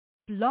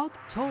Blog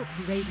Talk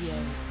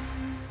Radio.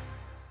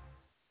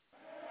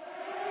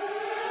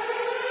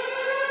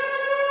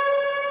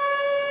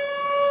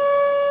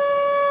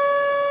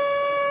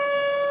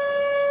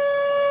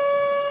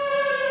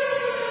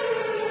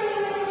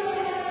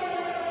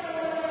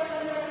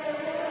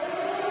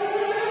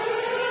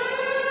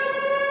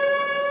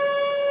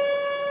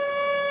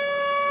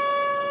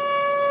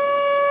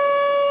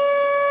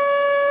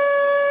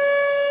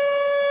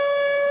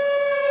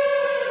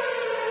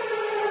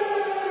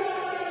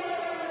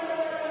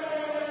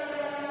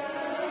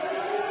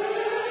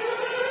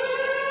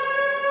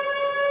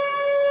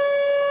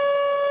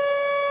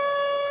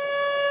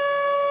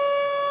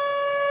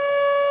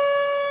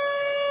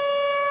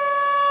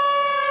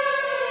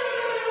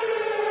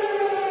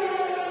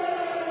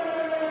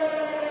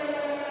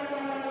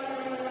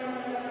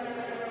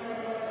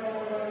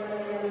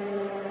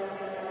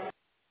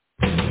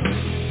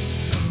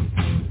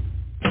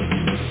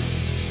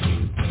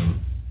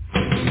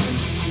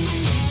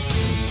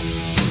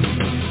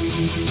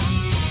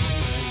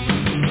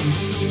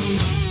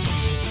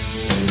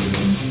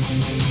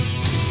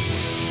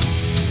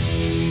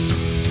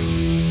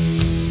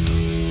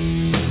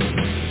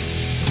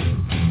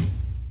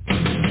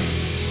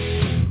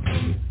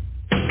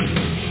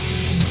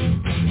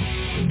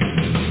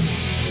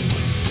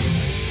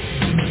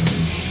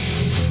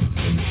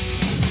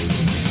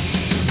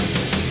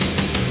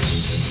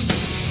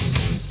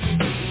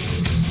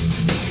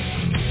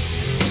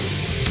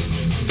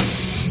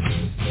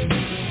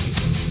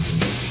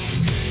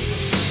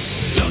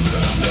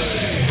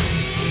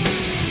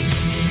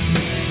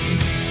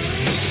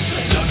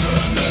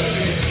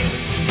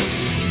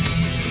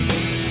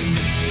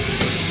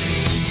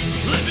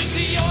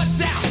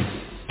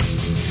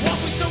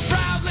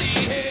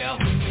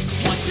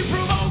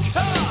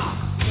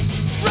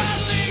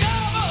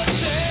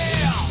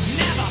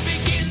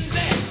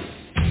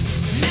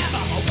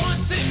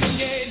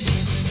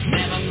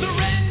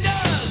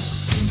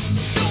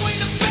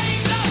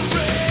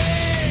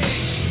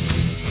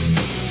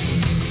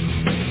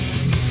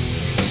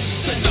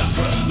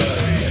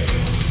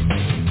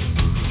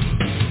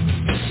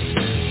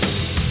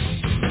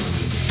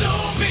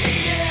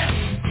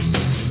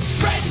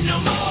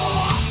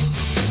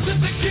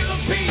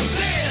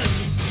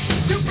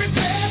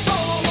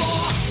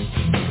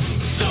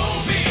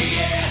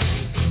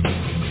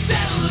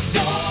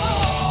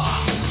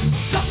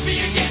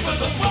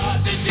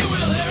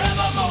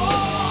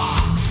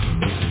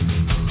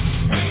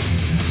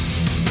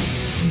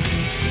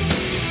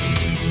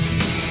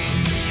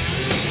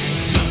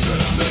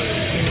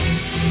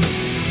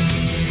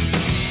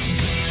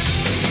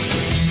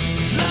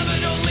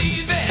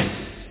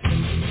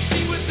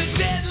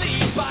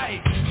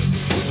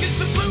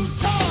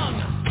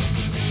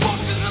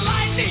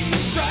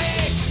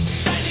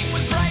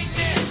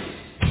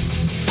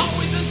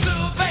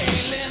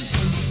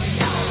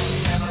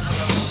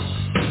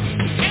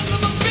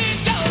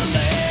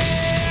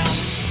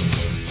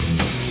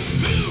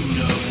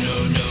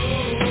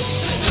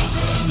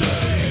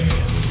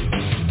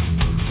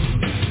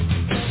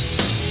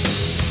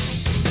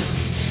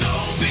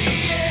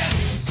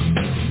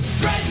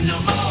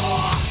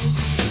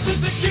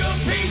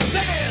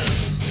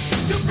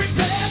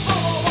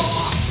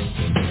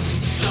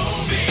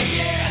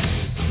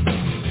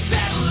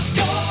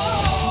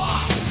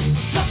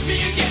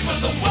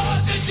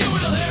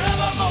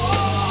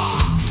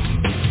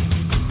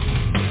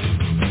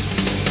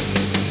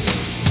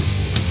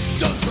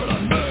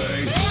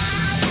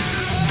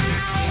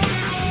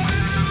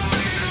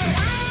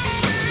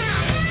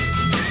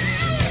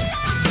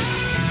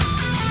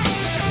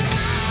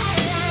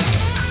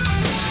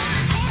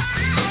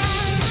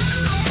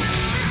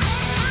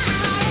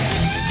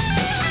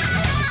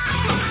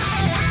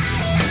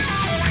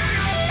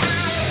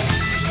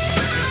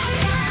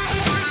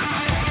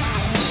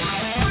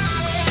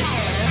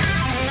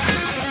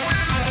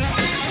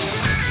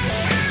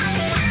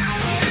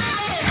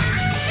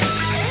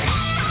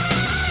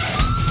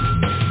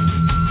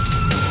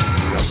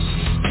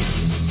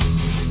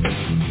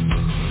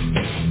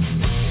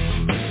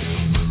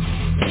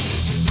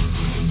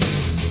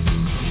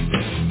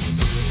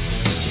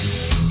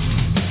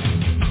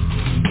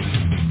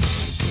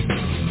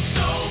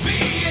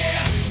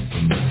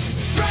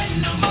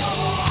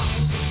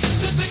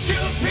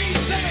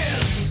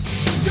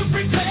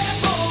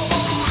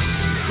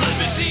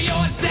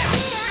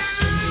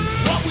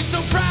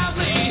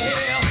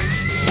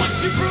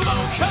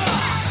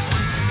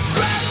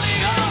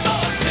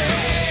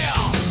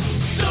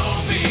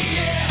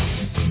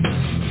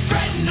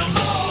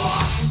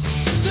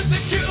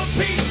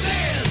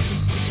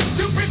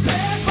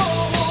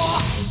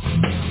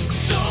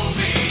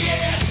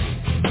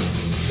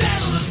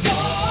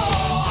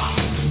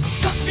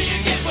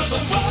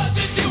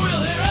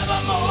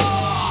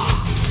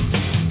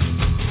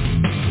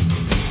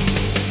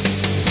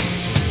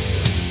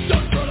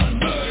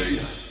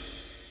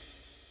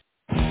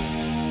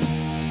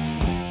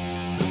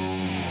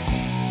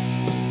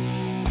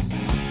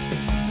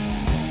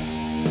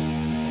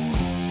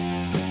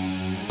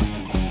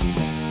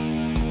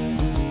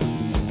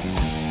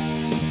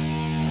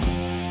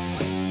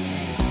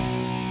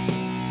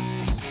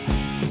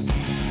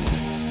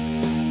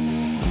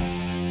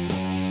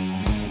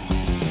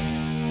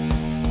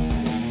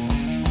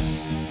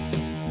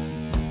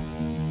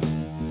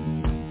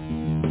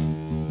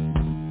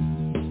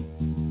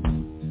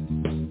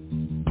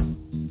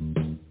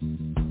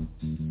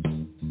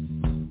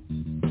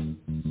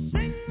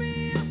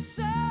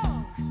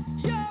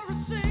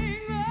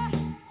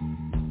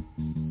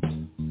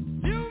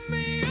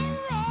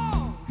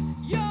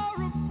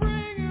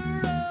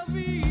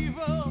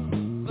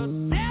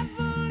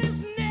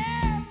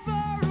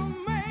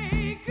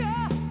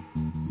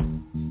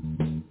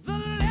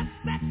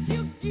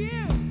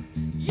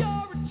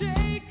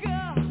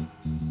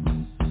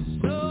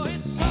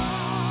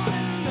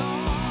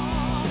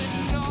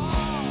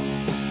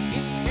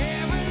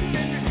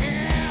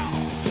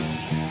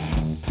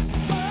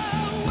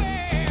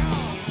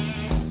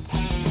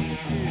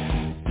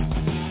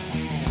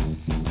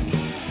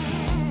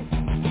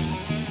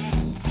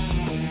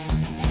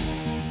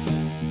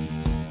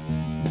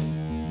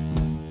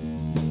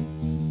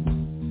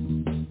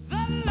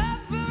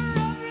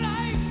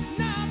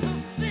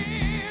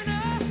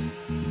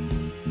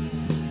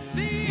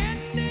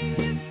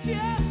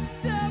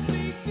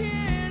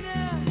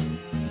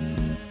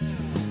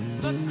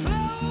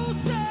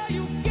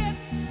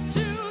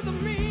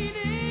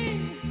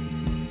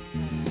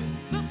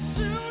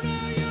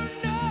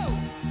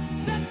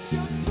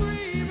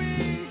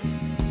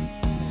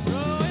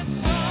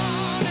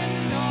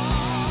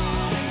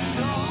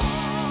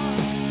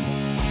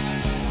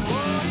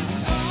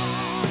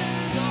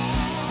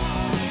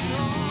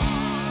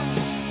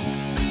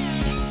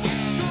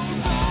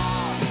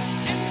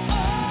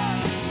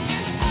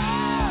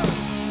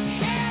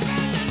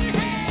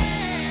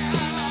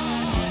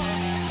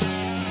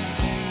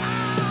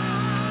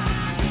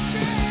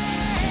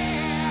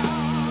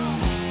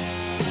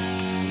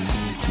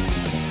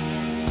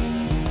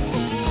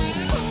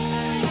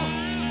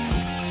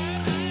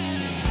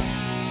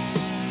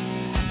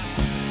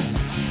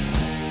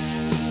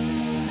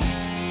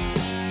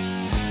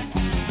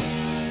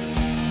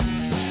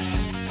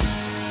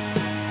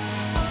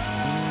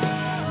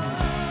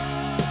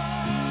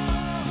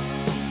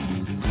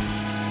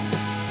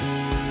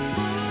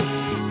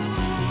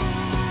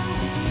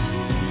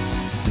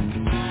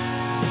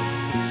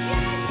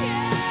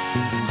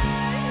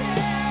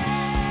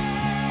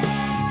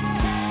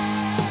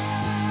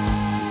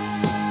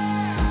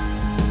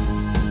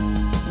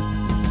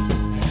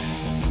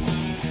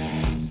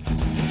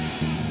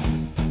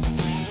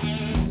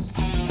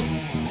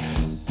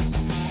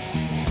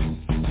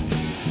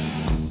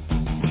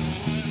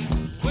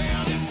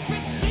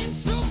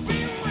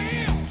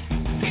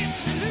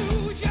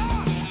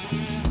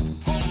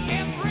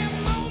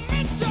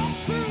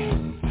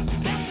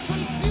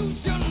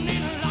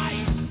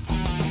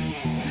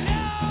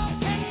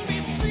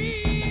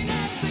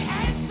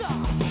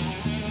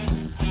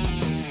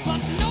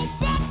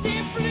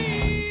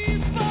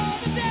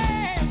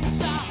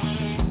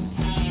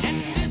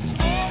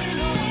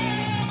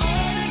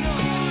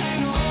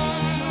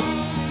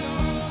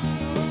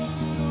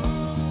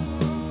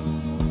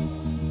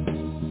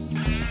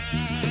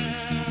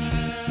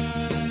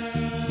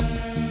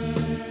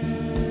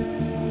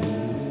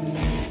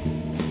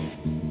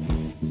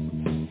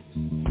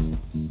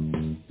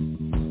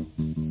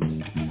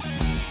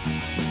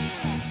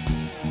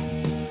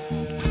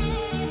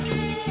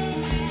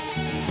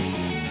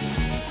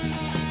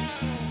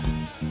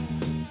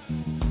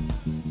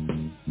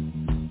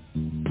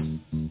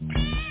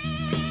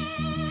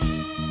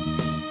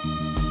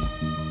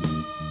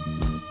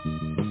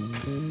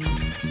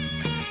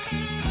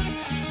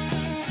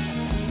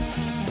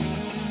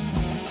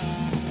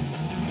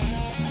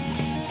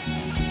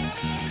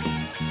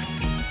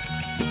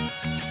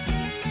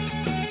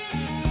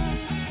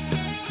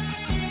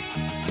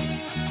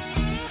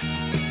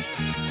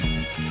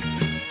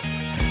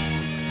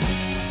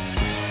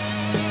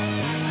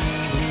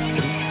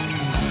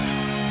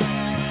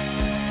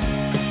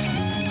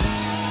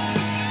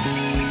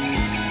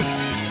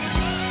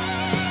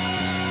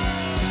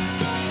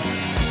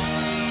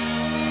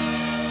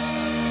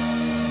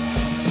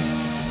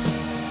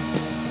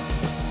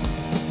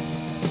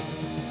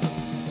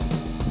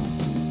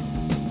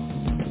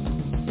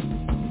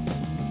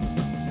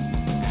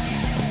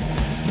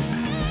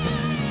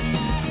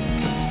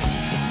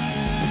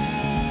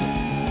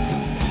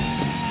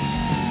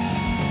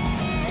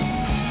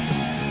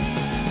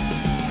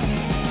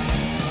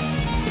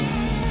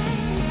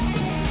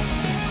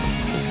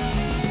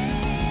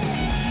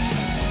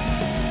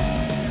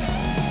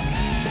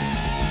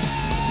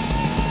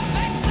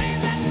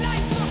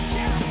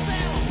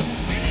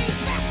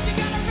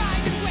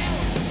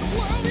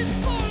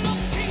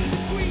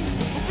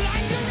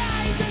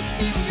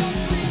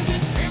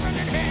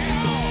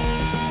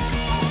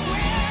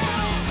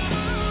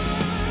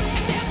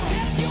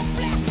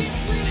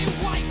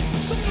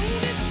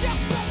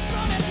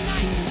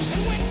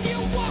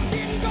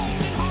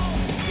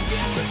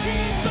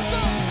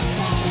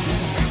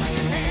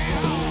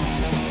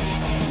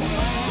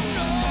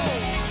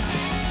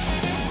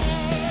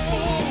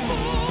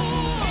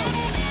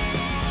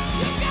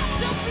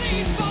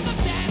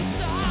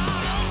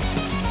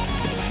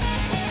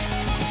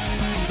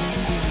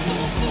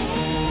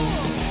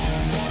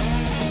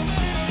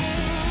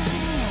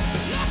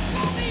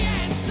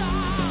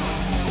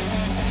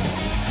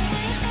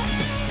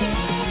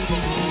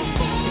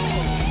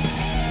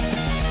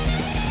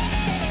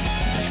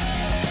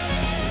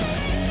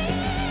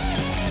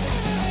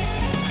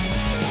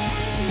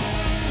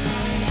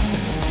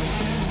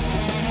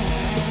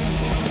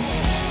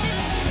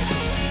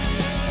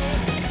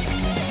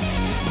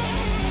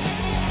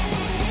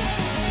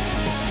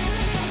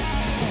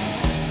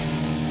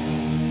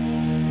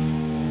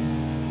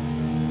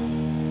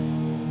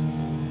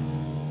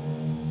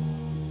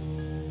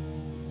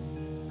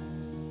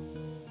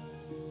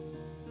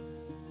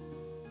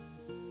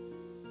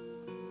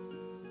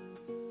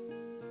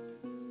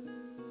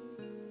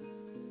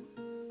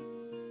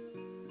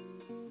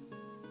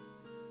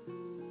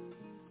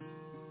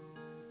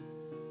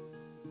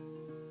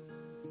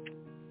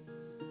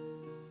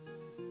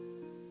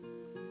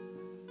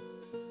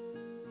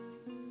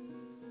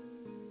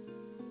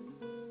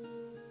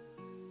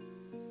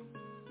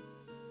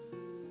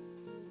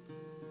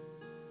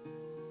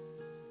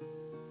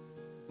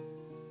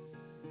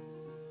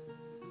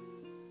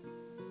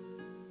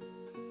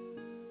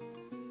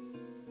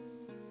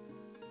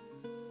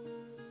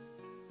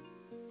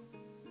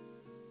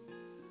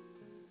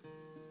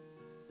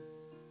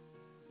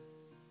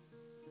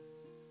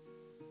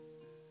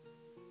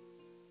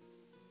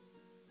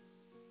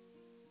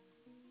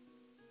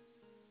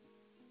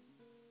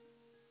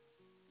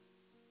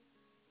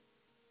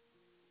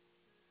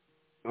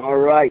 All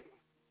right.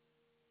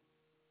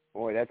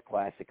 Boy, that's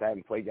classic. I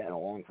haven't played that in a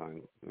long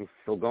time. I'm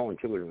still going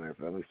too, as a matter of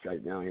fact. Let me shut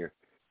it down here.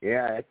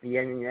 Yeah, that's the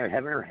ending there,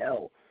 heaven or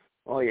hell.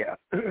 Oh, yeah.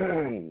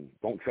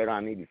 Don't tread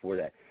on me before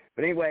that.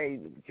 But anyway,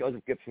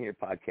 Joseph Gibson here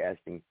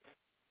podcasting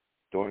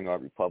during our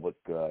Republic,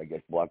 I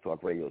guess Blog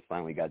Talk Radio has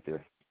finally got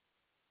their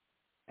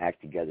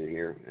act together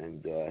here.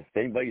 And if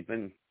anybody's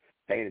been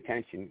paying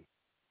attention,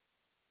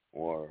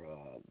 or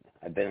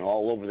I've been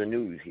all over the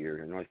news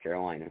here in North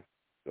Carolina,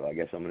 so I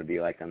guess I'm going to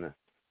be like on the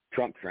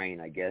Trump train,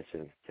 I guess,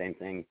 and same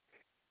thing.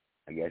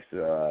 I guess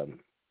I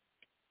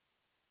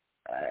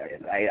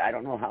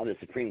don't know how the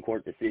Supreme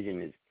Court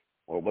decision is,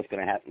 or what's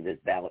going to happen to this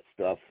ballot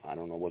stuff. I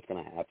don't know what's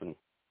going to happen.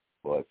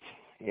 But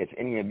if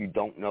any of you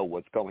don't know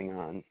what's going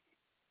on,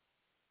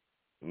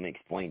 let me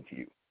explain to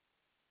you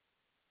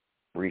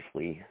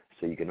briefly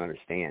so you can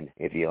understand.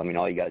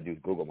 All you got to do is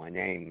Google my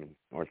name in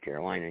North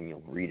Carolina, and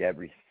you'll read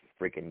every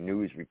freaking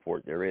news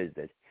report there is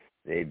that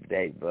they've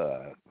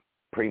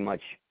pretty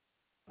much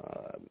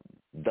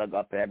dug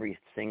up every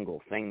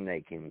single thing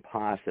they can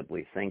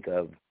possibly think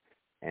of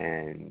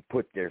and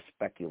put their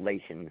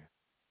speculation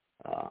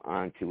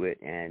onto it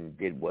and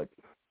did what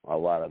a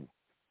lot of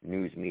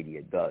news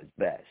media does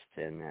best,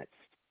 and that's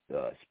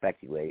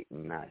speculate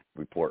and not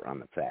report on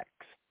the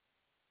facts.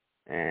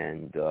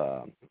 And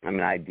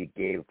I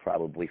gave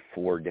probably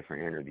 4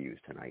 different interviews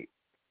tonight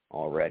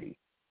already,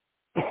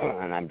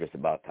 and I'm just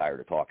about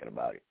tired of talking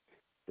about it.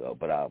 So,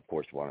 but I, of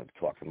course, wanted to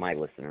talk to my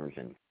listeners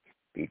and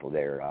people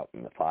there out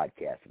in the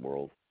podcast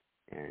world,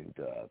 and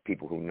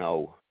people who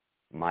know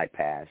my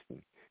past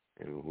and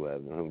who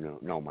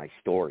know my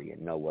story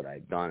and know what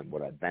I've done and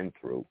what I've been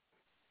through.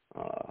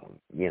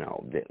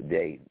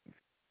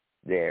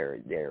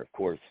 They're of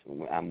course,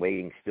 I'm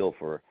waiting still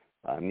for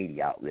a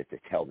media outlet to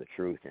tell the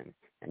truth and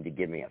to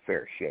give me a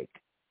fair shake.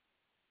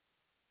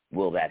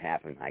 Will that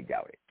happen? I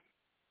doubt it.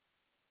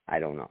 I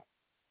don't know.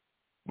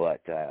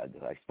 But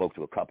I spoke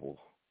to a couple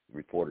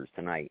reporters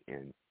tonight,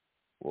 and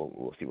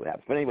we'll see what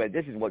happens. But anyway,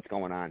 this is what's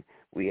going on.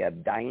 We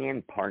have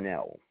Diane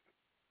Parnell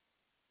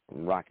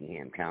from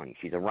Rockingham County.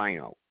 She's a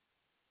rhino.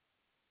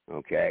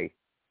 Okay.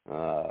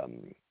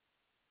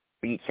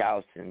 Beach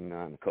house on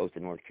the coast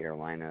of North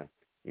Carolina.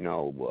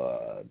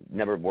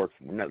 Never works.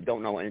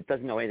 Don't know, and it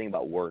doesn't know anything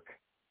about work.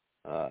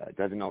 It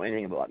doesn't know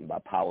anything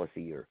about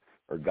policy or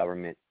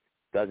government.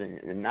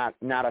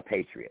 Not a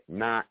patriot.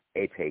 Not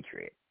a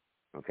patriot.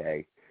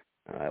 Okay.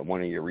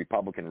 One of your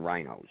Republican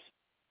rhinos.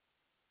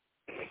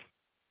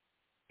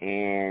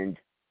 And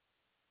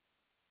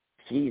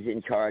she's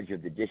in charge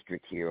of the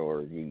district here,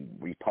 or the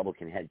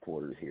Republican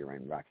headquarters here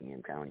in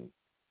Rockingham County.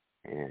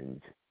 And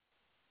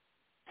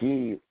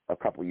she, a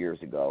couple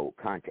years ago,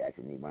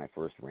 contacted me when I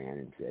first ran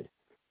and said,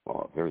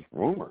 well, there's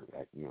rumor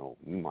that, you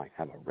might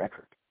have a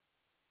record.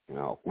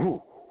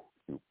 Ooh,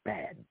 you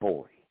bad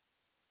boy.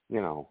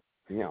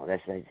 That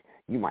says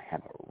you might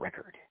have a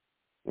record.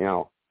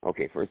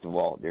 Okay, first of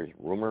all, there's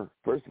rumor.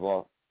 First of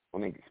all,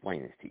 let me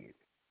explain this to you.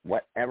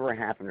 Whatever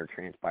happened or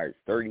transpired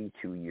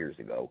 32 years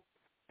ago,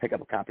 pick up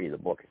a copy of the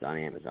book. It's on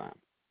Amazon.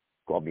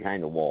 It's called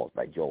Behind the Walls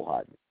by Joel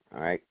Hodden. All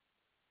right?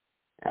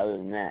 Other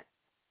than that,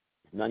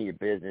 it's none of your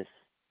business.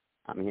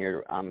 I'm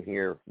here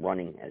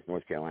running as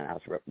North Carolina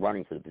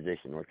running for the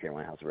position of North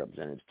Carolina House of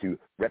Representatives to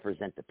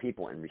represent the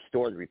people and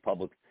restore the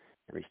republic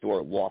and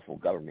restore lawful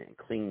government and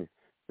clean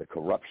the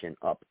corruption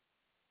up,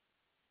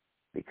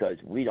 because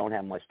we don't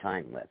have much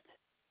time left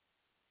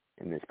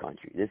in this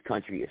country. This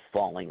country is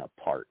falling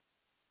apart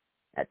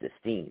at the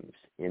seams,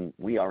 and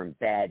we are in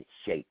bad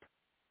shape.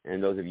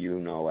 And those of you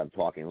who know I'm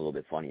talking a little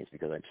bit funny, it's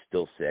because I'm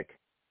still sick.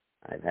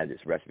 I've had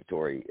this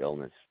respiratory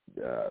illness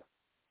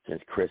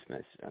since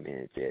Christmas.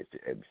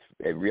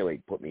 It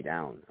really put me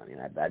down.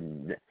 I've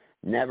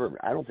never,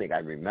 I don't think I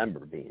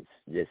remember being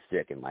this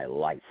sick in my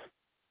life.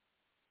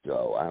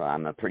 So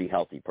I'm a pretty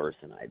healthy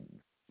person. I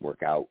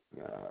work out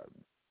at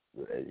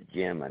the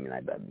gym. I'm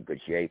in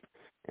good shape,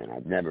 and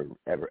I've never,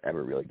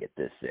 ever really get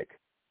this sick.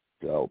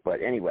 So,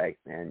 but anyway,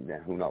 and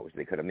who knows?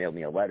 They could have mailed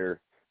me a letter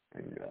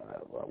and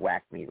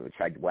whacked me, or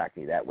tried to whack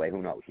me that way.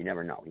 Who knows? You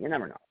never know. You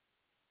never know.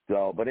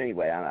 So, but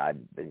anyway,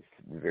 I've been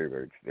very,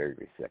 very, very,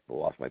 very sick. I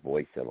lost my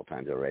voice several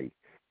times already.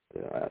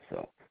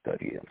 So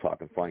if I'm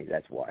talking funny,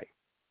 that's why.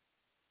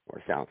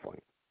 Or sound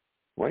funny.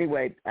 Well,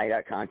 anyway, I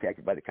got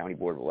contacted by the County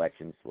Board of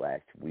Elections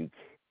last week,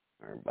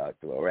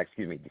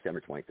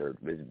 December 23rd.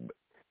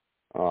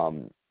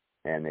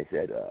 And they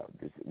said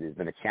there's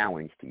been a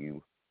challenge to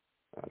you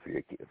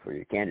for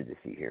your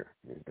candidacy here.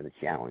 There's been a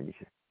challenge,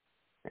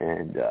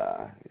 and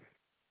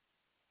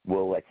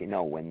we'll let you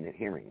know when the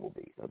hearing will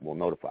be. We'll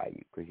notify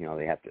you, because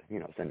they have to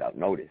send out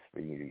notice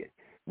for you to get.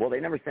 Well, they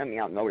never sent me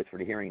out notice for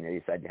the hearing. They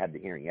decided to have the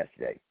hearing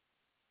yesterday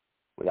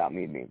without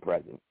me being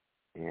present.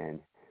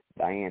 And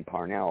Diane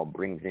Parnell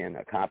brings in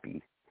a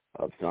copy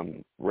of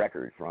some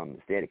record from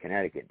the state of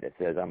Connecticut that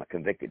says I'm a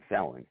convicted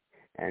felon,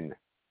 and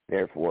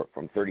therefore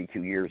from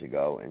 32 years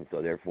ago, and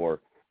so therefore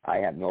I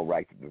have no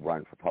right to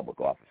run for public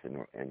office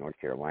in North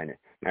Carolina.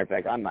 Matter of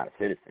fact, I'm not a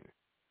citizen.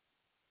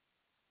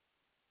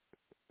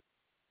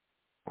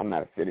 I'm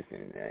not a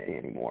citizen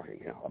anymore,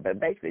 But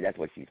basically, that's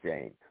what she's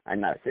saying. I'm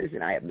not a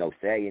citizen. I have no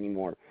say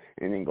anymore.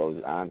 And then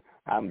goes on,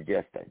 I'm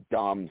just a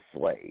dumb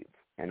slave,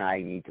 and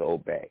I need to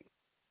obey.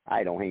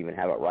 I don't even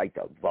have a right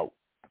to vote,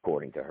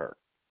 according to her.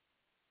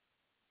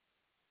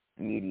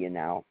 Media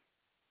now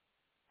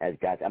has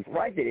got. I'm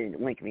surprised they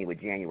didn't link me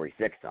with January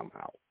 6th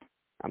somehow.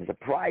 I'm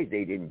surprised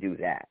they didn't do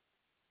that.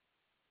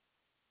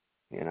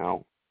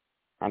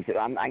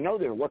 I know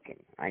they're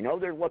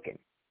looking.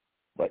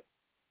 But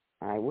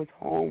I was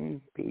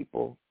home,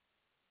 people.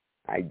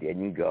 I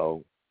didn't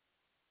go.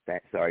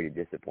 Sorry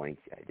to disappoint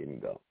you. I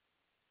didn't go.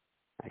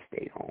 I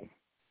stayed home.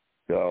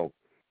 So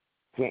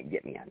can't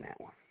get me on that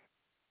one.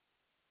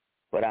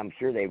 But I'm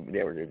sure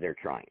they're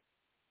trying.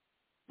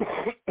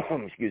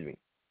 Excuse me.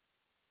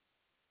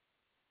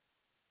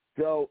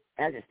 So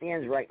as it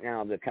stands right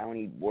now, the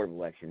county board of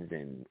elections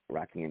in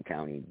Rockingham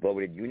County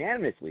voted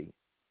unanimously.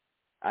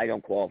 I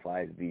don't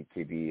qualify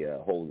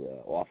to hold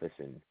office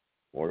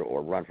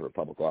or run for a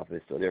public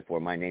office, so therefore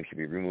my name should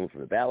be removed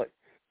from the ballot.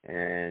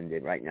 And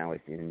right now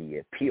it's in the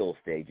appeal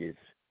stages.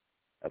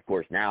 Of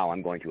course, now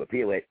I'm going to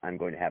appeal it. I'm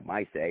going to have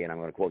my say, and I'm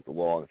going to quote the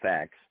law and the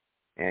facts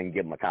and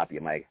give them a copy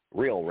of my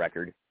real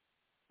record,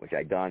 which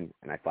I done,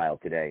 and I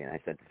filed today, and I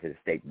sent it to the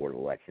State Board of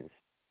Elections.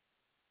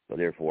 So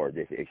therefore,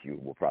 this issue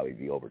will probably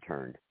be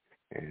overturned.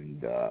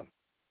 And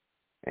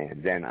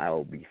then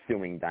I'll be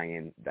suing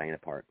Diana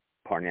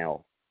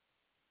Parnell.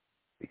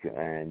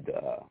 And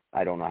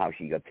I don't know how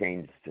she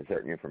obtains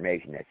certain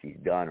information that she's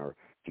done, or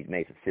she's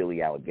made some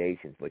silly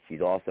allegations, but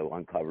she's also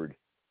uncovered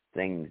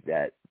things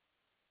that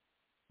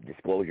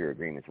disclosure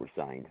agreements were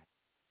signed.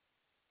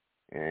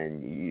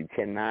 And you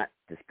cannot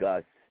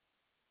discuss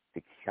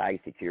high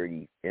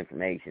security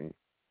information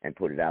and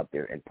put it out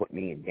there and put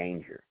me in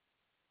danger.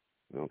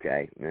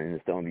 Okay? And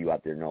some of you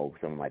out there know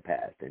some of my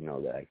past and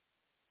know that I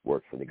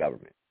worked for the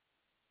government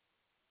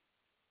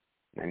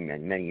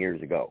many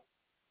years ago.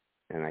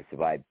 And I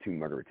survived 2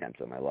 murder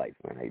attempts in my life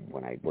when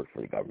I worked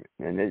for the government.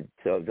 And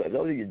so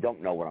those of you who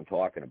don't know what I'm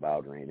talking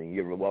about or anything,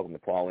 you're welcome to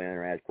call in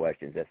or ask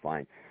questions. That's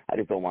fine. I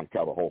just don't want to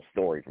tell the whole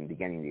story from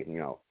beginning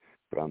to,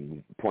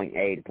 from point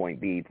A to point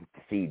B to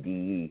C, D,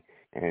 E,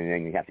 and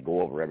then you have to go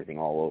over everything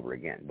all over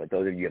again. But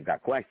those of you who have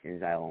got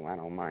questions, I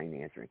don't mind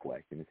answering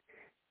questions.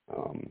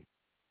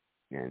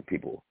 And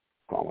people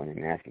calling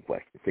and asking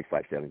questions.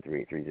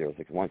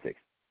 657-383-0616.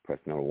 Press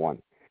number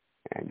 1,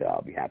 and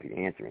I'll be happy to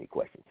answer any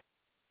questions.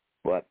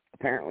 But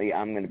apparently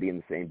I'm going to be in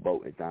the same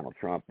boat as Donald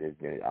Trump.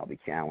 I'll be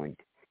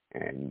challenged,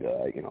 and,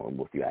 and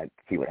we'll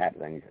see what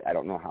happens. I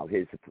don't know how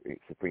his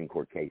Supreme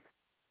Court case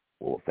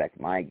will affect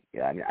my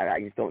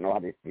I just don't know how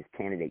this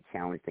candidate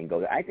challenge thing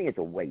goes. I think it's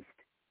a waste.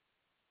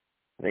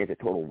 I think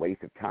it's a total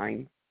waste of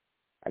time.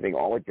 I think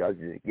all it does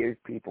is it gives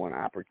people an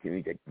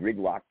opportunity to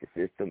gridlock the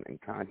system and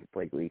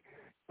constantly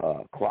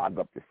clog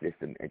up the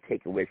system and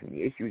take away from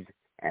the issues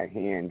at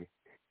hand.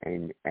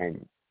 And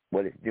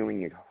what it's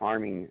doing is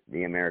harming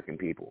the American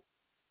people.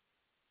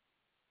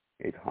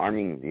 It's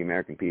harming the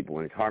American people,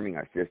 and it's harming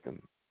our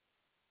system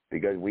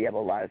because we have a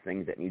lot of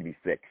things that need to be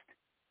fixed.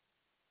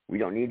 We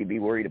don't need to be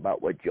worried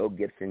about what Joe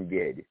Gibson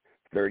did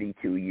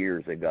 32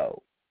 years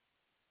ago.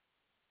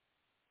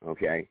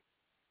 Okay?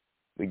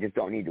 We just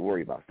don't need to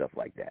worry about stuff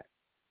like that.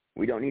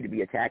 We don't need to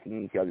be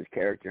attacking each other's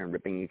character and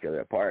ripping each other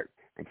apart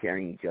and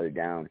tearing each other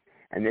down.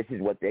 And this is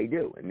what they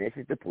do. And this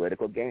is the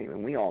political game.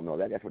 And we all know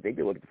that. That's what they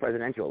do. Look at the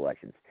presidential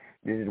elections.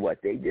 This is what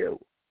they do.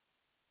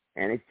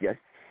 And it's just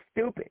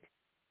stupid.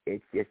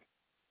 It's just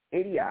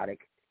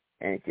idiotic.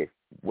 And it's just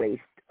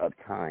waste of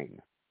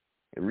time.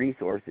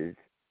 Resources,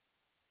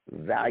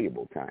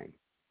 valuable time.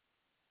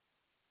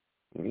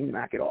 You need to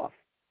knock it off.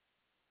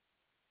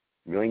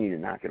 You really need to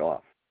knock it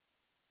off.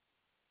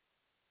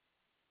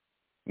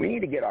 We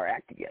need to get our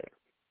act together.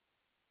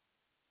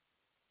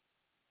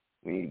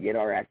 We need to get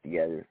our act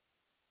together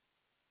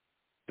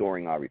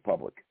during our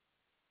republic.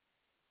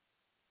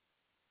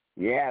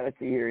 Yeah, let's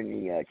see here in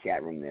the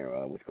chat room there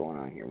what's going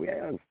on here. We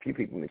have a few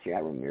people in the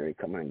chat room here. They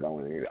come and go,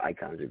 and their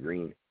icons are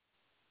green.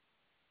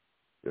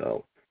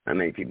 So not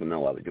many people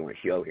know I was doing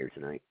a show here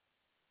tonight.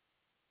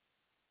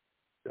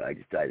 So I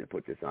decided to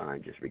put this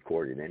on, just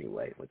record it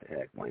anyway. What the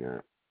heck, why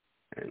not?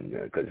 And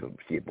because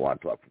see,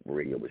 Blog Talk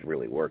Radio was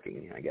really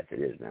working. I guess it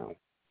is now.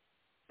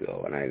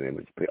 So, and it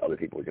was other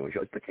people were doing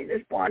shows. But see,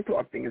 this Blog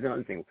Talk thing is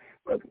another thing.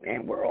 Look,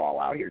 man, we're all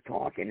out here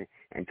talking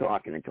and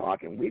talking and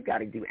talking. We've got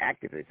to do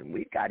activism.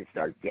 We've got to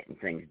start getting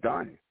things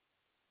done.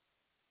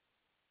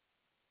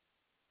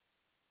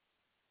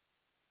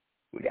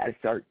 We've got to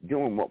start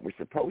doing what we're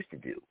supposed to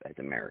do as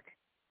Americans.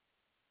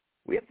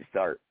 We have to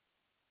start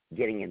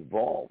getting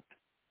involved,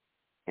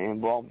 and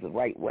involved the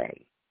right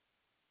way.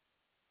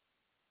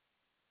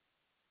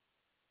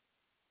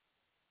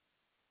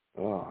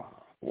 Oh,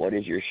 what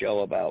is your show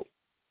about?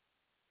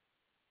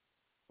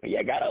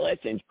 You got to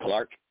listen,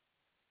 Clark.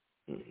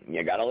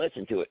 You got to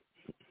listen to it.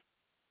 It's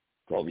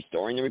called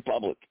Restoring the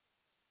Republic.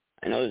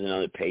 I know there's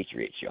another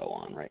Patriot show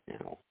on right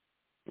now.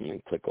 I'm going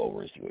to click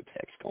over and see what the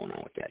heck's going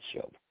on with that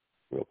show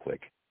real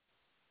quick.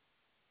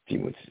 See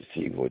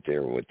what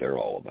they're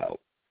all about.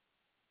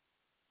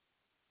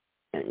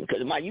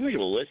 because my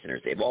usual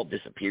listeners, they've all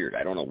disappeared.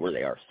 I don't know where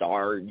they are.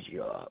 Sarge,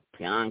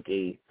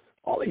 Bianchi,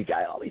 all these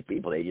guys, all these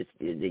people, they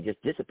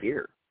just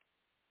disappear.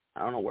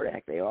 I don't know where the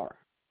heck they are.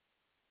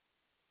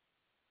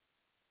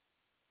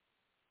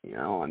 You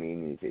know, I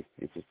mean,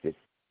 it's just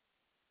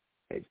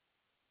let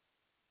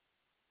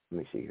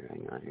me see here.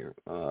 Hang on here.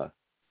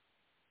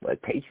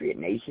 What, Patriot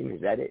Nation?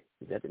 Is that it?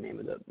 Is that the name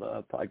of the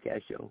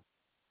podcast show?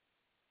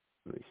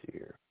 Let me see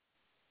here.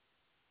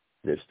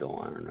 They're still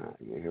on or not?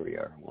 Yeah, here we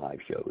are. Live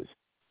shows.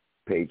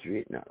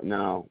 Patriot?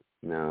 No.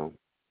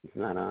 It's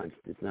not on.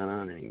 It's not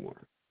on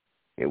anymore.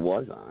 It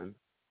was on.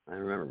 I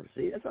remember.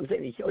 See, that's what I'm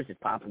saying. These shows just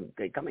pop and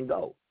they come and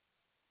go.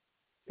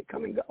 They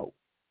come and go.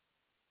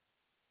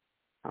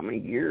 How many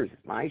years has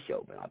my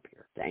show been up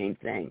here? Same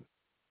thing.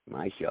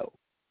 My show.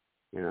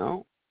 You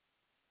know?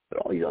 But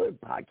all these other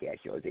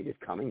podcast shows, they just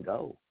come and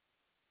go.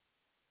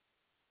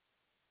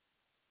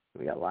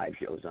 We got live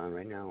shows on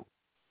right now.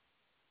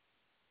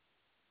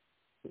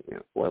 You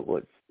know,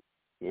 what's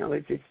you know,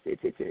 it's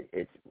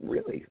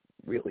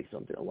really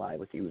something alive.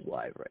 Let's see who's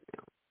live right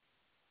now.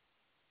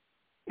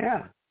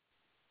 Yeah.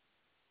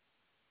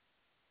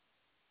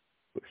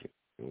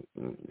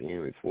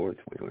 January 4th,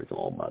 it's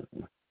all about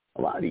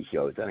a lot of these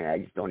shows. I mean, I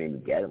just don't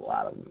even get a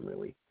lot of them,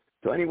 really.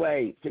 So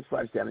anyway,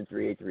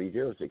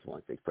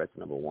 657-383-0616, press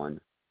number 1.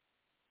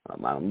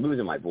 I'm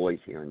losing my voice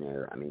here and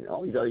there. I mean,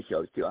 all these other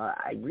shows, too.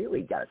 I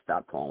really got to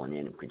stop calling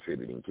in and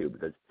contributing, too,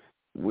 because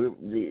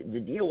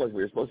the deal was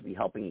we were supposed to be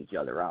helping each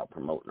other out,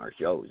 promoting our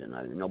shows, and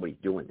nobody's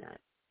doing that.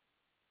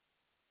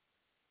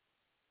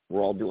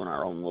 We're all doing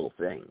our own little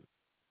thing,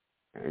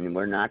 and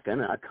we're not going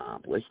to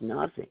accomplish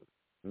nothing.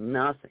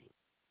 Nothing.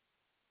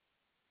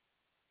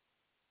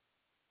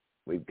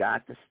 We've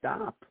got to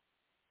stop.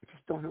 I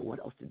just don't know what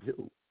else to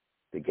do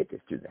to get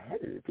this to the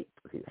head of the people,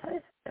 the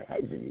heads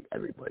of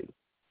everybody,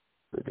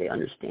 so they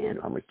understand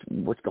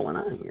what's going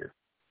on here.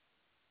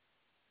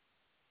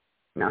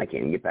 Now I can't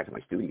even get back to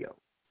my studio.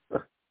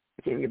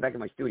 I can't even get back to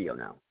my studio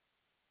now.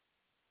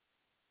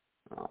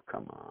 Oh,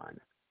 come on.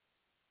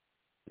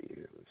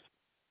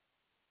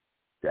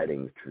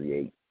 Settings,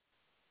 create.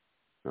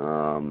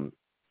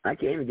 I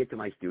can't even get to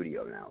my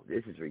studio now.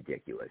 This is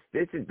ridiculous.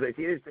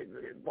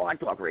 Blog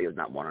Talk Radio is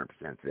not 100%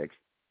 fixed.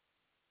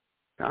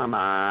 Come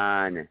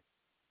on.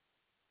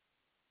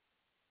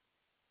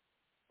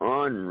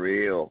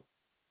 Unreal.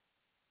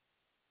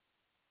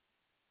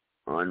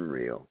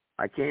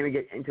 I can't even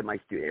get into my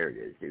studio. There it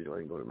is. Here's where I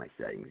can go to my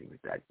settings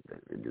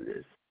and do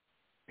this.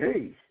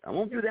 Jeez, I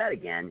won't do that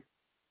again.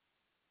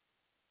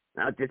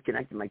 Now it's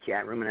disconnected my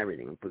chat room and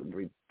everything.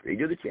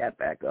 Redo the chat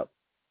back up.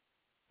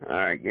 All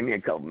right, give me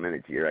a couple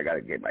minutes here. I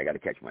gotta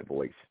catch my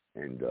voice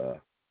and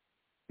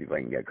see if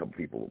I can get a couple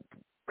people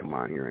come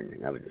on here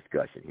and have a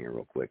discussion here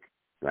real quick.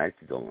 I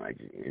just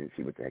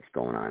see what the heck's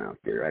going on out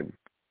there. I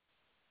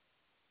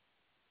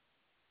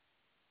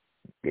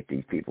get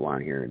these people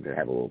on here and to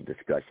have a little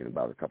discussion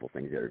about a couple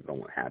things that are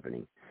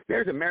happening.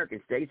 There's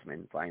American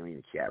Statesman finally in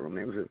the chat room.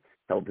 There was a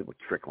couple people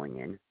trickling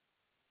in.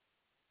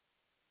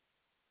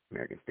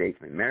 American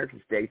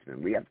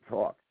Statesman, we have to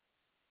talk.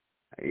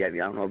 Yeah, I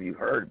don't know if you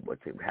heard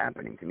what's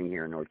happening to me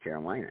here in North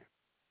Carolina.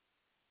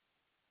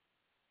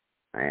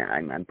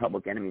 I'm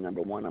public enemy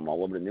number 1. I'm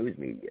all over the news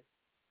media.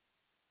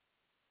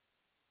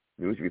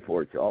 News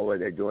reports, all what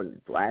they're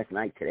doing last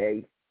night,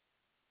 today.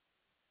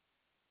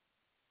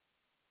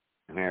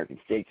 American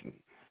Statesman.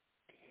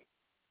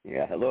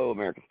 Yeah, hello,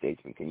 American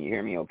Statesman. Can you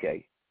hear me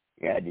okay?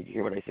 Yeah, did you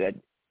hear what I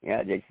said?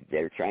 Yeah,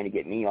 they're trying to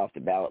get me off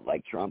the ballot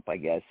like Trump, I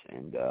guess.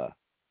 And,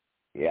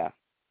 yeah.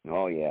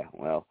 Oh, yeah,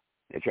 well.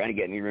 They're trying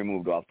to get me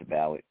removed off the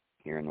ballot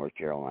here in North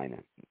Carolina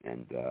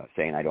and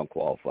saying I don't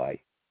qualify.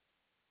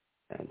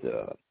 And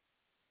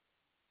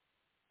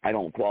I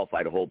don't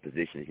qualify to hold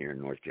positions here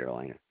in North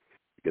Carolina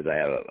because I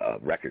have a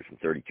record from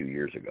 32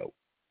 years ago.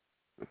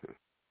 Can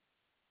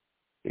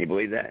you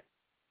believe that?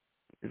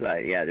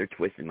 Yeah, they're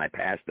twisting my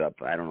past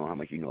up. I don't know how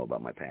much you know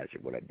about my past or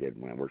what I did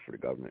when I worked for the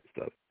government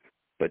and stuff.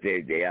 But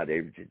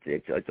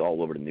it's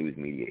all over the news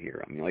media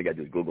here. I mean, all you got to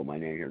do is Google my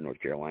name here in North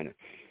Carolina.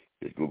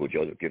 Just Google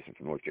Joseph Gibson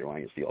from North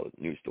Carolina. You'll see all the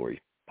news stories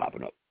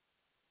popping up.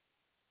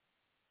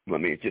 I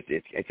mean,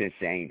 it's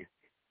insane.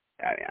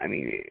 I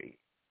mean,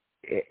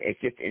 it's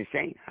just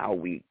insane how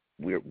we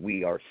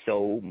are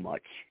so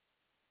much.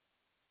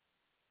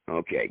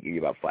 Okay, give you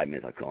about 5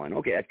 minutes. I'll call in.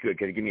 Okay, that's good.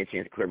 Give me a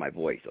chance to clear my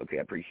voice. Okay,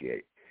 I appreciate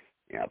it.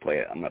 Yeah,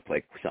 I'm gonna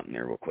play something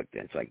there real quick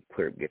then, so I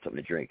can get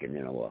something to drink, and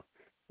then I'll.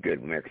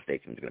 Good. American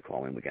Statesman's going to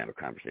call in. We can have a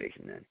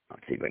conversation then. I'll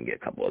see if I can get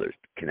a couple others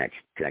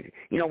connected.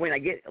 You know, when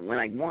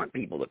I want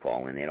people to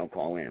call in, they don't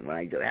call in. When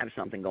I have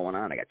something going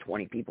on, I got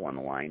 20 people on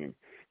the line,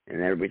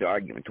 and everybody's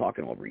arguing,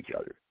 talking over each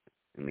other.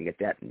 And we get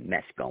that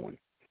mess going,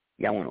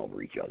 yelling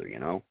over each other, you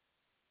know.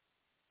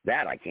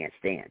 That I can't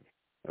stand.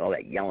 With all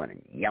that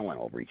yelling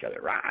over each other.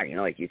 Rah, you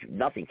know,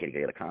 nothing can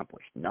get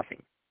accomplished.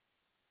 Nothing.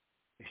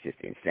 It's just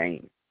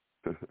insane.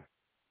 What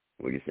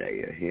do you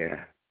say?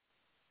 Yeah.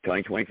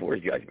 2024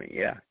 is judgment.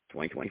 Yeah.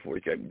 2024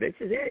 is judgment. This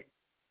is it.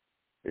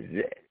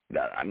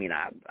 I mean,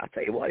 I'll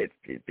tell you what. If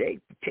they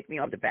kick me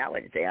off the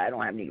ballot and say I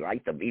don't have any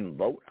right to even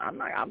vote, I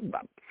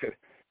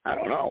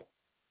don't know.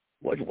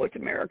 What's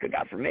America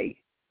got for me?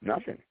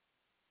 Nothing.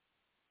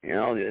 You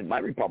know, my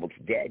republic's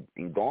dead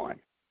and gone.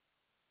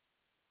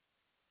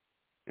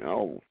 You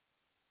know,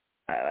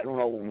 I don't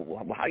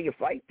know, how do you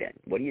fight then?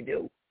 What do you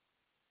do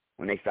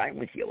when they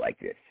silence you like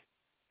this?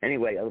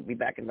 Anyway, I'll be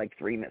back in like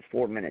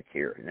 4 minutes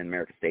here. And then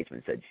American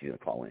Statesman said she's going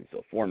to call in.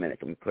 So 4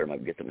 minutes. Let me clear them up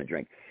and get something to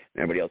drink.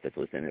 And everybody else that's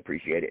listening,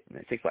 appreciate it.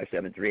 And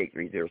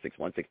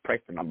 657-383-0616, press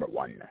the number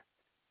 1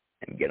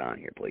 and get on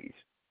here, please.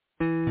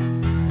 Side.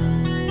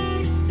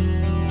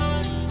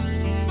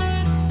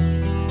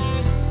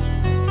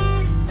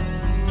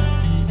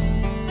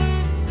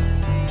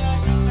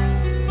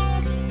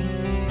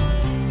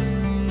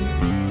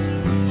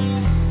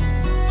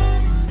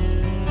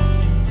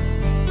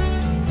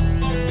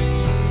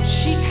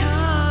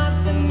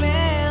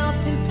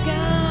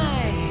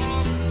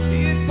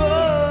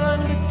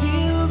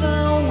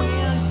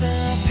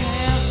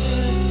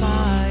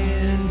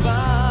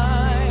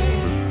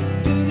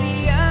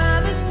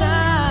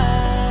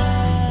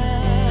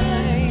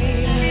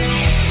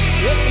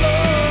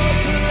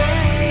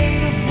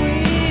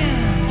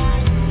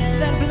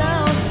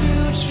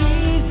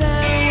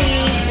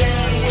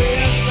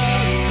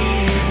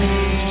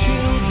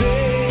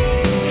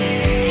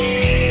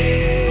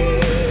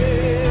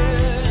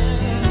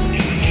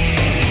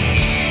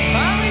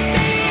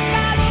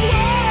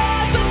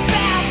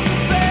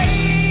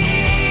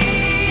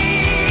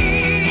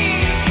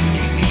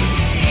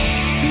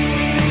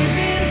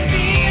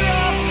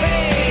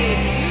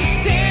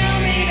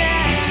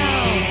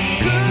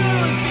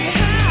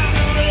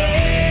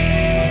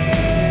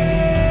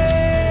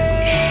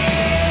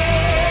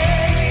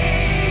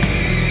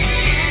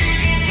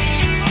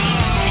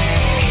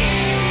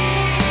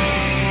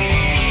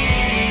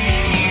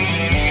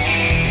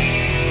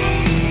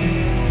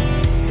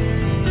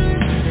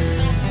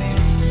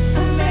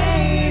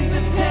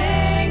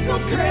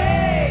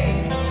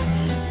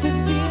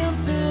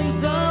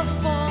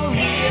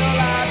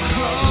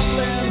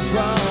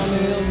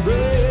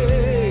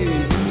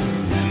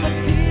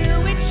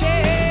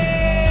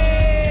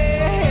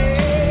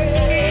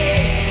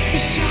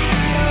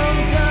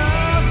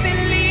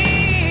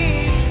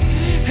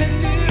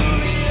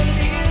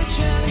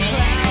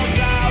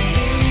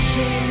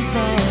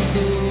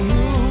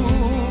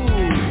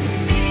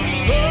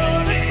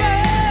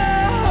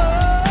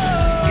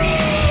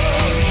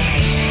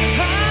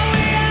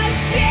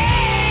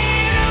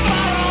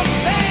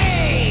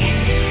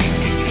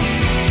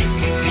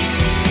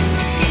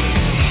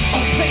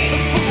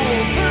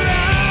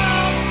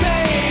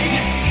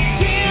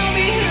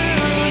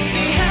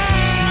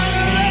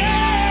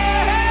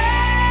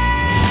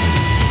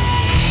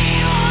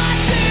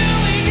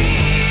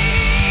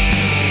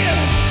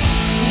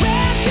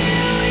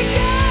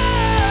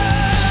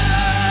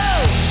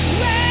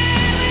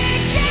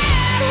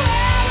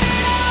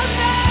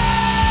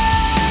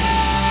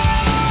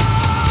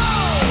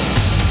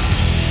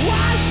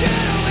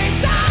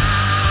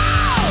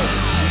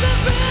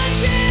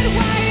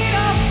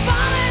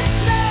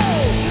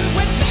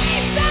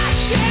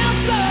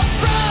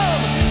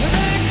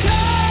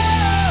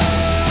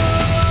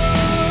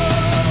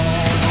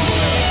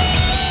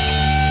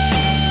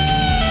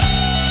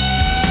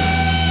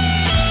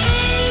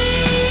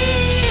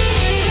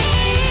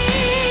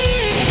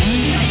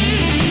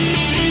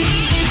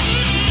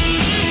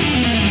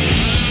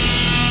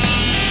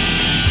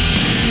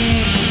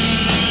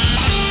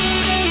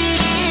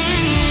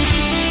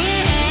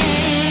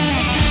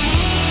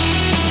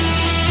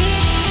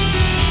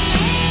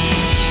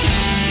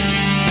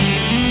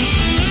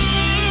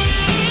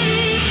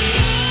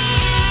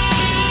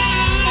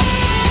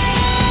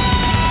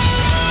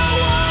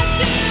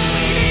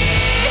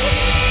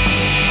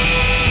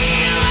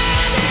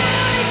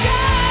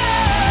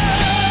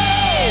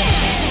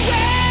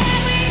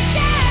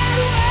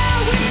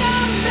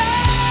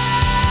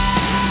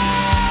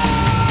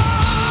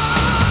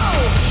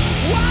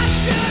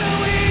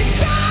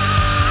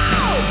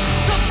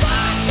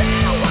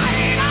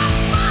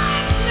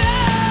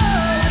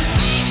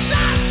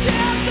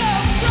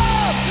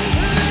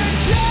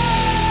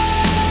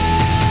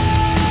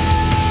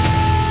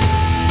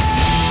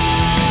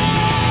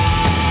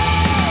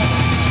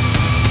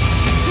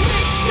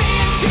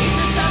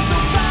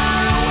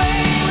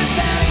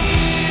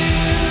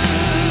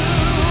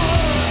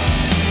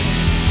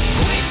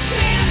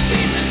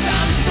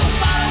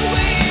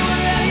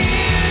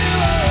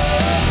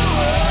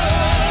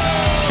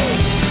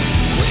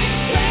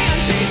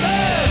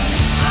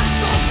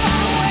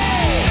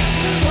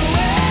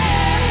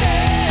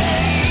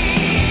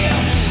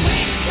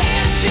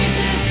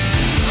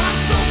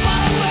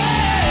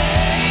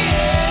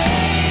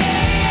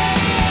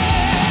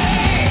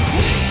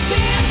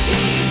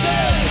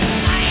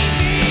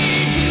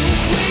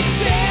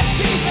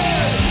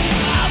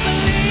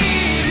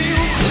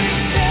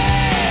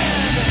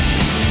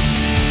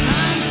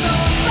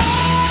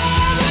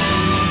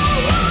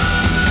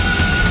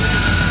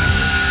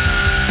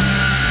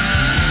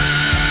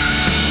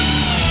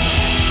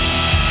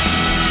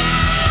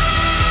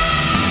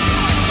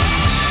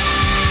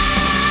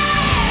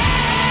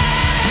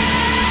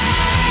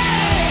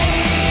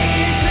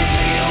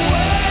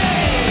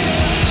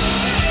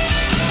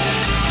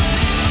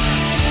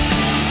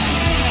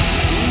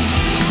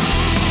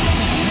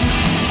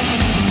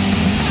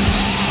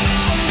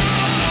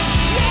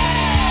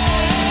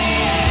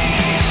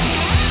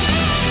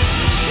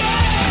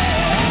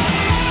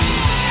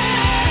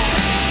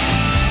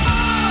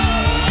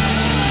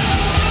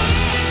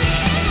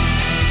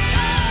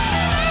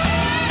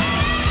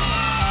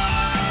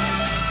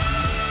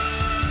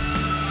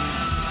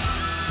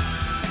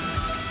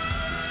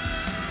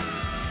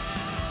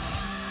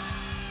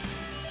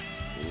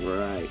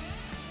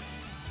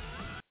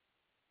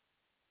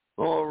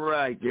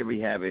 there we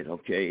have it.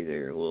 Okay,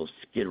 there, a little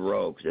Skid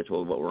Row, because that's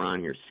what we're on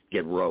here,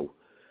 Skid Row.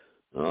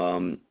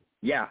 They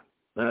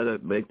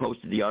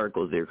posted the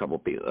articles there. A couple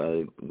of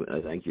people.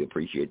 Thank you,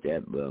 appreciate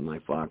that. My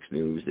Fox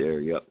News there.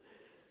 Yep,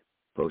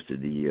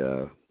 posted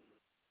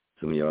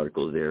some of the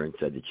articles there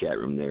inside the chat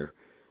room there.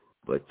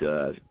 But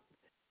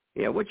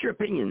what's your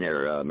opinion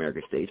there,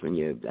 American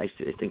Statesman? I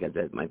think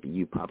that might be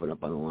you popping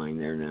up on the line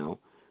there now.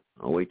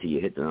 I'll wait till you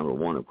hit the number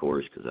 1, of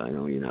course, because I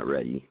know you're not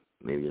ready.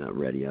 Maybe you're not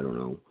ready. I don't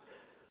know.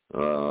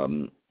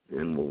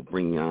 And we'll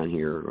bring you on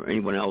here, or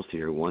anyone else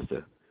here who wants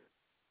to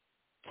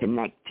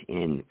connect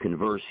and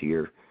converse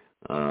here.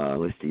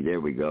 Let's see.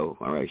 There we go.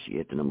 All right, she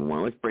hit the number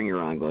 1. Let's bring her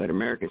on. Go ahead,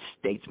 American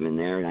Statesman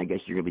there, and I guess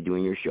you're going to be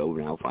doing your show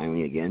now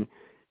finally again.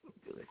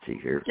 Let's see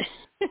here.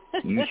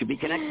 You should be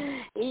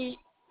connected.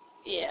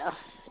 Yeah.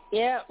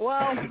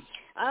 Well,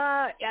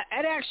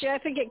 and actually, I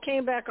think it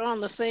came back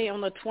on the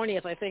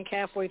 20th. I think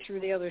halfway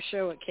through the other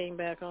show, it came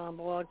back on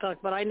Blog Talk.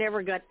 But I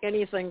never got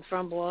anything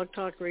from Blog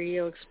Talk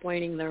Radio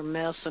explaining their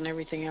mess and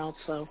everything else.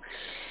 So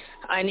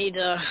I need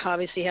to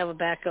obviously have a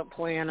backup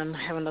plan and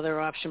have another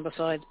option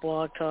besides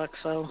Blog Talk.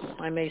 So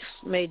I may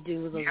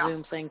do the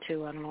Zoom thing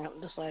too. I don't know. I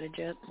haven't decided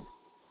yet.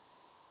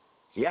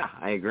 Yeah,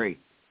 I agree.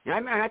 Yeah,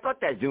 I thought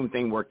that Zoom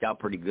thing worked out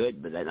pretty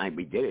good, but that night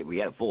we did it. We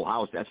had a full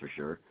house, that's for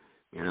sure.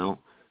 You know.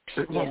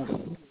 Yeah.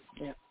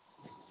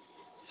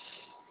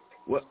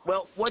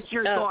 Well, what's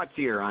your thoughts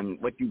here on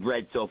what you've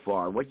read so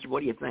far? What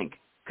do you think?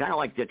 Kind of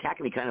like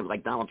attacking me, kind of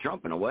like Donald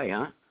Trump in a way,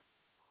 huh?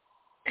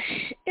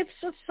 It's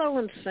just so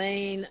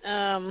insane.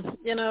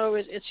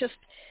 It's just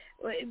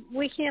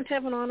we can't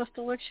have an honest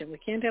election. We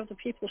can't have the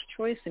people's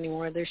choice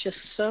anymore. There's just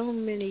so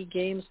many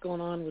games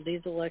going on with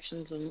these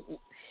elections, and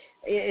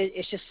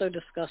it's just so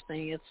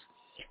disgusting. It's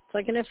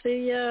like, and if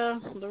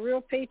the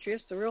real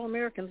patriots, the real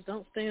Americans,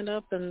 don't stand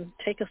up and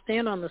take a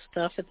stand on this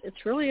stuff,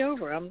 it's really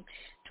over.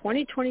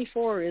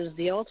 2024 is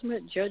the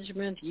ultimate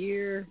judgment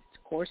year.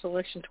 Of course,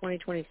 election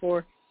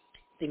 2024,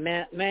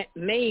 the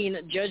main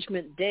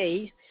judgment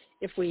day,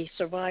 if we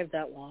survive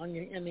that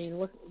long. I mean,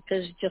 look,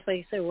 because just like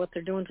you say, what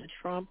they're doing to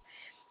Trump,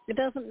 it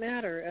doesn't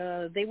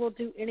matter. They will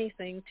do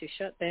anything to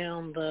shut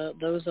down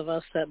those of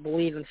us that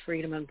believe in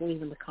freedom and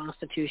believe in the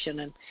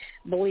Constitution and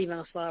believe in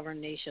a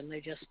sovereign nation.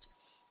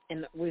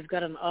 And we've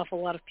got an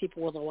awful lot of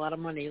people with a lot of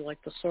money, like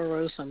the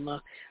Soros and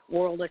the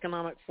World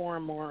Economic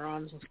Forum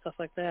morons and stuff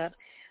like that,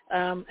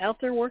 out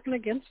there working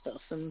against us.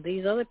 And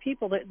these other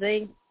people,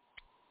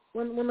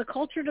 when the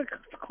culture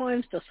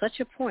declines to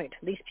such a point,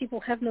 these people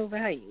have no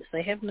values.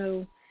 They have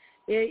no.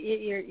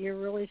 You're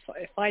really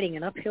fighting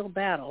an uphill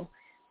battle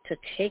to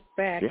take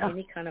back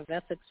any kind of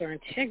ethics or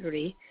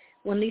integrity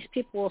when these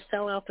people will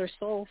sell out their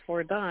soul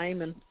for a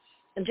dime. And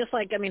just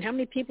like, I mean, how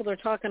many people are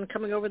talking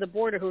coming over the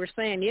border who are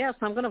saying, yes,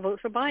 I'm going to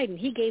vote for Biden.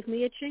 He gave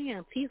me a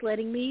chance. He's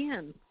letting me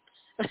in.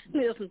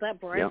 Isn't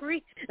that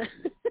bribery? Yep.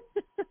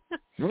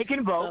 They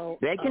can vote.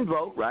 They can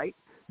vote, right?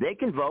 They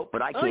can vote,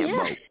 but I can't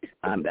vote.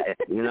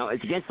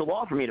 It's against the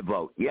law for me to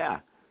vote. Yeah.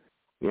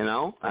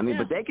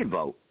 But they can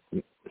vote.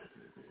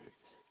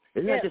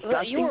 Isn't that disgusting?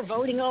 Well, you were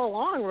voting all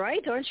along,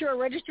 right? Aren't you a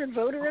registered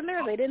voter in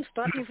there? They didn't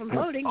stop you from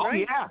voting,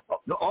 right? Oh, yeah.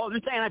 Oh, they're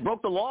saying I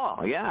broke the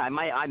law. Yeah,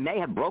 I may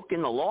have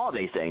broken the law,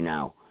 they say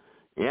now.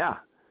 Yeah.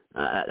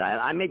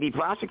 I may be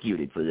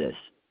prosecuted for this.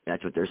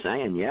 That's what they're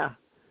saying, yeah.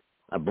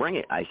 Bring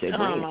it. I say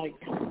bring it.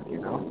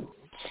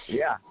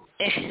 Yeah.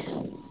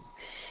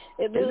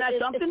 Isn't that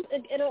something?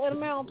 It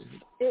amounts.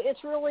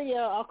 It's really,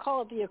 I'll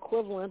call it the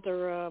equivalent,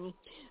 or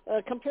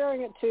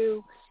comparing it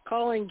to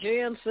calling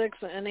Jan 6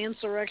 an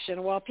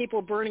insurrection while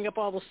people burning up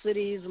all the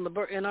cities and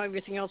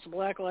everything else, the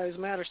Black Lives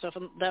Matter stuff,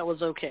 and that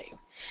was okay.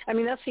 I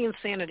mean, that's the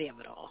insanity of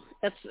it all.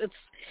 It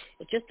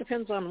just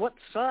depends on what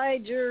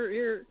side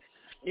you're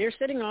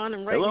sitting on,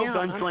 and right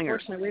now,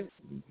 unfortunately,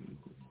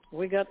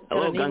 we got a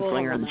little an evil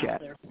gunslinger in the out chat.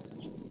 there.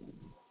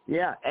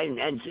 Yeah,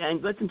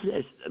 and listen to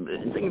this.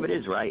 The thing of it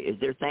is, right, is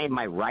they're saying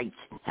my rights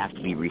have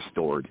to be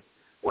restored.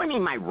 What do you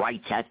mean my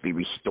rights have to be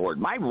restored?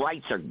 My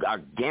rights are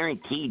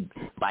guaranteed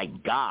by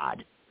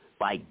God.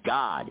 By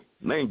God.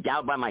 I'm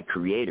endowed by my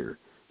Creator.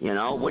 What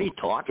are you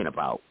talking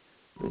about?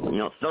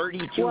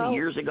 32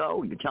 years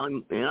ago, you're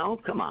telling me,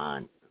 come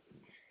on.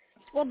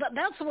 Well,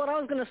 that's what I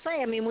was going to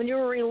say. I mean, when you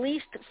were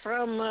released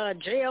from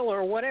jail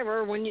or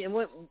whatever,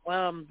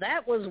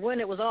 that was when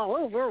it was all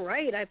over,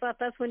 right? I thought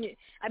that's when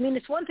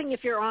it's one thing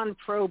if you're on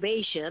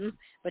probation,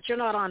 but you're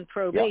not on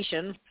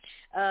probation. Yep.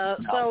 No.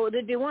 So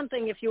it'd be one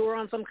thing if you were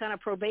on some kind of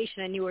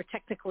probation and you were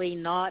technically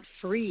not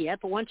free yet.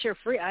 But once you're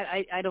free,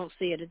 I don't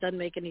see it. It doesn't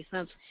make any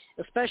sense,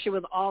 especially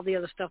with all the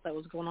other stuff that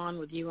was going on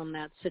with you in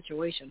that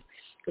situation.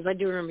 Because I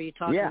do remember you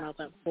talking about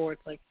that before.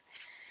 It's like,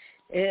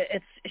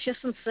 it's just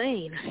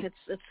insane.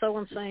 It's so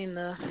insane.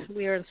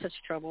 We are in such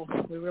trouble.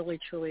 We really,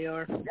 truly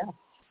are. Yeah.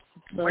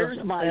 So where's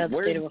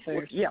state of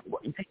affairs. Yeah,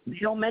 you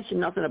don't mention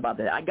nothing about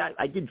that.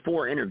 I did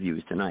 4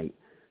 interviews tonight.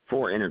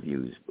 4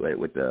 interviews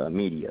with the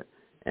media,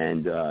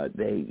 and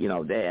they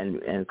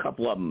and a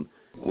couple of them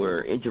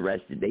were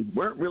interested. They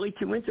weren't really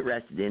too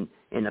interested in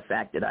the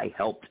fact that I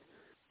helped,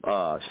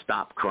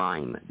 stop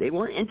crime. They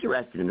weren't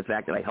interested in the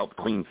fact that I helped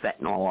clean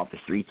fentanyl off the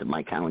streets of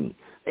my county.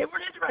 They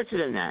weren't interested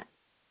in that.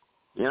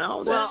 You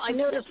know. Well, I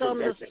noticed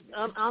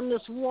on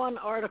this one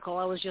article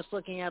I was just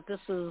looking at. This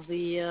is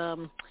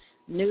the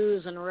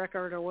News and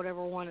Record or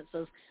whatever one. It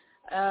says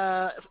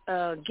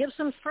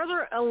Gibson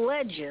further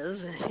alleges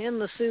in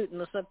the suit in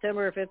the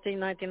September 15,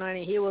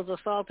 1990, he was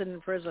assaulted in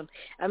prison.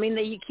 I mean,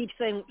 you keep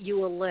saying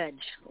you allege,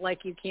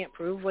 like you can't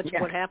prove what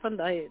happened.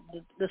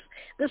 This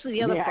is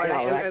the other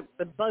part.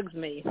 It bugs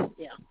me.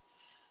 Yeah.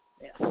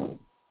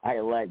 I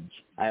allege.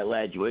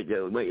 With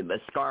the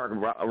scar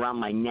around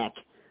my neck,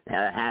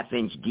 a half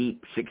inch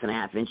deep,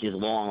 6.5 inches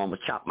long,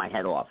 almost chopped my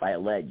head off. I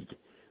alleged.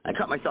 I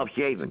cut myself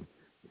shaving.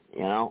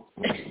 You know.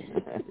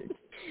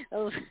 I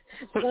was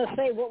going to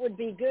say, what would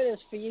be good is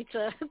for you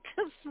to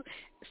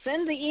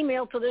send the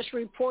email to this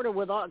reporter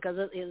with all, because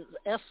it is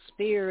S.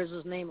 Spear is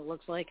his name, it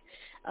looks like.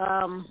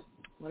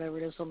 Whatever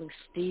it is, something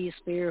Steve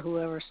Spear,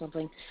 whoever,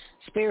 something.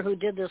 Spear, who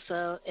did this,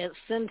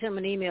 send him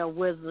an email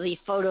with the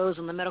photos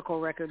and the medical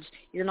records.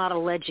 You're not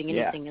alleging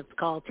anything. It's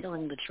called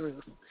telling the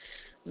truth.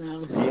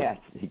 Yes.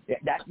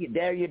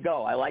 There you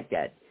go. I like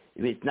that.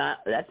 It's not.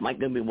 That's going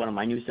to be one of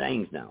my new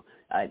sayings now.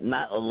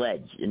 Not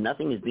alleged.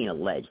 Nothing is being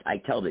alleged. I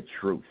tell the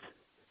truth.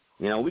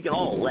 You know, we can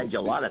all allege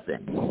a lot of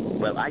things,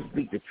 but I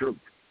speak the truth.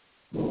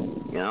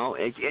 You know,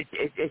 it's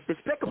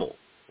despicable.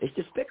 It's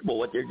despicable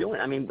what they're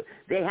doing. I mean,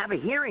 they have a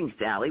hearing,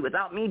 Sally,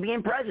 without me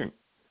being present.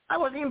 I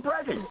wasn't even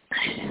present.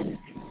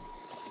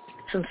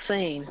 It's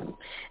insane.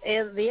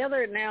 And the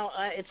other, now,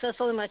 it says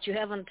something that you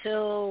have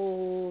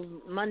until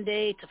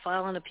Monday to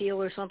file an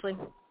appeal or something.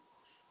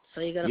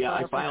 So you got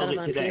to file some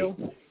kind of today.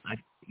 appeal?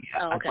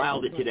 I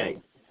filed it today.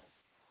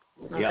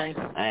 Okay.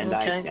 Yeah, and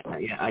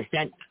I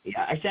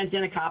sent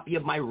in a copy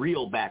of my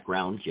real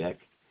background check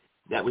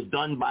that was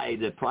done by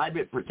the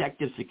Private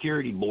Protective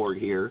Security Board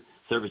here,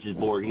 Services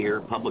Board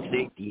here, Public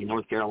Safety in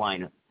North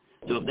Carolina.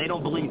 So if they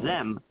don't believe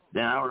them,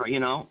 then I don't, you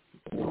know.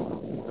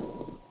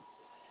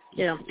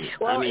 Yeah.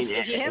 Well, I mean,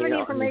 if you have any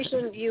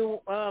information,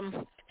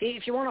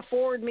 if you want to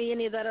forward me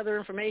any of that other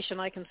information,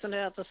 I can send it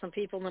out to some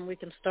people, and then we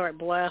can start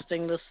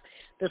blasting this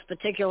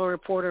particular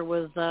reporter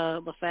with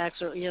the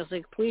facts, or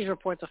say, please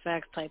report the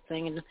facts type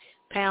thing, and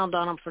pound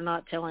on them for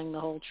not telling the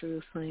whole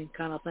truth,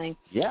 kind of thing.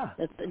 Yeah.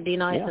 It'd be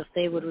nice if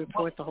they would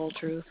report the whole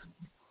truth.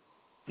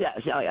 Yeah.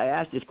 See, I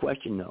asked this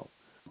question though.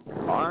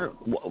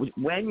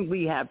 When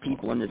we have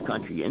people in this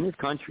country,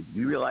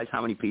 you realize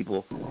how many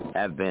people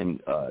have been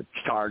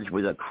charged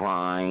with a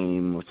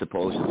crime,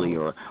 supposedly,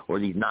 or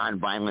these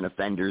nonviolent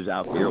offenders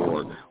out there,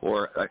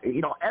 or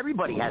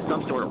everybody has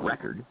some sort of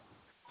record,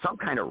 some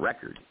kind of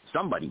record.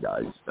 Somebody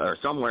does, or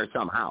somewhere,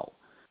 somehow.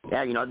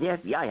 Yeah, the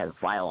FBI has a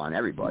file on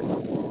everybody.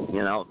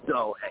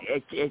 So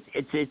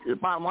it's the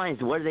bottom line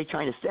is, what are they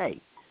trying to say?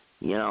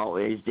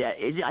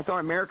 I thought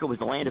America was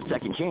the land of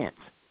second chance.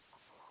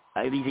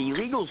 These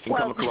illegals can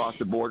come across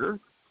the border.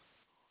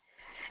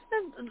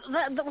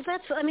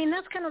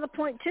 That's kind of the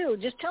point too.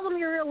 Just tell them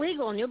you're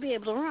illegal and you'll be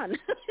able to run.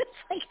 It's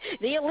like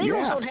the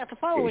illegals don't have to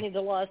follow any of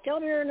the laws. Tell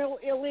them you're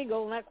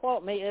illegal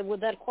and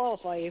would that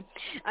qualify you?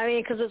 I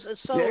mean, because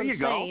it's so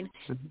insane.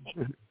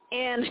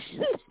 And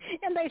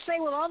they say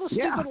with all the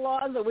stupid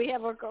laws that we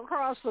have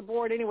across the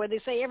board anyway, they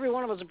say every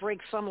one of us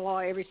breaks some law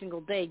every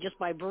single day just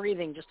by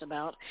breathing, just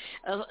about.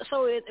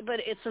 But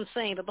it's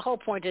insane. But the whole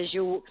point is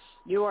you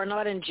are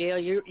not in jail.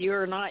 You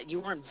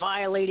weren't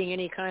violating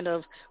any kind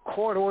of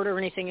court order or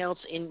anything else,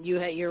 and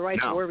your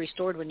rights were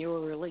restored when you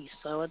were released.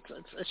 So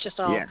it's just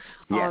all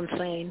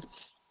insane.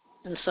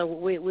 And so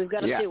we've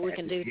got to see what we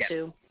can do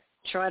to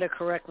try to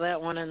correct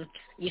that one. And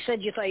you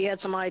said you thought you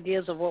had some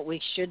ideas of what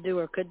we should do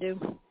or could do.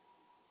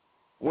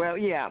 Well,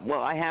 yeah.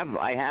 Well, I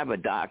have a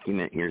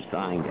document here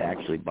signed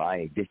actually by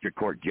a district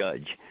court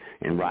judge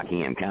in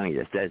Rockingham County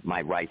that says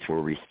my rights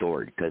were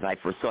restored, because I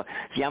foresaw.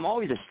 See, I'm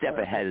always a step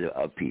ahead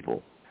of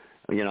people.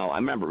 I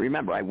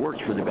remember I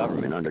worked for the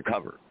government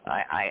undercover.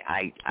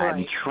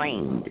 I'm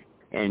trained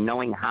in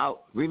knowing how.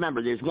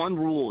 Remember, there's one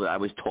rule that I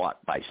was taught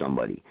by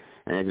somebody,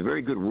 and it's a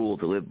very good rule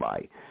to live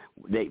by.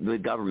 The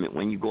government,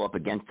 when you go up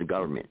against the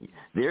government,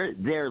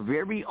 their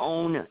very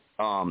own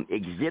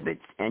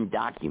exhibits and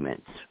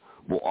documents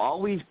will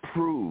always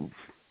prove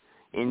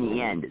in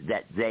the end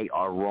that they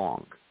are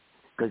wrong,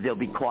 because they'll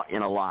be caught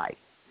in a lie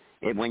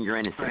when you're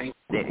innocent.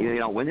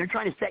 Right. When they're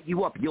trying to set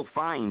you up, you'll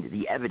find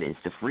the evidence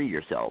to free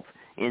yourself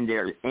in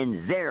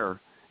their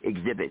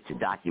exhibits,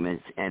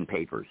 documents, and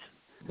papers.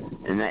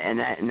 And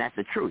that's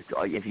the truth.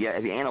 If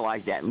you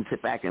analyze that and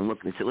sit back and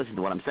listen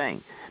to what I'm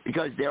saying,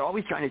 because they're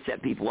always trying to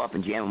set people up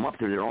and jam them up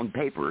through their own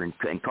paper and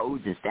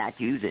codes and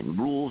statutes and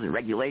rules and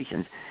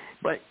regulations,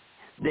 but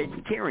it's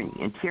tyranny,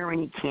 and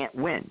tyranny can't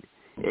win.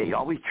 It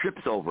always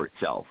trips over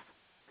itself.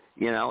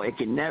 It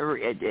can never.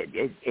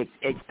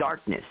 It's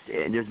darkness,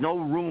 and there's no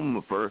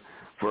room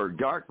for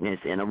darkness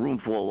in a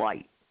room full of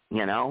light.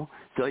 So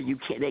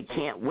they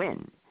can't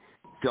win.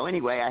 So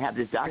anyway, I have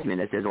this document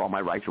that says all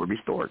my rights were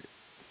restored.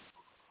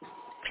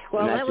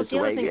 Well, that was the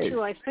other thing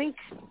too. I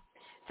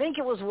think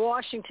it was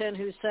Washington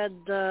who said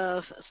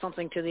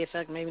something to the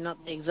effect, maybe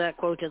not the exact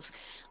quote, is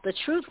the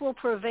truth will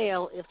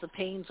prevail if the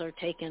pains are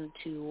taken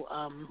to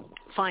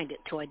find it,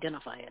 to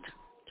identify it,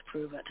 to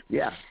prove it.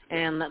 Yeah.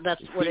 And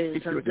that's what it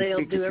is. And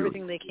they'll do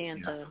everything they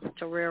can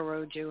to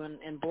railroad you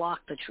and block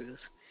the truth.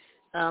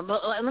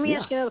 But let me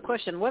ask you another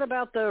question. What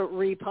about the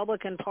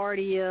Republican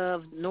Party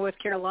of North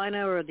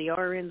Carolina or the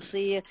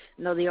RNC?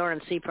 No, the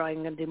RNC probably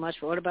ain't going to do much,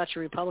 but what about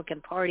your Republican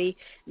Party,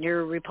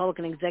 your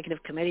Republican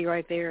Executive Committee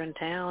right there in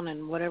town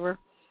and whatever?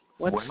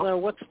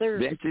 What's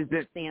their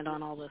stand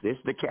on all this? This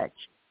is the catch.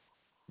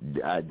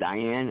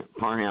 Diane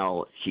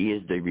Parnell, she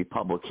is the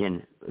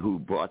Republican who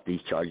brought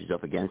these charges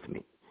up against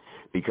me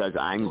because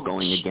I'm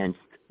going against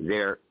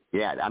their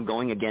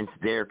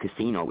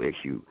casino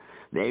issue.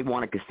 They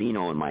want a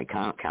casino in my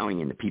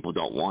county, and the people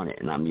don't want it,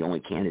 and I'm the only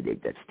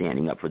candidate that's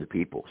standing up for the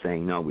people,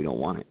 saying, no, we don't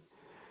want it.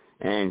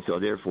 And so,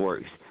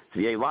 therefore,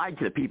 they lied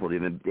to the people. The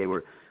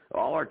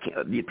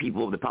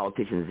people, the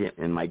politicians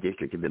in my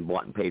district have been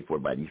bought and paid for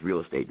by these real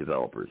estate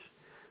developers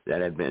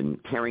that have been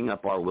tearing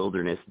up our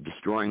wilderness,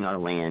 destroying our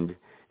land,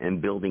 and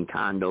building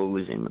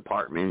condos and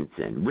apartments,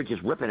 and we're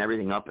just ripping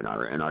everything up in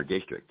our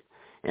district.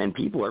 And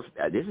people are,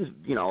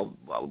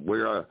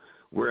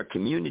 we're a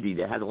community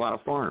that has a lot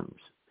of farms.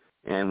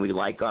 And we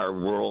like our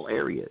rural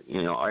areas.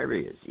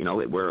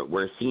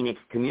 We're a scenic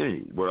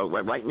community. We're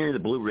right near the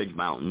Blue Ridge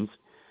Mountains,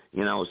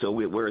 so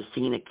we're a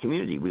scenic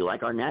community. We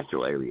like our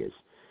natural areas.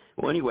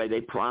 Well, anyway,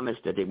 they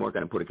promised that they weren't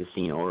going to put a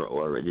casino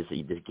or this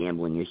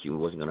gambling issue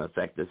wasn't going to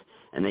affect us,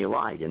 and they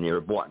lied, and they were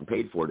bought and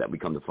paid for. That we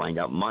come to find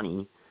out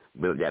money,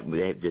 that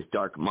they have this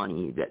dark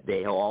money that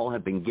they all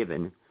have been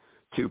given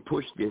to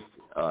push this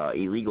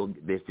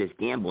this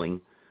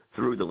gambling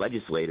through the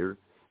legislature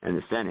and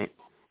the Senate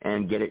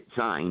and get it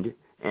signed.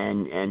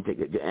 And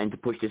to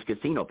push this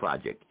casino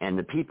project, and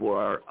the people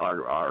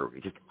are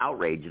just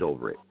outraged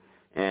over it.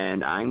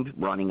 And I'm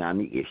running on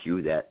the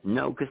issue that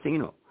no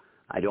casino,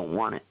 I don't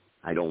want it.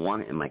 I don't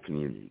want it in my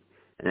community.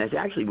 And this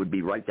actually would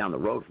be right down the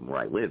road from where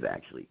I live,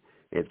 actually,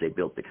 if they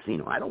built the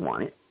casino. I don't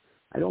want it.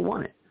 I don't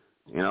want it.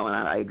 And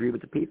I agree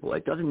with the people.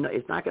 It's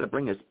not going to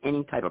bring us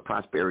any type of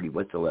prosperity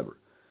whatsoever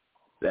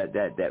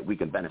that we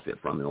can benefit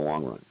from in the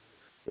long run.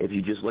 If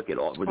you just look at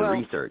the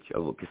research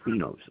of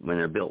casinos when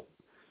they're built,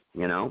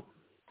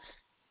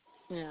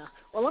 Yeah.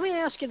 Well, let me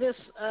ask you this,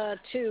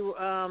 too.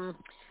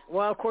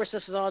 Well, of course,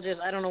 this is all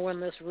just, I don't know when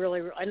this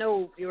really, I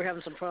know you were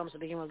having some problems to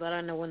begin with, but I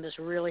don't know when this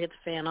really hit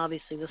the fan.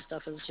 Obviously, this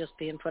stuff is just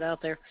being put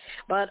out there.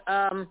 But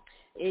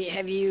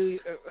have you,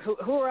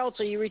 who else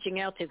are you reaching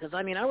out to? Because,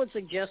 I would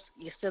suggest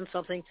you send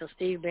something to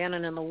Steve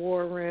Bannon in the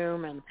War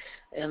Room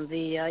and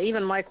the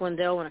even Mike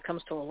Lindell when it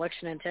comes to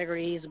election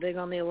integrity. He's big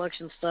on the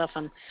election stuff,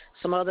 and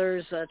some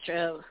others.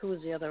 Who was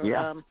the other?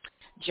 Yeah.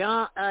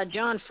 John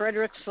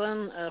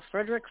Frederickson,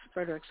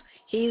 Fredericks.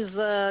 He's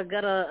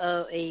got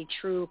a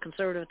true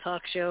conservative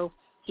talk show.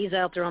 He's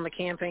out there on the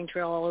campaign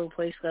trail all over the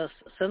place.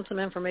 Send some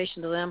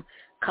information to them.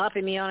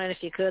 Copy me on it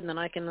if you could, and then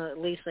I can at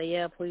least say,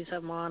 yeah, please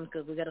have them on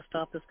because we got to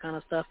stop this kind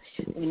of stuff.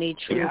 We need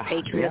true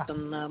patriots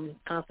and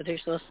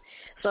constitutionalists.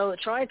 So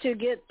try to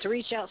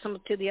reach out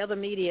to the other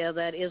media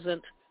that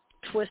isn't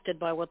twisted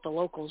by what the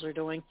locals are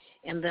doing,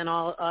 and then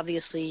I'll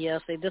obviously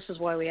say this is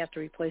why we have to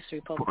replace the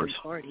Republican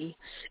Party.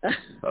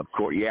 Of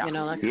course, yeah.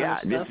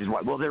 This is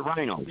why. Well, they're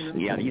rhinos.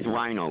 Yeah, these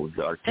rhinos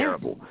are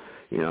terrible.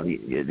 They're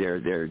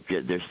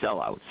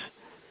sellouts,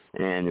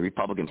 and the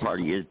Republican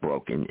Party is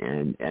broken,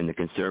 and the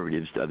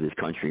conservatives of this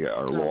country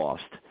are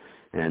lost,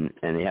 and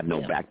they have no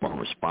backbone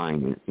or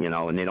spine,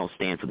 and they don't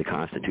stand for the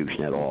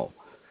Constitution at all.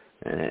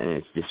 And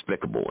it's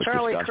despicable. It's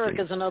Charlie disgusting.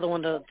 Kirk is another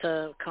one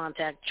to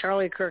contact.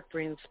 Charlie Kirk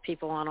brings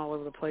people on all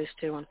over the place,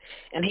 too.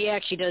 And he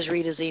actually does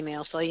read his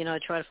email. So,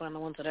 try to find the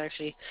ones that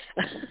actually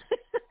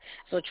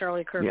 – so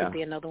Charlie Kirk would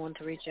be another one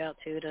to reach out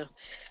to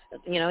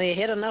you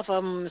hit enough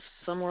of them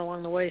somewhere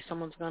along the way,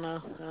 someone's going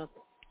to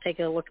take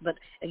a look. But,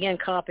 again,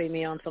 copy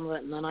me on some of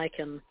it, and then I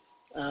can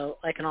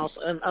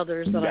also – and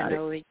others that I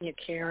know,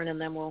 Karen,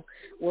 and then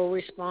we'll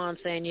respond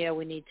saying, yeah,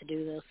 we need to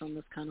do this and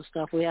this kind of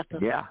stuff. We have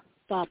to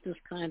stop this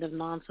kind of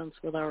nonsense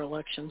with our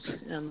elections,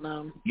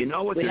 and you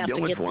know what they're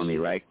doing for me,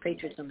 right?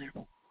 Patriots in there.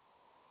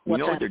 You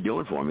know what they're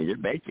doing for me?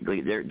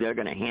 They're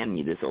going to hand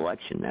me this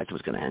election. That's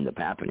what's going to end up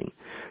happening,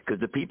 because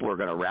the people are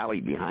going to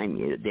rally behind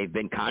me. They've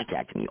been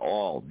contacting me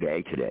all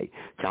day today,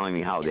 telling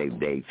me how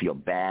they feel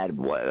bad,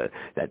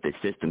 that the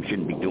system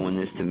shouldn't be doing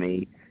this to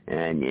me,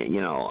 and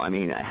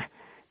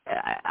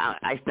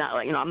it's not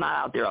like, I'm not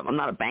out there. I'm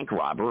not a bank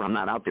robber. I'm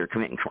not out there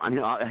committing crime.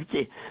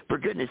 For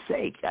goodness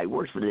sake, I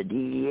work for the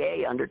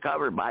DEA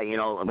undercover by,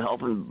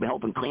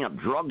 helping clean up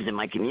drugs in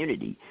my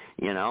community.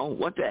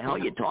 What the hell are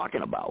you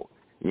talking about?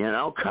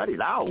 Cut it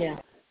out. Yeah.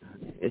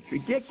 It's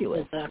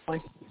ridiculous.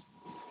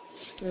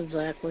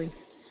 Exactly.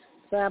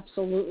 It's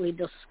absolutely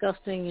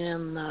disgusting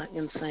and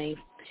insane.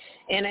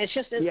 And it's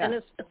just, and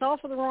it's all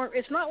for the wrong.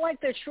 It's not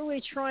like they're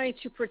truly trying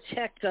to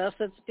protect us.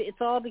 It's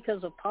all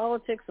because of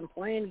politics and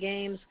playing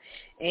games,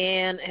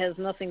 and has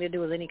nothing to do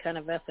with any kind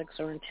of ethics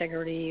or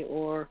integrity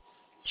or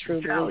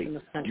true Sally, belief in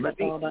this country.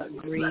 It's all about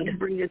greed. Let me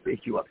bring this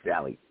issue up,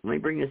 Sally. Let me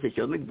bring this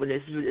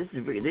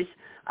issue. This.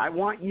 I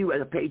want you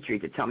as a patriot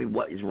to tell me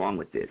what is wrong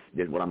with this.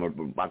 This is what I'm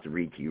about to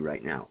read to you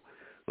right now.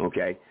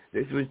 Okay,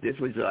 this was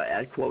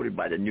as quoted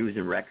by the News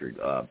and Record.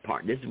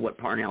 This is what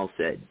Parnell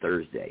said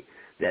Thursday,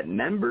 that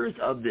members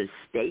of the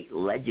state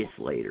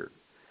legislature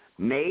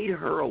made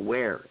her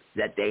aware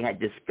that they had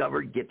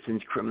discovered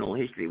Gibson's criminal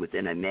history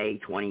within a May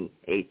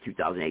 28,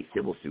 2008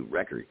 civil suit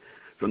record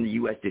from the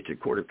U.S.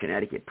 District Court of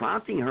Connecticut,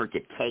 prompting her to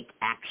take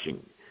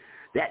action.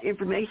 That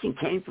information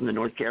came from the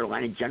North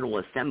Carolina General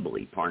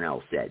Assembly,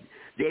 Parnell said.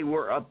 They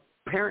were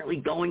apparently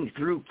going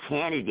through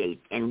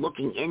candidates and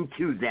looking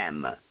into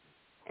them,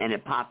 and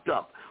it popped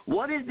up.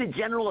 What is the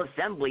General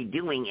Assembly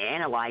doing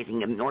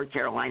analyzing North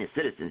Carolina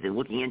citizens and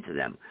looking into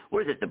them?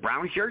 What is it, the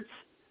brown shirts?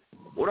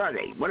 What are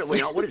they?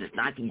 What is this,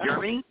 Nazi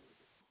Germany?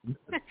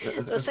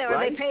 So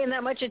are they paying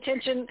that much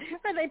attention?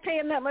 Are they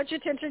paying that much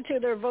attention to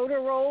their voter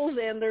rolls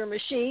and their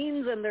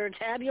machines and their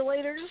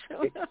tabulators?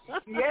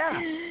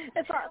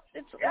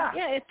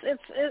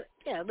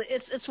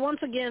 It's once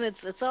again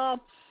it's all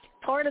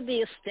part of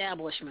the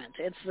establishment.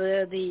 It's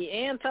the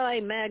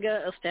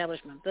anti-MAGA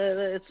establishment.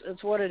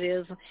 It's what it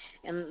is,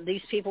 and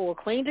these people will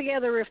clean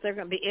together if they're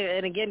going to be.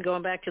 And again,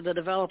 going back to the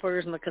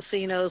developers and the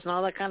casinos and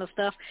all that kind of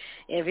stuff,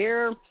 if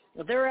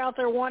they're out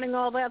there wanting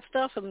all that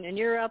stuff, and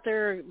you're out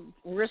there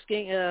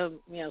risking,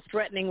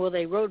 threatening with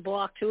a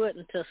roadblock to it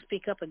and to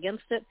speak up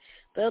against it,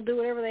 they'll do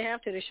whatever they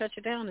have to shut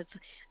you down. It's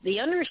the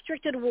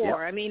unrestricted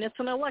war. Yep. I mean, it's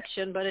an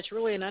election, but it's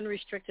really an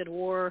unrestricted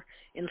war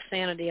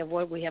insanity of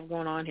what we have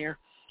going on here.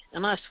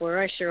 And I swear,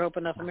 I sure hope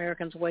enough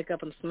Americans wake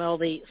up and smell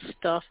the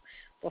stuff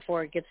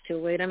before it gets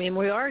too late. I mean,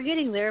 we are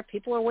getting there.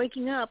 People are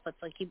waking up.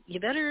 It's like you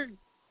better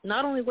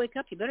not only wake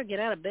up, you better get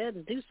out of bed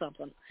and do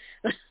something.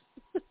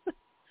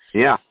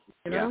 Yeah.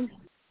 You know?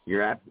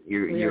 You're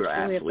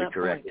absolutely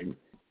correct. And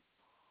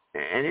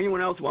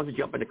anyone else wants to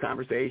jump into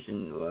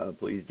conversation,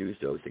 please do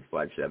so.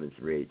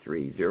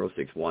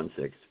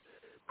 657-383-0616.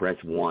 Press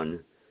 1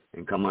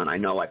 and come on. I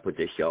know I put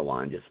this show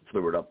on, just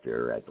threw it up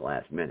there at the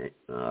last minute.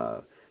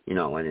 And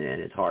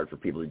it's hard for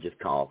people to just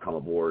come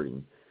aboard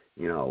and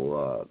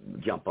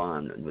jump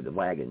on with the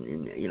wagon,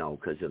 and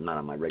because I'm not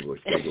on my regular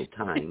scheduled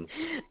time.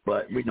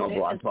 But we know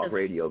Blog Talk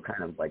Radio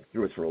kind of like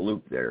threw us for a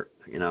loop there,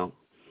 Yeah.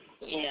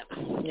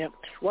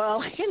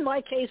 Well, in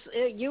my case,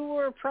 you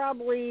were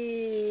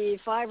probably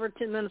 5 or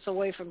 10 minutes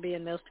away from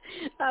being missed.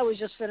 I was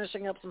just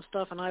finishing up some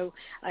stuff, and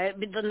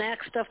the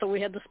next stuff that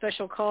we had the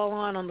special call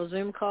on the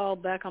Zoom call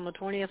back on the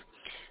 20th.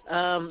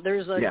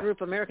 There's a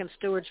group, American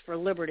Stewards for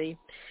Liberty.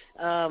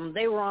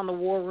 They were on the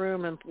War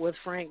Room with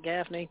Frank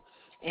Gaffney,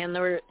 and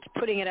they're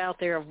putting it out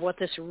there of what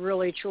this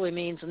really truly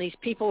means. And these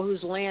people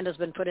whose land has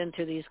been put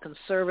into these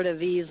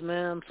conservative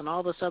easements and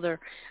all this other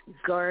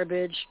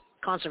garbage.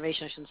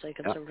 Conservation, I shouldn't say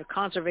conservative,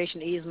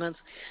 conservation easements,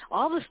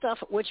 all the stuff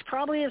which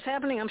probably is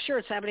happening, I'm sure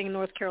it's happening in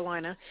North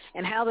Carolina,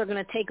 and how they're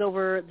going to take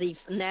over the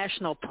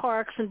national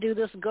parks and do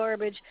this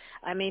garbage.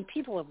 I mean,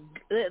 people have,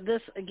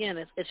 this, again,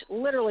 it's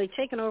literally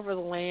taken over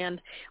the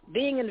land,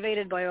 being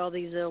invaded by all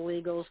these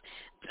illegals,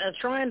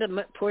 trying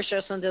to push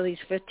us into these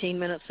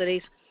 15-minute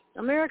cities.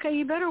 America,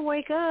 you better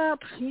wake up,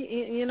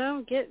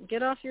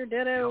 get off your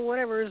dead-o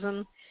whatevers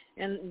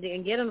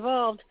and get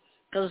involved.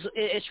 Because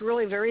it's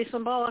really very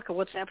symbolic of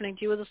what's happening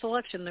to you with this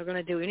election. They're going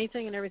to do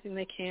anything and everything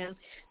they can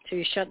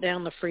to shut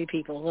down the free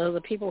people, the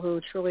people who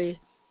truly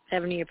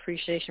have any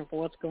appreciation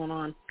for what's going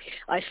on.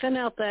 I sent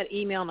out that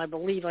email, and I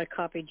believe I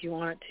copied you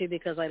on it too,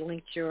 because I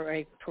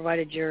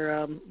provided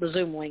the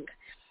Zoom link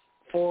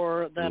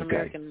for that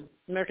American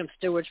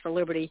Stewards for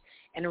Liberty,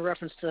 and in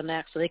reference to the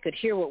NAC, so they could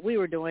hear what we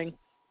were doing,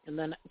 and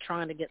then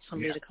trying to get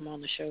somebody to come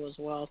on the show as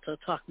well to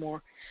talk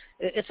more.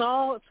 It's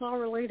all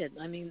related.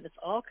 I mean, it's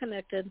all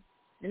connected.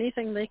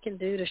 Anything they can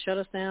do to shut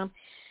us down.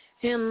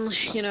 And,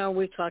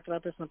 we've talked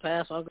about this in the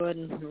past. I'll go ahead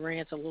and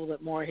rant a little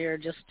bit more here.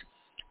 Just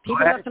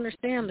people have to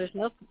understand there's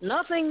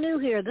nothing new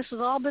here. This has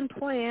all been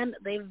planned.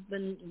 They've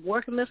been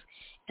working this,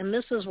 and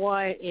this is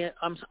why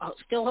I'm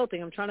still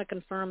hoping. I'm trying to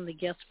confirm the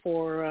guest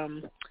for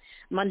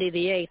Monday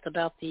the 8th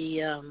about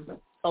the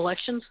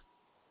elections.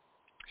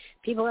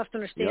 People have to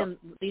understand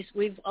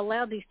we've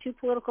allowed these two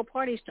political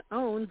parties to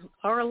own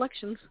our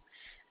elections.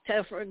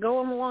 To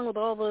go along with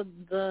all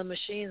the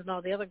machines and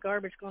all the other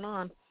garbage going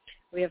on,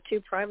 we have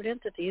two private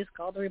entities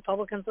called the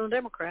Republicans and the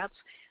Democrats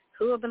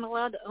who have been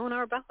allowed to own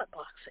our ballot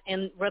box.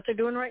 And what they're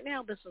doing right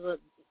now,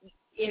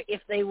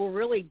 if they were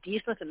really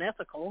decent and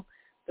ethical,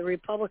 the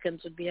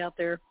Republicans would be out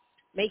there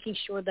making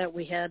sure that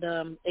we had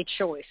a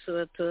choice, so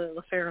that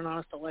the fair and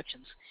honest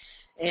elections.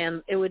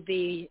 And it would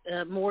be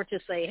more to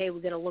say, hey,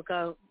 we've got to look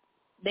out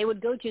they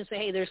would go to you and say,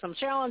 hey, there's some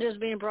challenges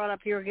being brought up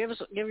here. Give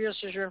us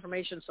your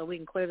information so we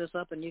can clear this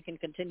up and you can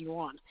continue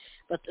on.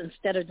 But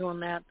instead of doing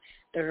that,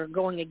 they're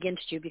going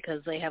against you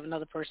because they have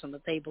another person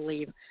that they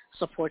believe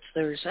supports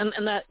theirs.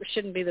 And that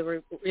shouldn't be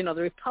the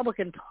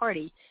Republican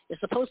Party is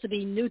supposed to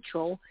be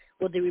neutral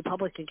with the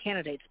Republican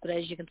candidates, but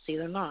as you can see,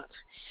 they're not.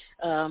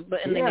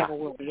 They never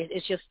will be.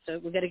 It's just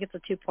we've got to get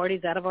the two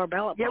parties out of our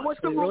ballot box. Yeah,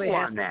 what's the rule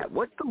on that?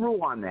 What's the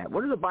rule on that?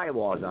 What are the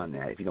bylaws on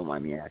that, if you don't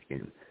mind me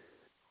asking?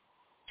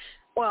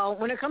 Well,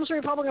 when it comes to the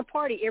Republican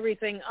Party,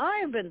 everything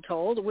I've been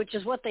told, which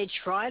is what they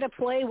try to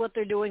play, what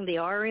they're doing, the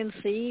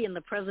RNC and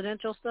the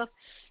presidential stuff,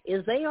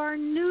 is they are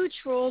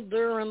neutral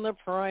during the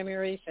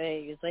primary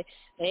phase.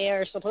 They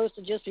are supposed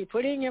to just be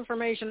putting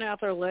information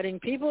out there, letting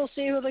people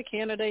see who the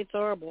candidates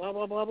are, blah,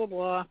 blah, blah, blah,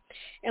 blah.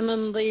 And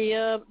then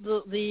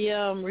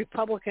the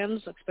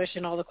Republicans, especially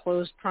in all the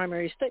closed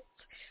primary states,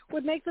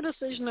 would make the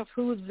decision of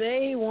who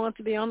they want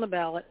to be on the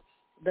ballot.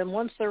 Then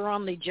once they're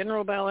on the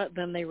general ballot,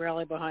 then they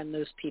rally behind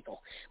those people.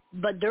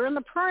 But during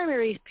the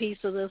primary piece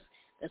of this,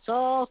 it's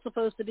all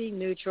supposed to be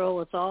neutral.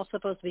 It's all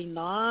supposed to be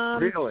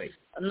nonpartisan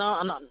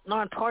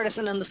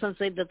in the sense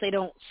that they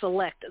don't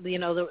select.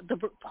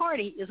 The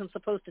party isn't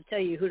supposed to tell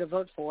you who to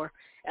vote for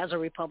as a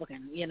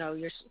Republican.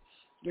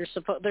 They're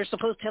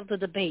supposed to have the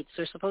debates.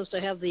 They're supposed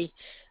to have the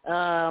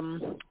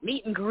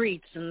meet and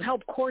greets and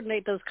help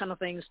coordinate those kind of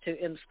things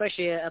and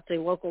especially at the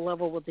local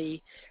level with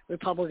the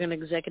Republican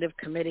Executive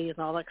Committee and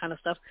all that kind of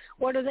stuff.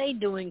 What are they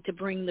doing to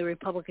bring the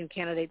Republican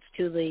candidates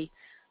to the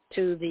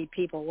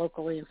people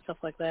locally and stuff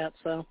like that?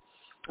 So,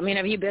 I mean,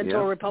 have you been to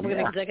a Republican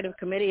Executive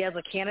Committee as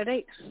a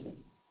candidate?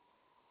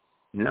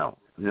 No.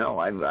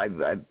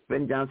 I've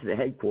been down to the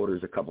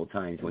headquarters a couple of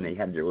times when they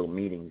had their little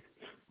meetings.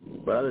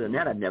 But other than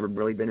that, I've never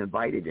really been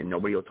invited, and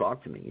nobody will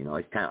talk to me.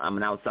 I'm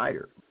an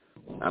outsider.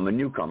 I'm a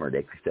newcomer,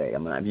 they could say.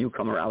 I'm a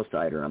newcomer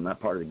outsider. I'm not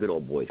part of the good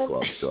old boys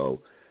club.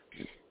 So,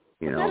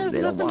 they don't want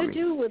me. That has nothing to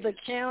do with the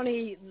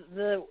county.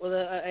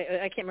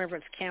 I can't remember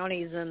if it's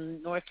counties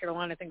in North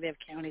Carolina. I think they have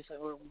counties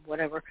or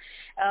whatever.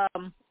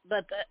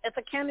 But at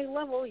the county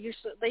level,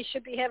 they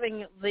should be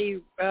having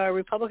the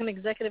Republican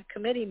Executive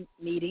Committee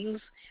meetings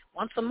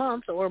once a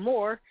month or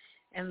more.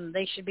 And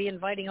they should be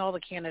inviting all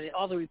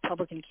the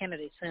Republican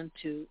candidates in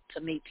to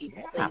meet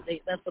people. Yeah.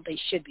 That's what they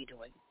should be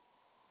doing.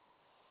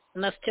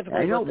 And that's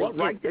typically what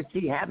right does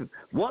she have?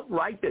 What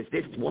right does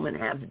this woman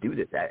have to do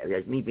this?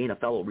 As me being a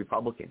fellow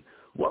Republican,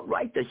 what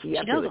right does she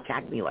have to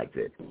attack me like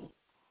this?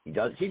 She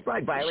does. She's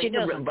probably violating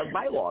the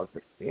bylaws.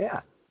 Yeah.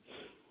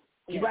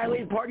 She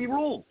violated party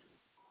rules.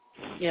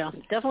 Yeah,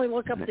 definitely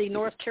look up the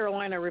North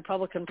Carolina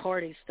Republican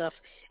Party stuff.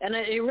 And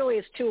it really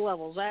is two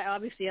levels.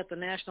 Obviously at the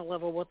national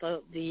level what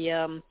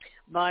the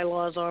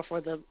bylaws are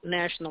for the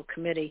national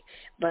committee,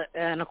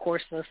 and of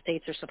course the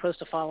states are supposed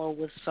to follow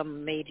with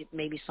some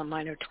maybe some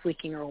minor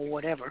tweaking or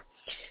whatever.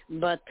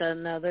 But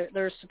no,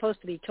 they're supposed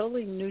to be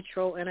totally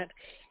neutral in it.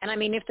 And I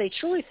mean, if they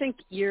truly think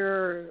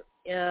you're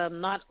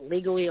not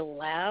legally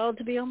allowed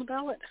to be on the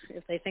ballot,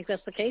 if they think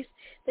that's the case,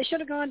 they should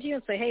have gone to you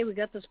and say, hey, we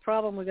got this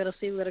problem, we got to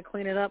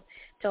clean it up,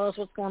 tell us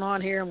what's going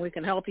on here and we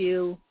can help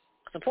you,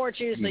 support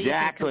you so you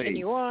can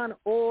continue on,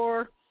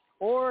 or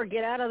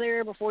get out of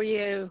there before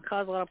you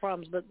cause a lot of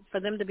problems. But for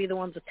them to be the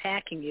ones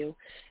attacking you,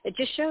 it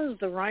just shows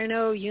the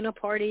rhino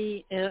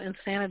uniparty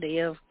insanity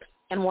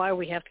and why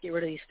we have to get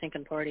rid of these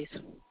stinking parties.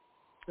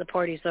 The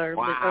parties are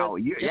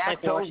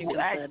that's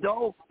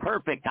so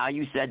perfect how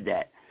you said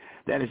that.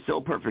 That is so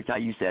perfect how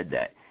you said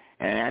that.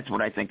 And that's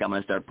what I think I'm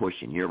going to start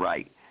pushing. You're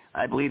right.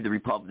 I believe the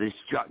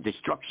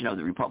destruction of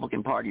the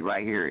Republican Party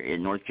right here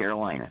in North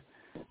Carolina.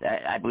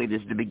 I believe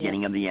this is the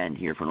beginning of the end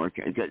here for North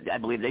Carolina. I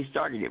believe they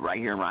started it right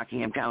here in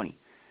Rockingham County.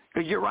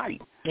 Because you're right.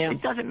 Yeah.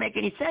 It doesn't make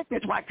any sense.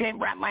 That's why I can't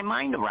wrap my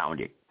mind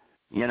around it.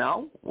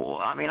 Well,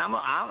 I mean,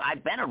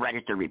 I've been a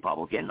registered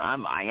Republican.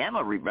 I am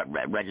a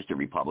registered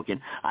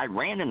Republican. I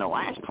ran in the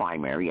last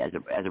primary as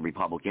a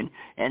Republican,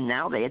 and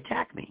now they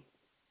attack me.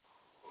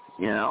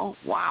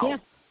 Wow.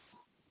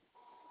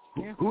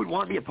 Yeah. Who would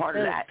want to be a part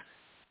of that?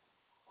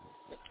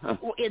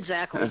 Well,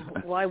 exactly.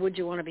 Why would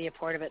you want to be a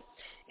part of it?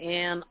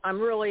 And I'm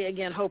really,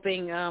 again,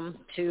 hoping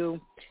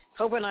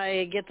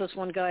I get this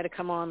one guy to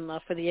come on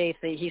for the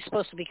 8th. He's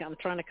supposed to be. I'm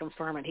trying to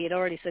confirm it. He had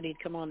already said he'd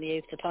come on the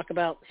 8th to talk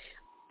about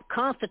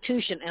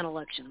Constitution and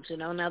elections.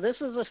 Now this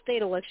is a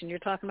state election you're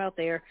talking about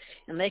there,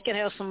 and they can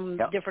have some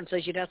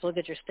differences. You'd have to look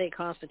at your state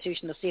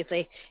constitution to see if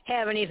they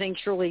have anything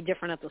truly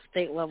different at the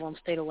state level in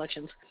state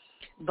elections.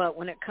 But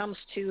when it comes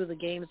to the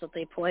games that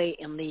they play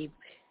and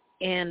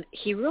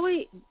he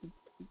really,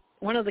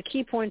 one of the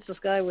key points this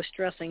guy was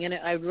stressing, and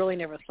I really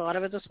never thought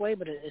of it this way,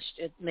 but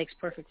it makes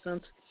perfect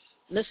sense.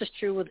 And this is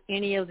true with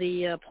any of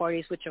the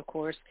parties, which of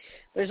course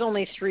there's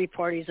only 3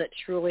 parties that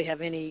truly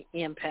have any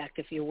impact,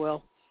 if you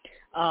will,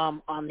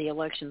 on the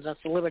elections.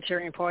 That's the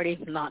Libertarian Party,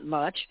 not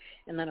much,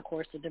 and then of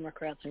course the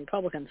Democrats and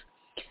Republicans.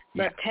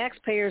 But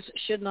taxpayers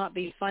should not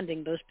be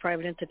funding those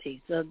private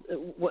entities.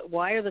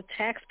 Why are the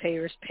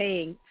taxpayers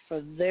paying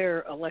for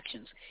their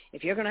elections?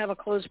 If you're going to have a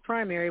closed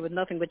primary with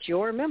nothing but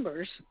your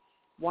members,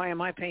 why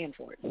am I paying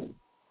for it?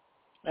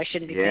 I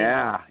shouldn't be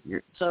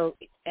paying. So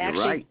actually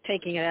right.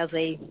 taking it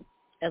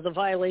as a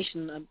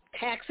violation of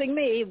taxing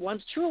me,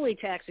 once truly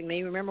taxing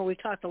me. Remember, we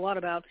talked a lot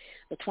about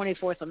the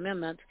 24th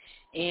Amendment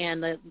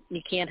and that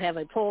you can't have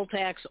a poll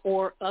tax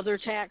or other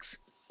tax.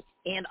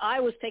 And I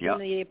was taking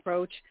the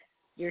approach,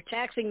 you're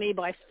taxing me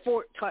by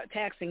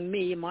taxing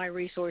me, my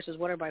resources,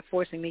 whatever, by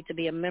forcing me to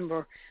be a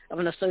member of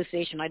an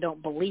association I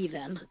don't believe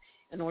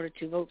in order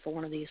to vote for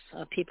one of these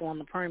people on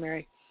the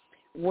primary,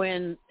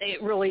 when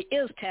it really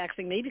is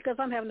taxing me because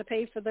I'm having to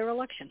pay for their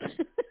election.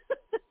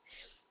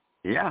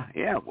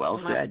 Well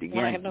said.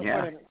 Again, I have no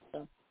part in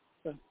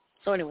it.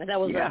 So anyway, that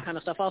was that kind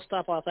of stuff. I'll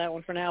stop off that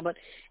one for now. But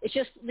it's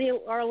just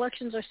our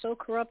elections are so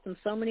corrupt in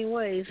so many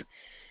ways,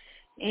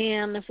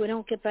 and if we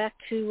don't get back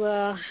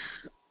to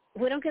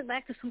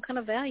some kind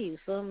of values,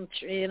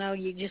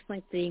 you just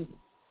think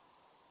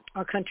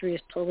our country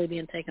is totally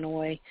being taken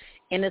away,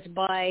 and it's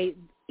by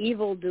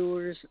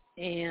evildoers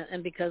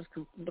and because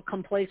the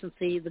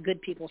complacency, the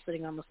good people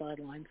sitting on the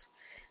sidelines.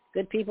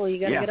 Good people, you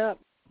got to get up,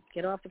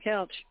 get off the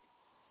couch.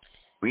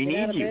 We get need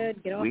out of you.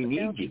 bed, get off we the need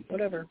couch, you.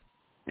 Whatever.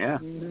 Yeah.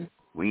 Mm-hmm.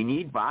 We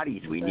need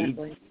bodies. We need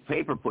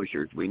paper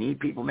pushers. We need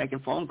people making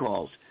phone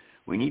calls.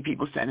 We need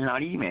people sending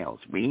out emails.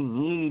 We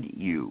need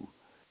you.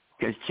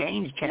 Because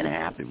change can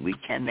happen. We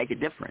can make a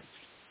difference.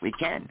 We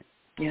can.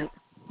 Yeah.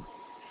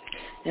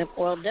 Yep.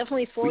 Well,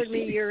 definitely forward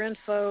me your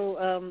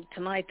info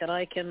tonight that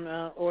I can,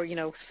 or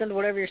send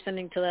whatever you're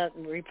sending to that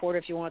report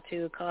if you want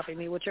to, copy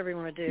me, whichever you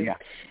want to do. Yeah.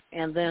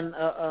 And then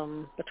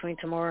between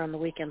tomorrow and the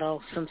weekend,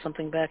 I'll send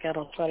something back out.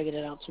 I'll try to get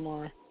it out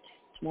tomorrow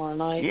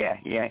night.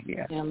 Yeah.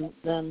 And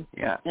then,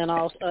 and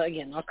I'll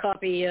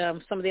copy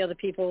some of the other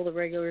people, the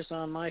regulars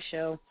on my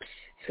show,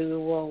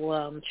 who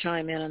will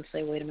chime in and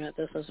say, wait a minute,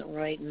 this isn't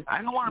right. And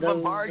I don't want to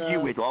bombard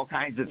you with all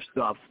kinds of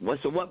stuff.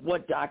 So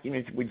what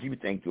documents would you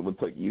think that would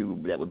put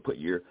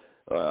your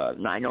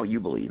I know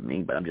you believe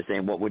me, but I'm just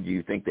saying, what would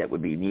you think that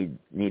would be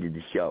needed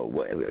to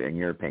show, in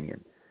your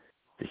opinion,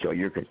 to show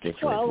your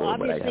constituents well,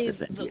 what I have obviously, to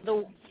send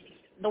you?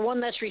 the one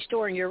that's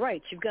restoring your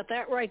rights. You've got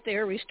that right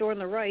there, restoring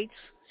the rights.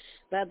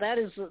 That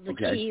is the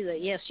key,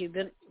 that yes, you've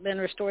been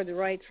restored the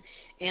rights,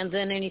 and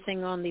then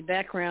anything on the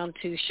background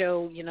to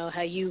show,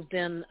 how you've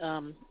been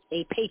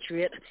a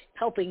patriot,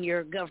 helping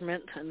your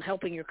government and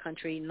helping your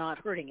country, not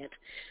hurting it.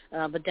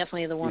 But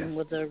definitely the one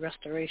with the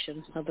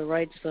restoration of the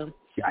rights. Gotcha.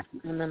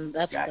 And then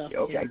that's stuff.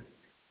 Okay. Yeah.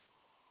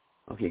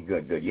 Okay,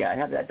 good. Yeah, I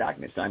have that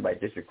document signed by a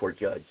district court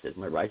judge. It says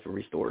my rights were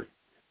restored.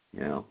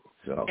 So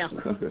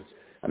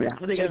I mean, how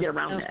are they going to get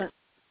around that?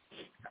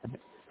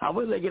 How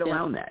will they get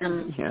around that?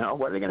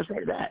 What are they going to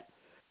say to that?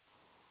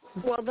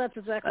 Well, that's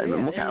exactly it.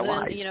 What kind of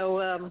lies?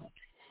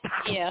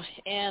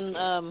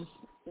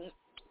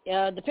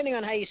 Depending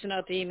on how you send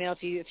out the email,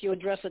 if you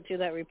address it to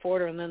that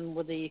reporter, and then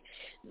with the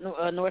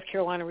North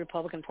Carolina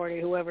Republican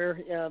Party, whoever,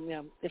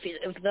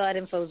 if that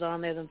info's on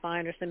there, then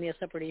fine. Or send me a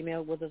separate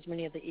email with as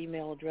many of the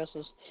email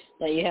addresses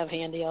that you have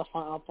handy.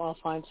 I'll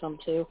find some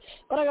too.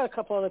 But I got a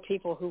couple other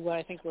people who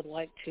I think would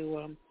like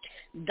to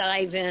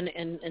dive in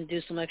and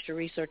do some extra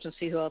research and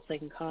see who else they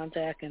can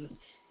contact and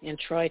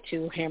try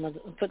to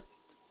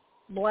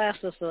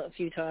blast us a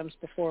few times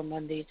before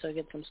Monday to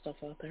get some stuff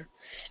out there.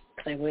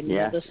 Say, wait,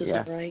 this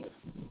isn't right.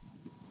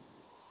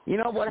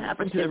 What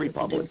happened to the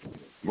Republic?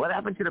 What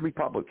happened to the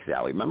Republic,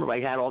 Sally? Remember, I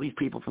had all these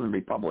people from the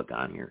Republic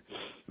on here.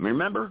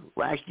 Remember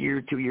last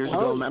year, 2 years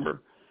ago? Remember?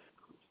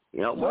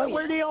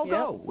 Where did they all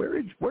go? Where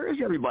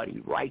is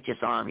everybody? Righteous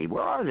Army.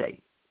 Where are they?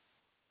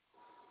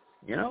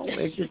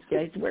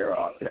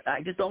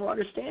 I just don't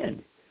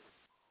understand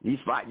these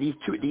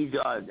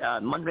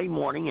Monday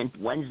morning and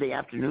Wednesday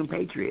afternoon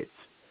patriots.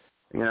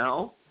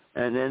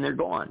 And then they're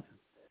gone.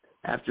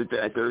 After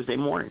Thursday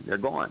morning, they're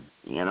gone.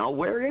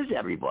 Where is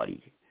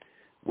everybody?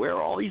 Where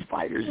are all these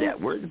fighters at?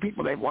 Where are the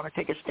people that want to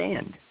take a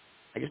stand?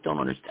 I just don't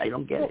understand. I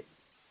don't get it.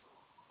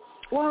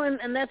 Well,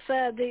 and that's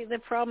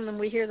the problem, and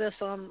we hear this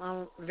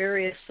on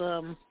various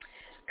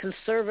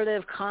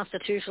conservative,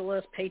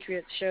 constitutionalist,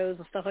 patriot shows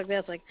and stuff like that.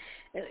 It's like,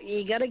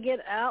 you got to get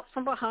out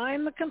from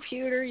behind the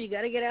computer. You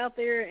got to get out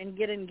there and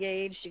get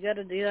engaged. You got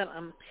to do that.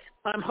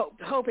 I'm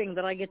hoping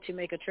that I get to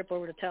make a trip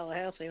over to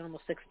Tallahassee on the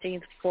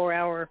 16th,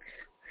 4-hour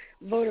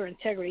voter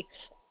integrity.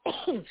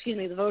 Excuse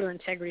me, the voter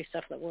integrity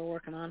stuff that we're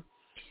working on,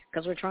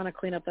 because we're trying to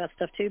clean up that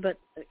stuff too. But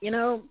you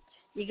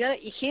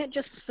can't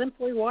just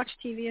simply watch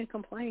TV and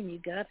complain. You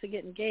got to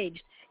get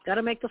engaged. Got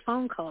to make the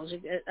phone calls.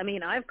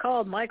 I've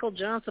called Michael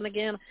Johnson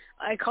again.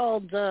 I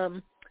called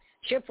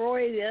Chip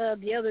Roy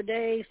the other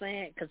day,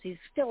 saying, because he's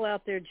still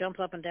out there, jumps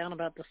up and down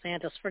about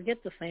DeSantis. Forget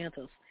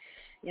DeSantis.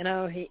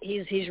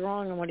 He's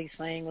wrong in what he's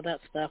saying with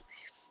that stuff.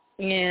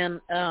 And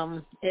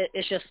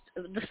it's just,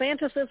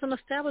 DeSantis is an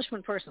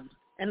establishment person.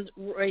 And,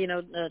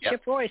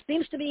 Chip Roy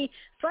seems to be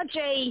such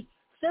a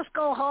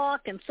fiscal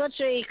hawk and such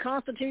a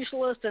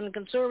constitutionalist and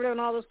conservative and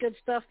all this good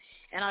stuff.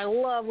 And I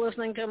love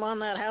listening to him on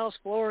that House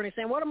floor. And he's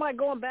saying, what am I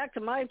going back to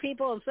my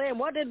people and saying,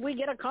 what did we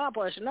get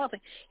accomplished? Nothing.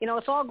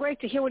 It's all great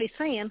to hear what he's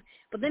saying.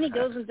 But then he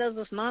goes and does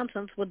this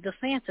nonsense with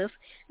DeSantis.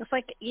 It's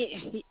like,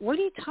 what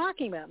are you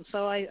talking about? And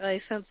so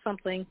I sent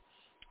something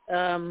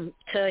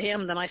to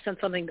him. Then I sent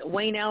something.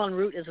 Wayne Allen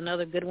Root is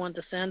another good one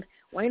to send.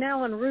 Wayne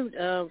Allen Root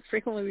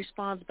frequently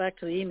responds back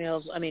to the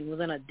emails,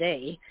 within a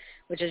day,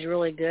 which is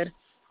really good.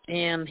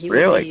 And he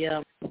really?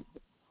 Will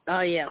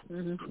be, yeah.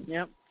 Mm-hmm,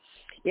 yep.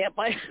 Yep.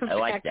 I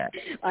like that.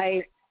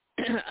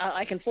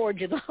 I can forward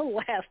you the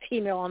last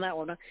email on that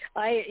one.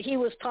 He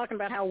was talking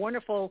about how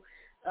wonderful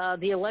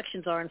the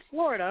elections are in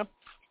Florida,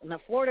 and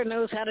that Florida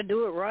knows how to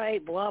do it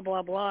right, blah,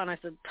 blah, blah. And I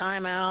said,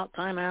 time out.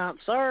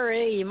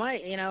 Sorry, you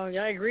might,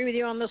 I agree with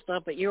you on this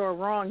stuff, but you are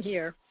wrong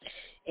here.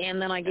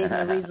 And then I gave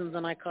him the reasons,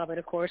 and I copied,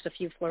 of course, a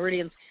few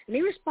Floridians. And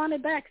he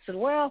responded back.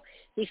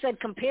 He said,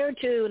 compared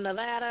to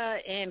Nevada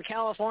and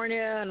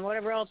California and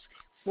whatever else,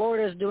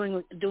 Florida is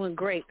doing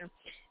great.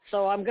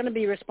 So I'm going to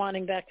be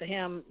responding back to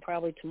him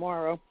probably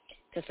tomorrow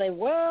to say,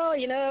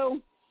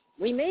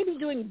 we may be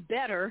doing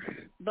better,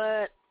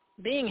 but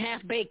being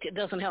half-baked, it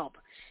doesn't help.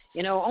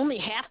 Only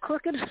half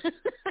crooked?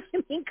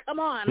 Come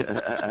on.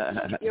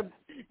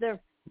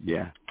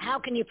 Yeah. How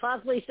can you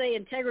possibly say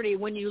integrity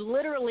when you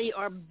literally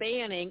are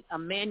banning a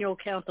manual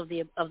count of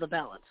the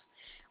ballots?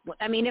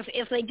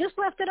 If they just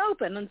left it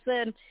open and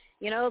said,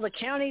 the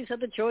counties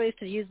have the choice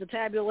to use the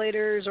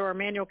tabulators or a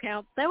manual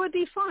count, that would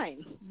be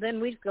fine.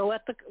 Then we'd go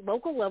at the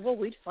local level,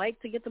 we'd fight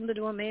to get them to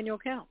do a manual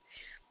count.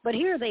 But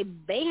here they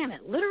ban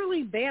it,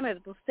 literally ban it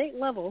at the state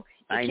level.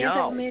 You can't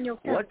have a manual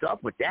count. What's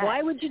up with that?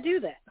 Why would you do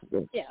that?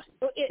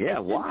 Yeah.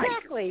 Why?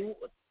 Exactly.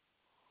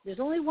 There's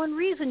only one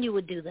reason you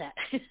would do that,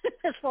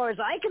 as far as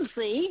I can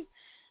see,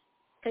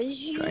 because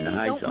you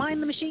don't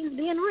mind the machines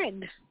being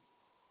rigged.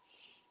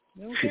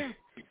 You don't care.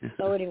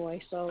 So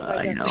anyway,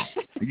 I know.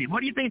 What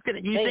do you think?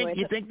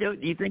 You think there's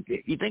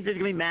going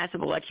to be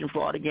massive election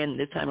fraud again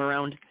this time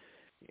around?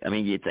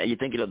 You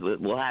think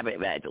we'll have it?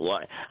 I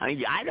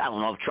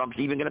don't know if Trump's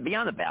even going to be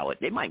on the ballot.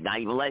 They might not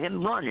even let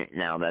him run it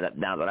now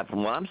that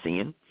from what I'm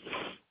seeing.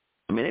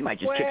 They might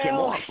just kick him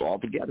off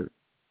altogether.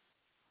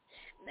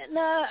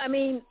 No,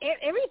 every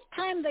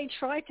time they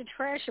try to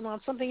trash him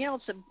on something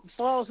else, it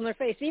falls in their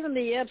face. Even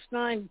the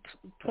Epstein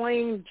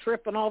plane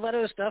trip and all that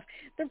other stuff,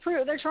 they're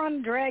trying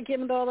to drag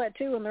him into all that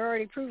too, and they're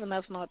already proven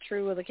that's not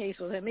true of the case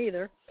with him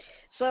either.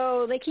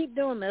 So they keep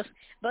doing this,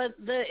 but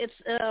it's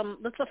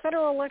a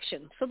federal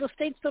election, so the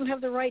states don't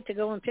have the right to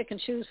go and pick and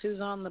choose who's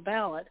on the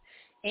ballot,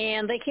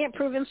 and they can't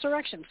prove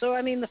insurrection. So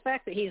the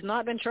fact that he's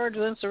not been charged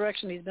with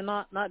insurrection, he's been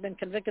not been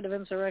convicted of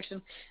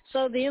insurrection,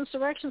 so the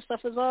insurrection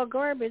stuff is all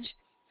garbage.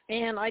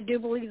 And I do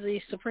believe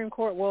the Supreme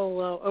Court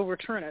will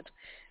overturn it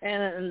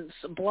and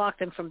block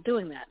them from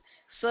doing that.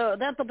 So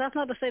that's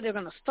not to say they're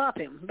going to stop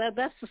him.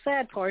 That's the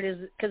sad part, is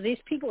because these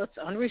people, it's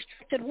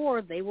unrestricted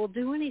war. They will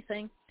do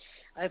anything.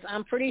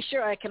 I'm pretty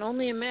sure. I can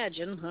only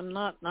imagine. I'm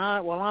not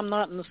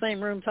in the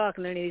same room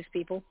talking to any of these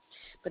people,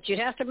 but you'd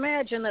have to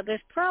imagine that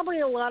there's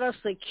probably a lot of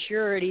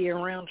security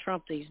around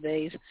Trump these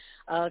days,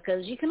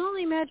 because you can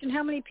only imagine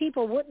how many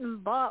people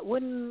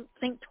wouldn't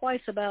think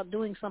twice about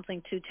doing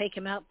something to take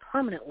him out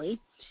permanently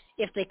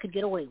if they could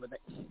get away with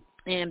it.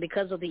 And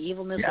because of the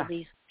evilness of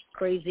these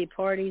crazy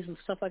parties and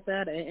stuff like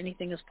that,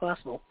 anything is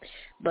possible.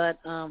 But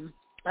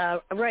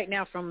right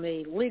now, from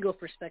the legal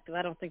perspective,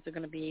 I don't think they're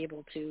going to be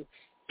able to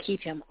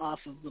keep him off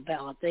of the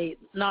ballot.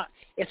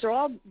 If they're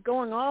all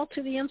going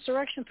to the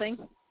insurrection thing,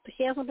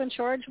 he hasn't been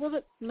charged with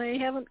it, and they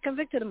haven't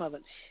convicted him of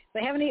it.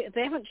 They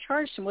haven't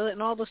charged him with it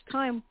in all this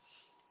time.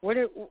 What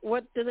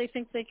do they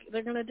think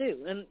they're going to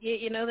do? And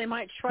they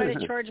might try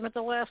to charge him at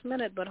the last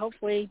minute, but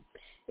hopefully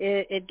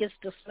it gets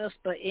dismissed.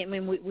 But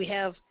we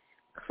have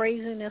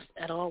craziness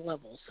at all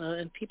levels,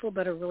 and people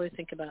better really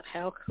think about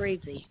how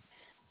crazy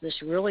this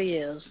really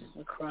is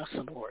across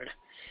the board.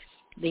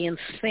 The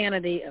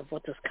insanity of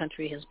what this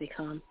country has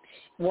become.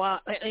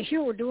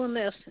 Here we're doing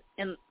this,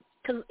 and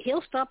because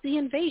he'll stop the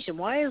invasion.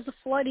 Why is the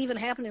flood even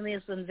happening?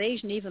 Is the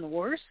invasion even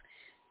worse?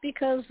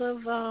 Because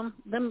of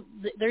them.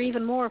 They're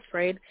even more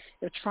afraid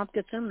if Trump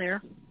gets in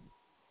there,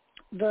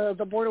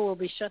 the border will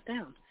be shut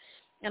down.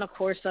 And, of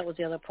course, that was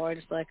the other part.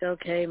 It's like,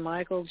 okay,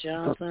 Michael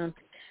Johnson,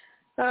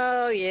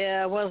 oh,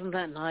 yeah, wasn't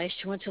that nice?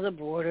 You went to the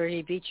border,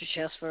 you beat your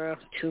chest for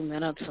 2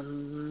 minutes,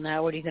 and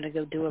now what are you going to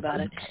go do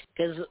about it?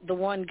 Because the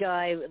one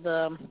guy,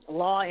 the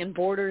Law and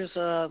Borders,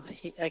 I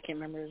can't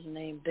remember his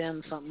name,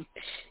 Ben something.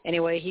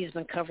 Anyway, he's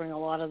been covering a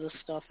lot of this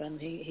stuff,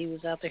 and he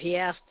was out there. He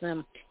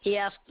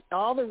asked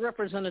all the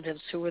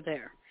representatives who were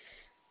there,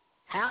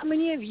 how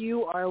many of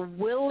you are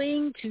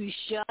willing to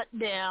shut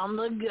down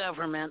the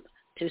government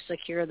to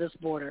secure this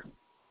border?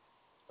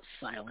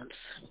 Silence.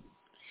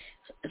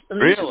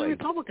 And these are the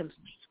Republicans.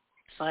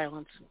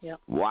 Silence. Yep.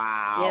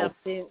 Wow.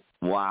 Yeah.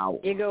 Wow.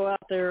 You go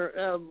out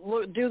there,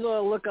 do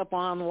the look up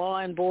on Law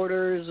and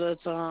Borders.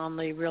 It's on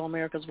the Real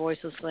America's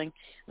Voices thing.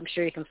 I'm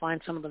sure you can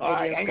find some of the videos. All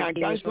right, hang on,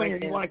 Gunslinger.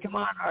 Right, you want to come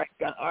on?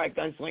 All right,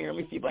 Gunslinger.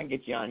 Let me see if I can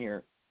get you on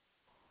here.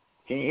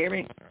 Can you hear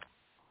me?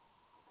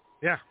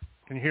 Yeah.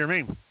 Can you hear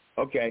me?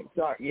 Okay.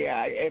 Sorry.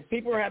 Yeah. If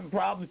people are having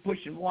problems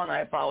pushing one, I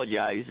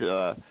apologize.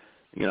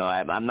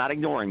 I'm not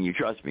ignoring you.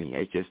 Trust me.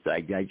 It's just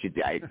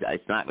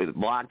it's not with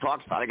Blog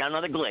Talk. I got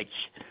another glitch.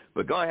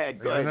 But go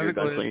ahead. Go ahead. You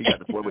got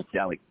the floor with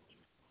Sally.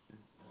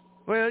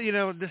 Well,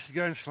 this is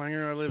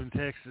Gunslinger. I live in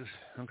Texas,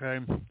 okay?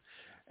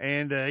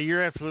 And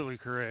you're absolutely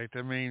correct.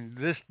 I mean,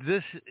 this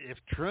if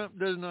Trump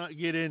does not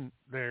get in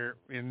there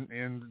in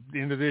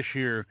the end of this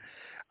year,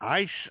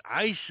 I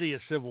see a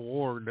civil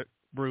war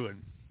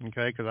brewing,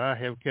 okay, because I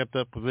have kept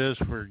up with this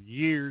for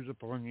years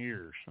upon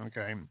years,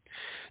 okay.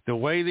 The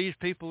way these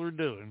people are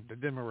doing, the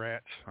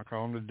Democrats, I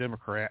call them the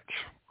Democrats,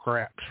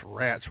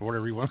 rats,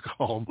 whatever you want to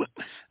call them,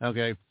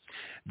 okay,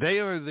 they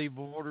are the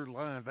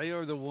borderline. They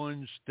are the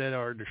ones that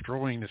are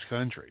destroying this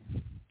country.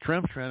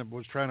 Trump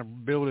was trying to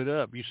build it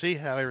up. You see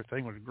how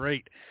everything was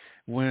great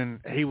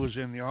when he was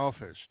in the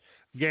office.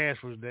 Gas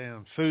was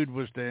down, food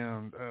was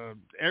down,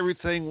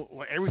 everything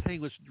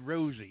was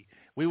rosy.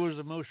 We was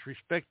the most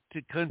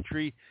respected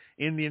country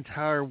in the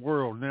entire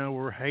world. Now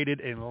we're hated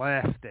and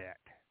laughed at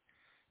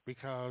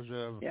because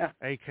of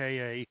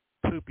AKA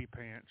poopy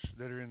pants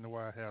that are in the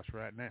White House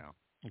right now.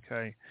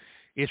 Okay,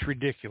 it's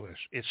ridiculous.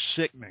 It's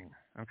sickening.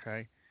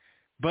 Okay,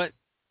 but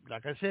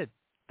like I said,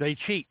 they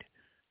cheat.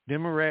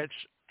 Democrats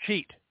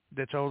cheat.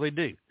 That's all they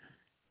do.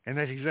 And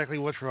that's exactly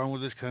what's wrong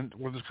with this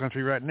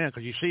country right now.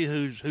 Because you see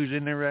who's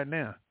in there right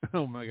now.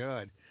 Oh my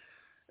God,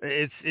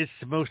 it's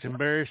the most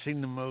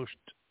embarrassing, the most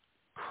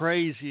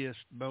craziest,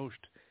 most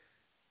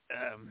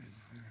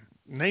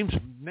name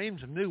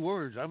some new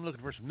words. I'm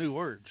looking for some new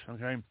words.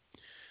 Okay,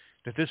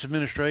 that this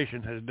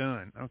administration has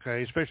done.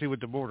 Okay, especially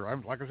with the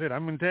border. Like I said,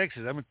 I'm in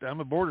Texas. I'm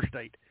a border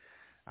state.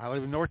 I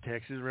live in North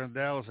Texas, around the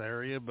Dallas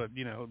area. But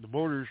the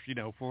border's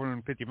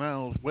 450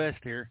 miles west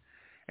here,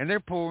 and they're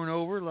pouring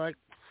over like.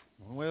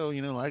 Well,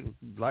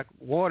 like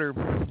water,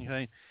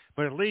 okay.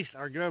 But at least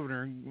our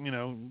governor,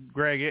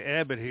 Greg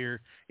Abbott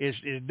here, is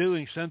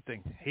doing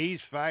something. He's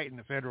fighting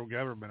the federal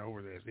government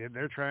over this.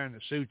 They're trying to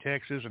sue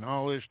Texas and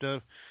all this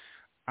stuff.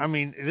 I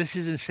mean, this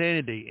is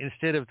insanity.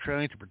 Instead of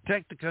trying to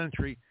protect the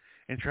country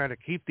and try to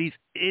keep these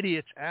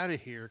idiots out of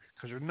here,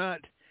 because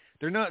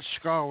they're not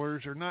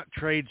scholars, they're not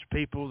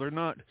tradespeople, they're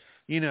not,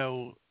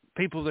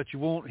 people that you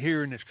won't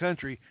hear in this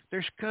country.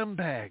 They're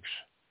scumbags.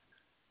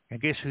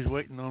 And guess who's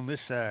waiting on this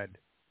side?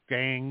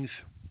 Gangs,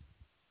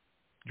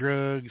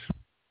 drugs,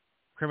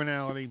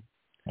 criminality,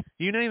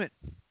 you name it.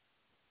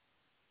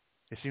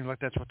 It seems like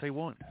that's what they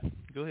want.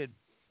 Go ahead.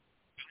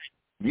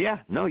 Yeah,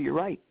 no, you're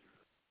right.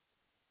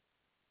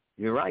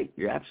 You're right.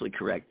 You're absolutely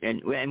correct.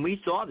 And we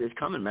saw this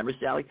coming. Remember,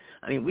 Sally?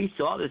 I mean, we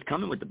saw this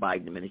coming with the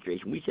Biden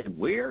administration. We said,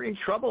 we're in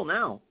trouble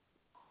now.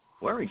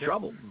 We're in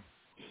trouble.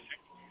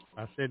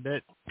 I said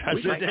that. I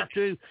said that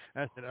too.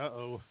 I said,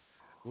 uh-oh,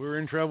 we're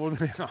in trouble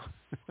now.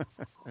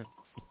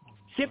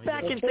 Sit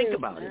back and think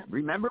about it.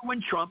 Remember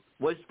when Trump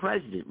was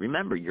president?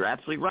 Remember, you're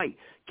absolutely right.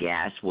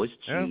 Gas was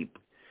cheap.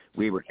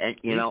 We were, and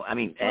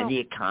the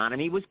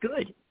economy was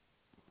good.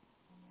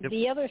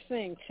 The other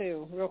thing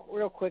too,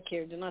 real quick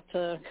here, not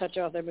to cut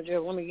you off there, but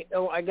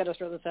Joe, I got to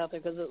throw this out there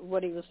because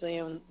what he was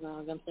saying,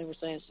 Gunslinger was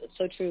saying, it's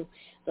so true.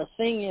 The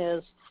thing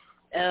is,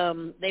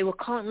 they were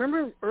calling.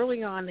 Remember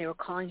early on, they were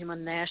calling him a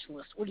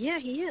nationalist. Well, yeah,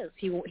 he is.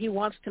 He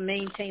wants to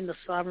maintain the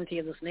sovereignty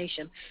of this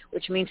nation,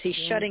 which means he's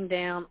shutting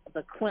down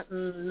the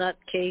Clinton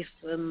nutcase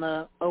and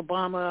the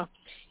Obama,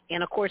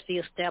 and of course the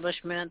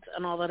establishment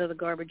and all that other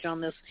garbage on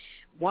this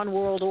one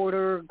world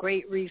order,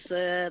 Great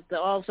Reset,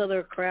 all this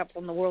other crap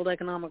from the World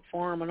Economic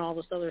Forum and all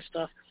this other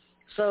stuff.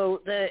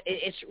 So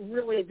it's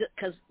really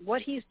because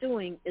what he's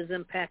doing is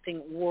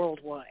impacting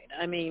worldwide.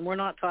 I mean, we're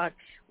not talking,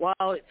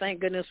 wow, thank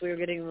goodness we were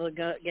getting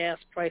the gas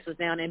prices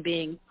down and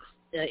being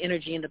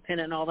energy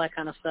independent and all that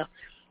kind of stuff,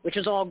 which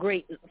is all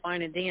great,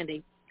 fine and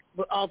dandy,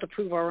 but all to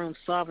prove our own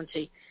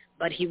sovereignty.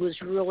 But he was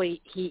really,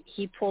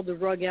 he pulled the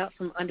rug out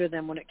from under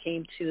them when it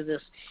came to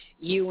this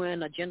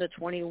UN Agenda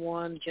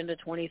 21, Agenda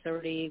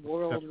 2030,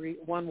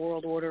 One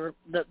World Order.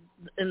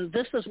 And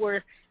this is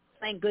where,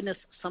 thank goodness,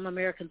 some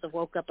Americans have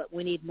woke up, but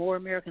we need more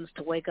Americans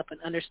to wake up and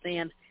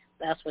understand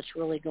that's what's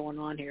really going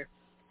on here.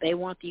 They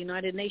want the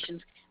United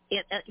Nations,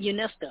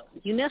 UNESCO.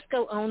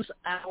 UNESCO owns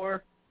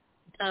our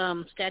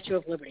Statue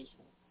of Liberty.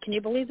 Can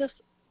you believe this?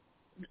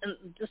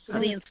 This is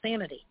the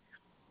insanity.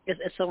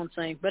 It's so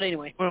insane. But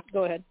anyway,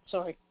 go ahead.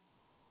 Sorry.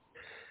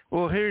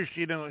 Well, here's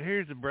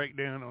the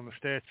breakdown on the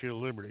Statue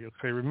of Liberty.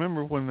 Okay,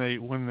 remember when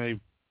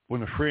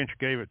the French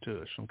gave it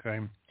to us? Okay.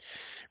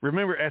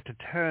 Remember, at the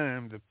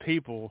time, the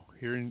people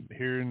here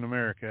in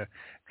America,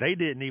 they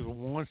didn't even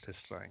want this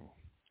thing.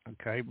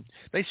 Okay,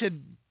 they said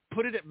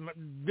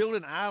build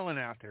an island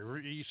out there.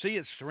 You see,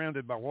 it's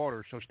surrounded by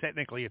water, so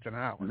technically it's an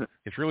island.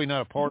 It's really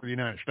not a part of the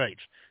United States.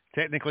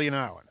 Technically, an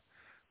island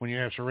when you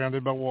have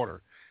surrounded by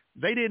water.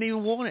 They didn't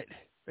even want it.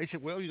 They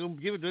said, well, you're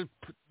going to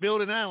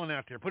build an island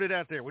out there. Put it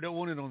out there. We don't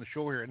want it on the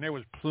shore here. And there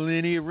was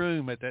plenty of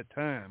room at that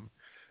time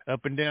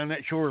up and down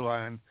that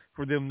shoreline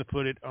for them to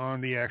put it on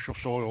the actual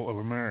soil of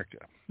America.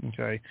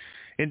 Okay?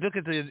 And look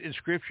at the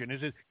inscription. It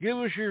says, give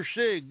us your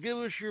sick, give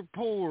us your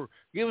poor,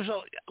 give us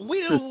all.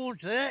 We don't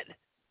want that.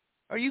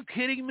 Are you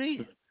kidding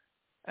me?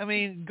 I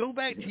mean, go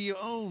back to your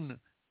own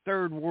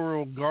third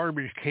world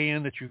garbage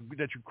can that you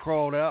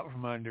crawled out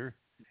from under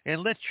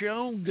and let your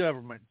own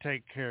government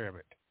take care of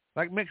it.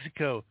 like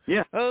Mexico.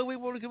 Yeah. Oh, we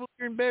want to come over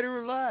here and better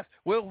our life.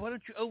 Well, why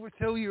don't you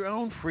overthrow your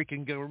own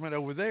freaking government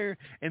over there,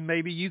 and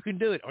maybe you can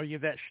do it. Are you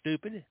that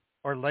stupid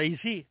or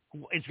lazy?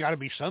 It's got to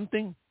be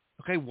something.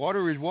 Okay,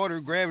 water is water,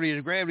 gravity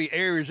is gravity,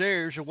 air is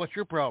air. So what's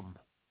your problem?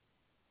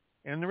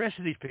 And the rest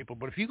of these people.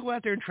 But if you go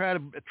out there and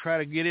try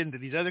to get into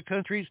these other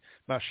countries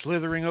by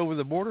slithering over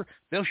the border,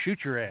 they'll shoot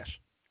your ass.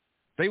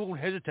 They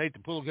won't hesitate to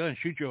pull a gun and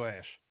shoot your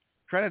ass.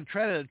 Try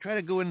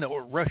to go into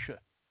Russia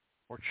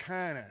or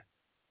China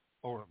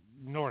or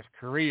North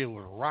Korea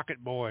with a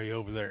rocket boy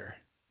over there.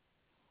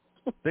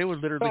 They would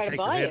literally take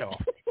your head off.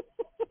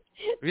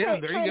 Yeah,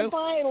 there you go.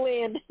 Try to buy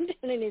land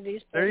in any of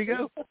these places. There you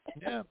go.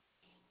 Yeah.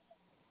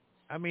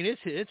 I mean,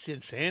 it's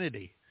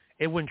insanity.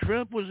 And when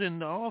Trump was in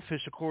the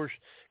office, of course,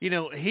 he's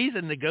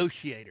a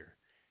negotiator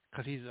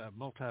because he's a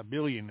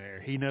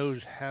multi-billionaire. He knows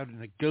how to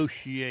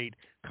negotiate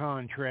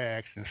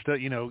contracts and stuff,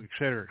 et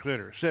cetera, et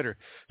cetera, et cetera.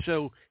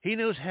 So he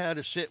knows how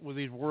to sit with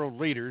these world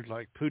leaders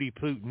like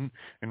Putin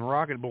and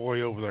Rocket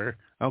Boy over there.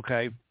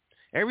 Okay.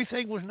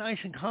 Everything was nice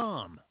and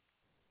calm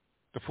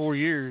the 4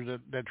 years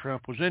that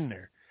Trump was in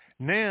there.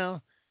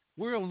 Now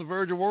we're on the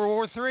verge of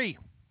World War III.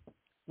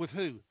 With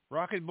who?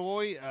 Rocket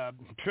Boy?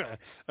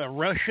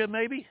 Russia,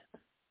 maybe?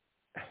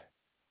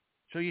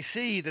 So you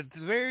see that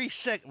the very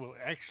second, well,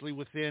 actually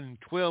within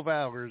 12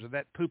 hours of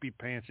that poopy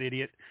pants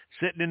idiot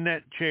sitting in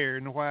that chair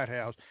in the White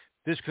House,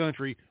 this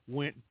country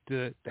went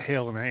to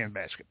hell in a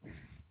handbasket.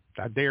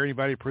 I dare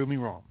anybody to prove me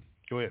wrong.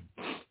 Go ahead.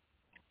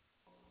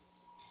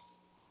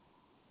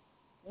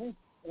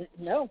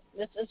 No,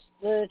 it's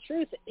the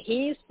truth.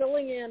 He's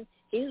filling in.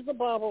 He's the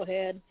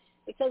bobblehead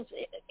because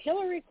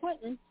Hillary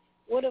Clinton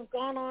would have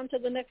gone on to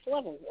the next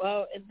level.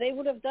 They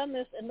would have done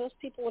this, and those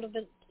people would have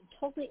been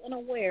totally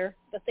unaware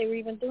that they were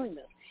even doing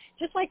this.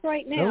 Just like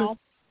right now,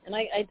 and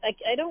I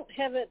don't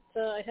have it.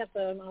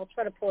 I'll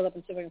try to pull it up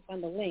and see if I can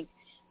find the link.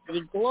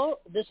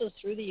 This is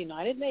through the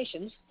United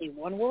Nations, the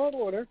One World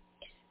Order,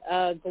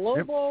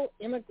 Global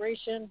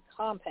Immigration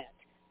Compact.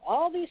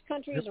 All these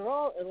countries are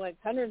all like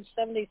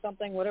 170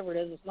 something, whatever it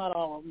is. It's not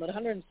all of them, but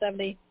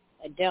 170.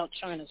 I doubt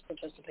China's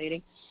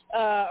participating.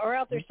 Are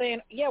out there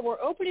saying, yeah,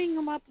 we're opening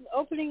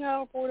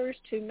our borders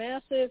to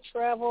massive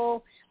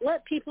travel.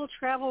 Let people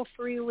travel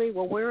freely.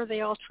 Well, where are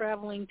they all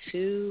traveling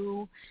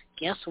to?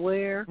 Guess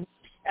where?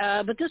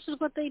 But this is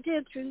what they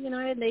did through the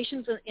United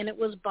Nations, and it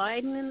was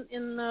Biden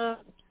and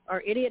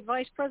our idiot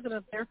vice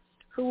president there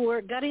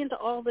who got into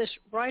all this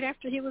right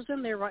after he was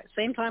in there, right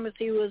same time as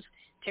he was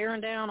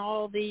tearing down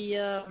all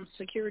the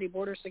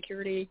border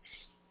security.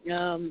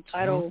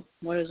 Title,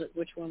 what is it?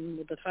 Which one?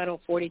 With the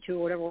Title 42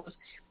 or whatever it was.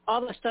 All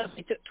the stuff.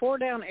 They tore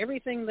down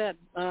everything that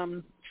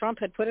Trump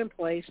had put in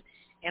place,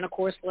 and of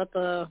course let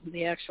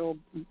the actual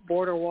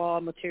border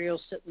wall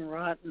materials sit and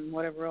rot and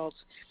whatever else,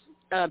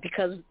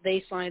 because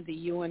they signed the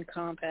UN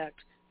Compact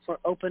for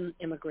open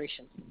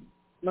immigration.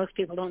 Most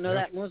people don't know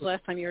that. When was the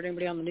last time you heard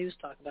anybody on the news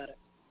talk about it?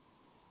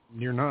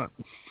 You're not.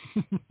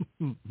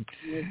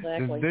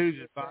 Exactly.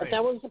 But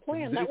that was the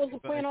plan. That was the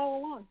plan all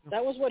along.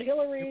 That was what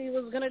Hillary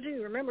was going to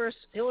do. Remember,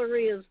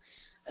 Hillary is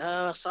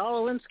Saul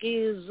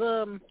Alinsky's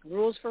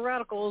rules for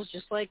radicals,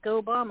 just like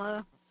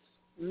Obama.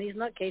 In these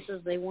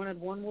nutcases, they wanted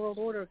one world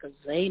order because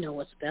they know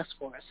what's best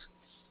for us.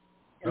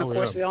 And, of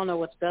course, we all know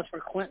what's best for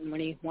Clinton when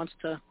he wants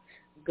to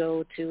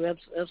go to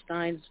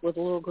Epstein's with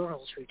little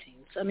girls'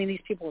 routines. I mean,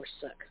 these people are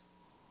sick.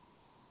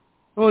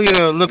 Well,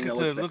 look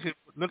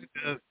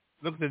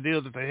at the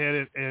deal that they had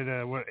at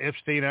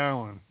Epstein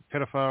Island,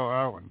 Pedophile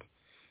Island.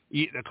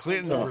 The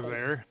Clintons were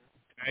there.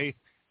 Okay?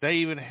 They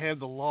even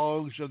had the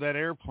logs of that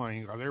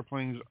airplane. Our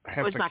airplanes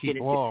have to keep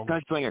logs.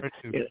 Gunslinger,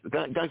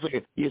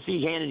 you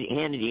see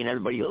Hannity and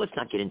everybody. Let's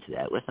not get into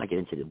that. Let's not get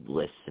into the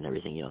lists and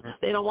everything.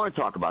 They don't want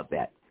to talk about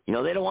that. They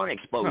don't want to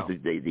expose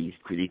these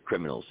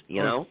criminals.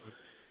 No,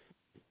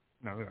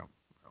 they don't.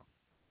 No.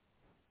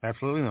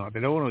 Absolutely not. They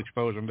don't want to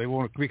expose them. They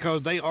want to,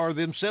 because they are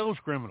themselves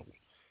criminals.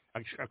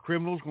 A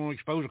criminal's going to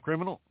expose a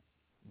criminal?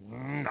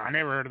 I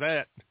never heard of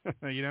that.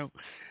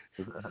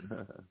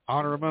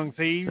 Honor among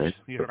thieves.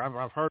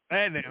 I've heard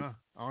that now.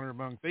 Honor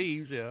among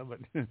thieves, yeah, but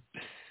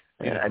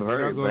I've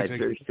heard it, but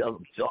very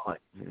seldom saw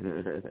it.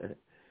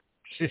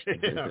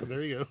 Yeah,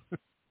 there you go.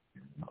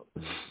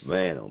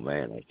 Man, oh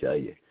man, I tell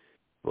you.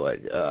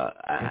 But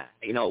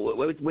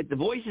with the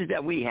voices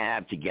that we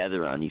have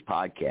together on these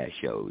podcast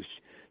shows,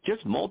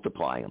 just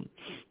multiply them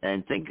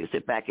and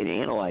sit back and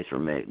analyze for a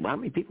minute how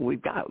many people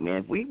we've got,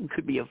 man. We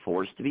could be a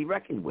force to be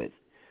reckoned with.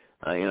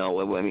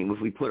 If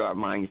we put our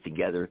minds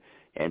together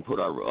and put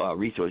our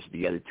resources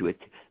together to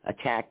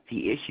attack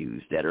the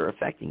issues that are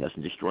affecting us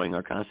and destroying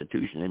our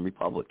Constitution and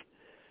Republic,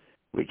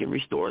 we can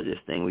restore this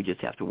thing. We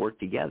just have to work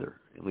together.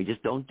 And we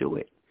just don't do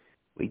it.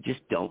 We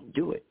just don't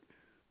do it.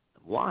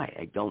 Why?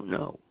 I don't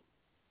know.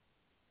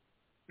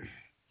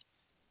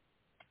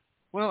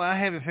 Well, I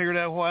haven't figured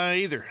out why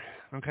either.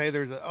 Okay,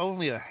 there's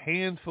only a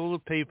handful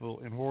of people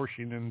in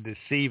Washington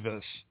deceive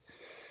us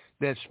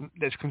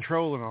that's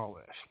controlling all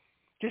this.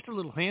 Just a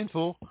little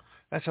handful.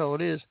 That's all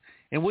it is.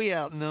 And we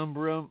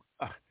outnumber them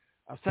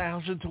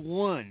 1,000 to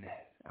 1.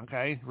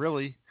 Okay,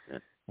 really.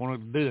 Want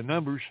to do the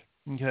numbers.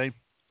 Okay.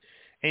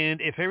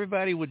 And if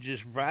everybody would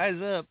just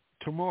rise up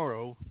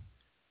tomorrow,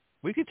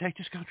 we could take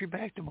this country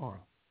back tomorrow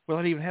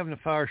without even having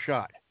to fire a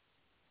shot,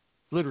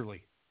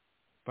 literally.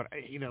 But,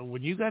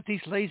 when you got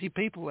these lazy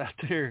people out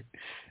there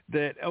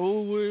that, I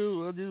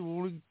just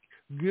want to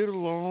get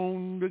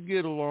along, I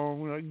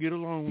get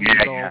along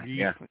with all you.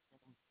 Yeah.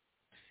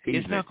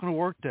 It's not going to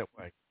work that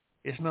way.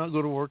 It's not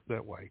going to work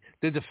that way.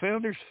 Did the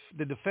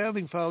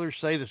founding fathers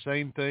say the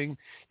same thing?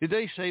 Did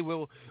they say,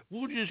 well,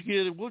 we'll just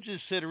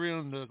sit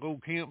around the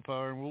old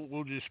campfire and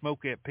we'll just smoke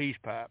that peace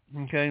pipe?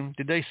 Okay.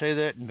 Did they say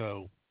that?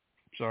 No.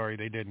 Sorry,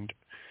 they didn't.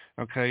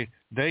 Okay.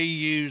 They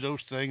used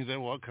those things that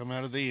will come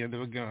out of the end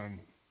of a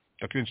gun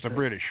against the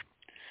British.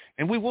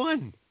 And we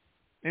won.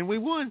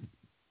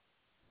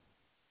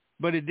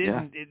 But it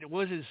didn't, it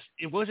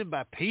wasn't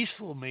by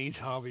peaceful means,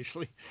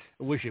 obviously.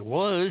 I wish it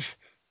was.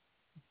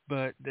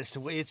 But that's the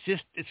way. It's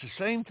the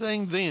same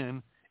thing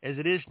then as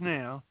it is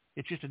now.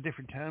 It's just a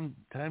different time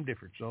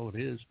difference. All it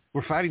is.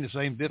 We're fighting the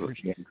same difference.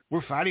 Yeah.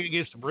 We're fighting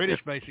against the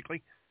British,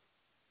 basically.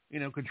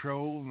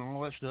 Control and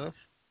all that stuff.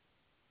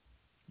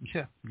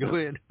 Yeah, go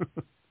ahead.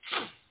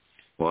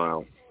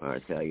 Wow, I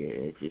tell you,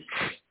 it's just.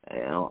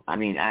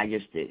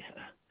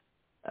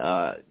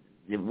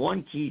 The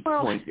one key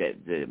point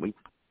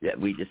that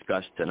we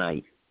discussed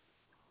tonight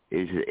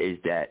is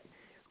that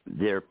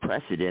their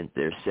precedent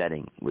they're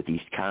setting with these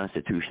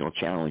constitutional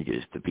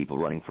challenges to people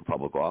running for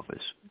public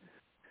office.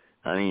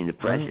 I mean, the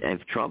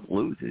president, if Trump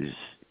loses,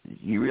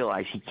 you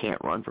realize he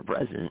can't run for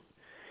president.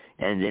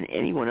 And then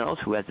anyone else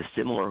who has a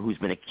similar, who's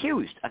been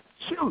accused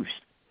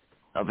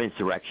of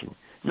insurrection,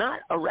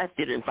 not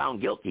arrested and found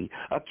guilty,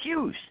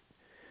 accused,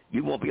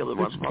 you won't be able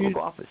to run for public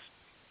office.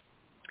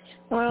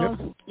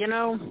 Well,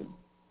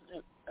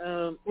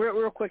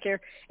 real quick here.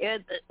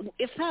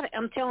 It's not,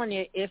 I'm telling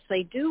you, if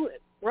they do,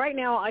 right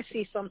now I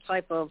see some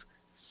type of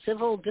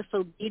civil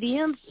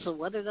disobedience, so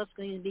whether that's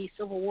going to be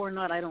civil war or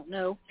not, I don't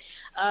know.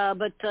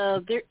 But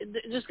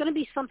there's going to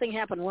be something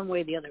happen one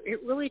way or the other.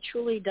 It really,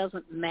 truly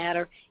doesn't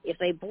matter. If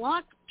they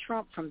block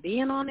Trump from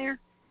being on there,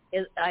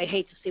 I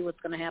hate to see what's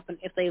going to happen.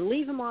 If they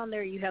leave him on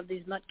there, you have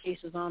these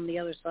nutcases on the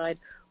other side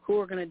who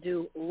are going to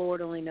do,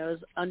 Lord only knows,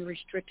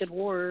 unrestricted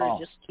war.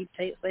 Just keep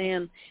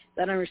saying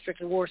that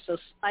unrestricted war. So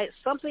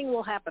something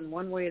will happen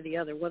one way or the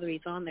other, whether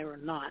he's on there or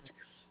not.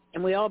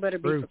 And we all better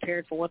be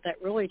prepared for what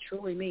that really,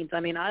 truly means. I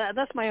mean,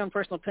 that's my own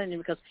personal opinion,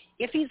 because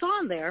if he's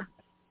on there,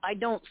 I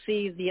don't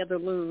see the other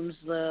loons,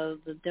 the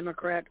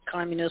Democrat,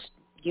 Communist,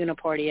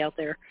 Uniparty out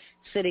there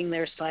sitting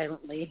there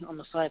silently on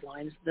the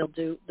sidelines. They'll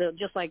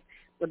just like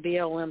with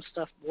BLM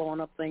stuff, blowing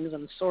up things,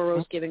 and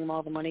Soros giving them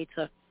all the money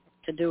to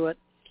do it.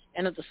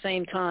 And at the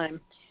same time,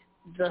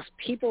 the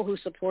people who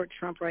support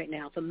Trump right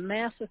now, the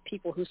massive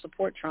people who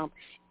support Trump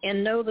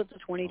and know that the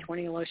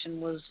 2020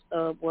 election was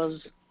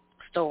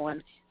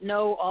stolen,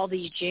 know all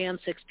these Jan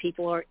 6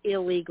 people are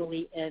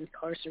illegally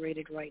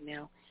incarcerated right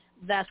now,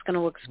 that's going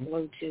to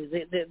explode too.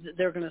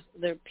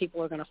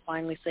 People are going to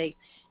finally say,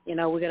 we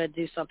got to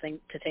do something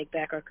to take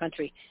back our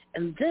country.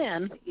 And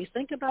then you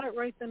think about it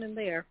right then and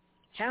there,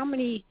 how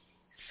many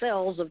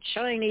cells of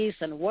Chinese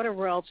and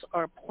whatever else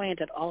are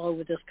planted all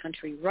over this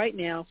country right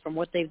now from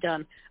what they've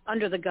done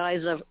under the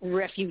guise of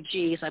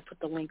refugees. I put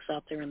the links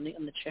out there in the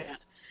chat.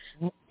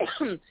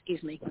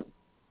 Excuse me.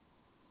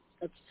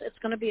 It's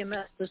going to be a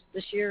mess.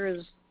 This year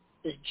is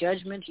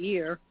judgment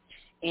year.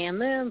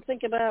 And then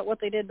think about what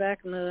they did back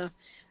in the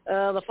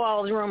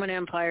fall of the Roman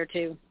Empire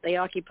too. They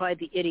occupied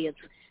the idiots.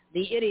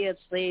 The idiots,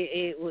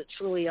 they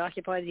truly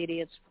occupy the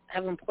idiots,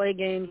 have them play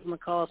games in the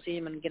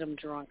Coliseum and get them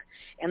drunk.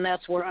 And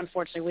that's where,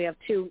 unfortunately, we have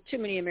too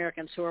many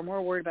Americans who are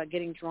more worried about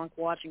getting drunk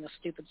watching a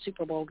stupid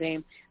Super Bowl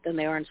game than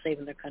they are in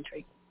saving their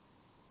country.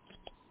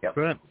 Yep.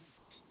 Right.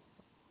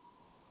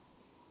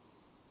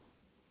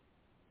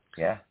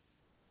 Yeah.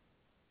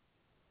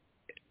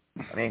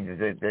 I mean,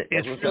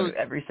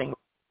 every single...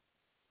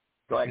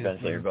 Go ahead,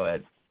 Gunslinger, go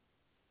ahead.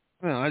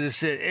 Well, I just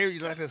said,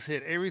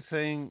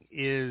 everything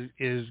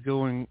is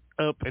going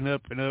up and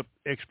up and up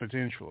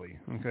exponentially.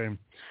 Okay,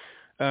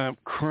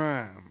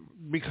 crime,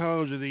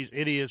 because of these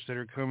idiots that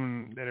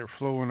are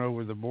flowing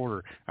over the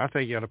border. I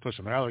think you ought to put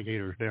some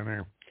alligators down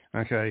there.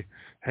 Okay,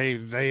 hey,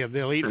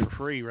 they'll eat for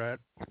free, right?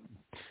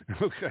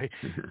 Okay,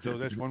 so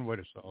that's one way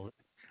to solve it.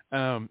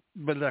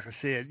 But like I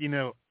said,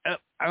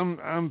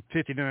 I'm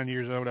 59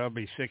 years old. I'll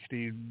be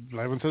 60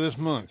 11th of this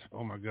month.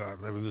 Oh my God,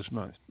 11th of this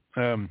month.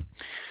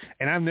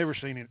 And I've never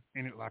seen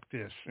it like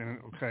this. And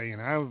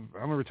I'm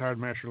a retired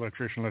master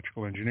electrician,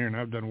 electrical engineer, and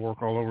I've done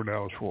work all over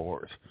Dallas-Fort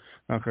Worth.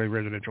 Okay,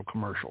 residential,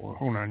 commercial,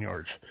 whole 9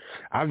 yards.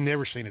 I've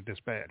never seen it this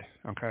bad.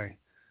 Okay,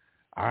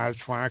 that's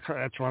why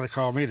they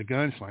call me the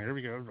gunslinger,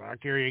 because I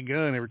carry a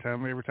gun every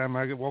time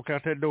I walk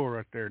out that door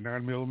right there,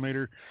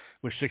 9mm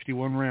with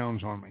 61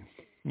 rounds on me.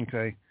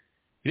 Okay,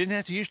 you didn't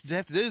have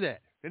to do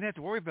that. Didn't have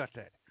to worry about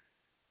that.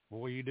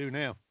 Boy, you do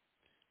now.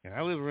 And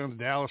I live around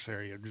the Dallas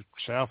area, just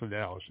south of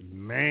Dallas. And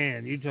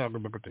man, you talk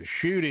about the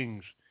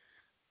shootings,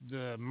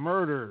 the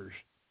murders,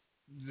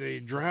 the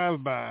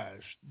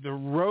drive-bys, the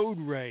road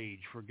rage,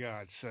 for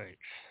God's sakes.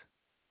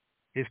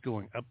 It's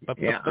going up.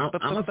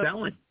 I'm a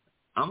felon.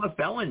 I'm a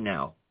felon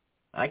now.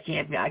 I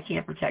can't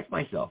protect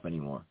myself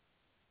anymore.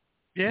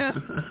 Yeah,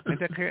 ain't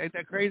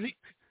that crazy?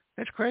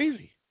 That's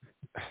crazy.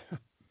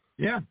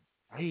 Yeah.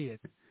 Hey,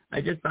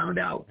 I just found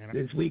out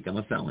this week I'm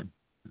a felon.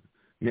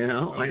 You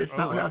know, I just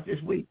found out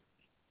this week.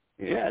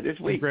 Yeah, this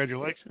week.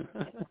 Congratulations.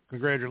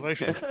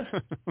 Congratulations.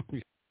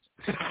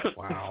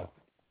 Wow.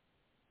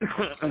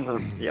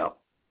 Yep.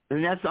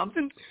 Isn't that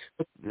something?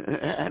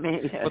 I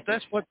mean, but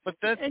that's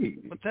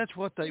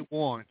what they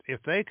want.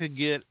 If they could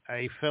get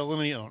a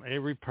felony on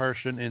every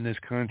person in this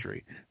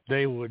country,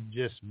 they would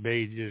just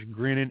be just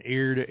grinning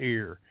ear to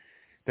ear.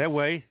 That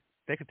way,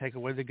 they could take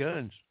away the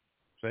guns.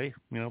 See,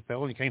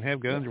 felon, you can't have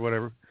guns or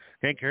whatever,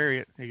 can't carry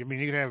it. I mean,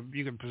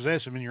 you can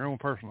possess them in your own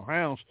personal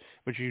house,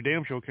 but you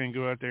damn sure can't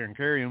go out there and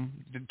carry them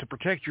to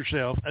protect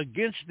yourself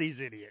against these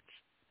idiots.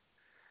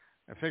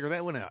 I figured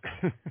that one out.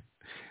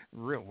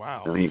 Real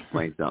wow. Let me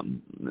explain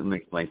something.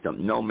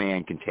 No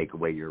man can take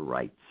away your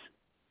rights.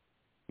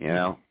 You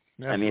know?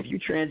 I mean, if you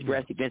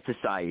transgress against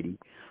society,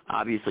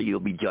 obviously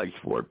you'll be judged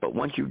for it. But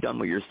once you've done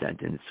with your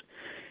sentence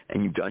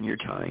and you've done your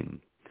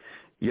time,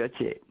 that's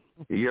it.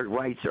 Your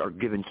rights are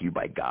given to you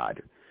by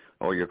God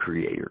or your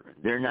creator.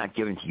 They're not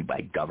given to you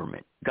by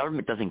government.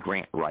 Government doesn't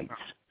grant rights.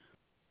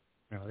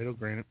 No, they don't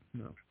grant it.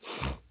 No.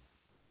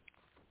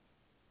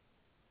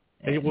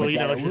 Well,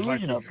 that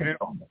illusion of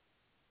control.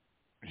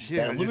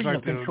 Yeah, that illusion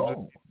of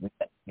control.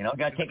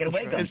 Got to take it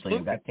away,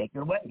 gunslinger. Got to take it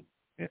away.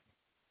 Yeah.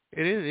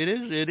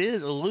 It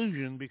is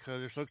illusion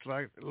because it looks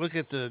like, look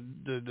at the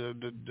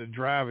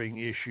driving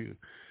issue.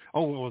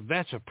 Oh, well,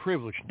 that's a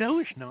privilege. No,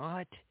 it's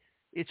not.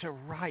 It's a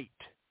right.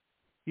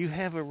 You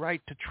have a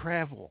right to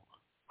travel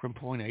from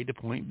point A to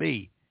point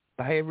B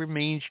by every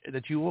means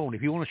that you want.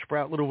 If you want to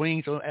sprout little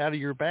wings out of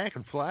your back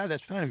and fly,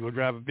 that's fine. If you want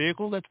to drive a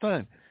vehicle, that's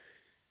fine.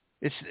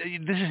 This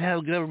is how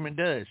government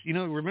does.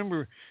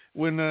 Remember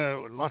when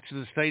lots of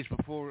the states,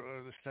 before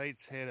the states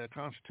had a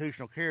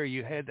constitutional carry,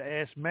 you had to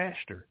ask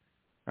master,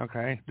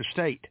 okay, the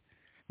state.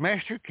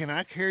 Master, can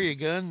I carry a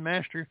gun?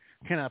 Master,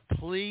 can I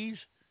please?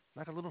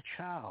 Like a little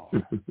child.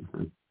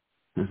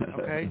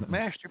 Okay,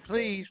 Master,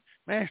 please,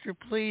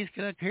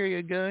 can I carry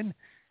a gun?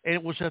 And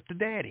it was up to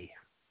Daddy,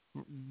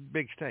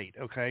 big state,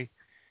 okay.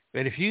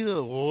 But if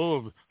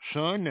you,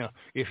 son, now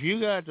if you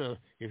got a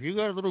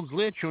little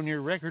glitch on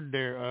your record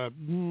there,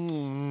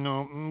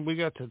 no, we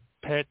got to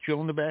pat you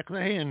on the back of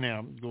the hand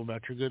now. Go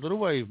about your good little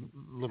way,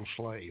 little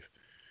slave.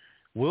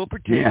 We'll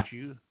protect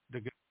you.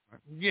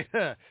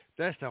 Yeah,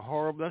 that's the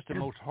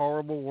most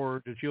horrible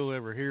word that you'll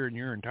ever hear in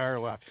your entire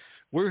life.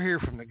 We're here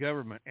from the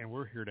government, and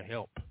we're here to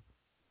help.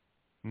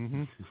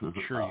 Mm-hmm.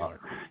 Sure you are.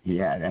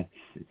 Yeah,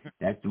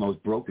 that's the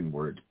most broken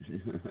word.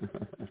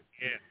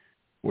 Yeah.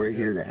 We're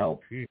here to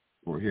help.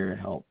 We're here to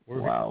help.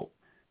 Wow.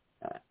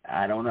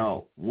 I don't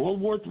know.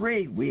 World War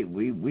III,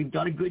 we've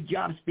done a good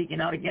job speaking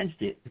out against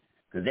it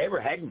because they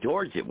were heading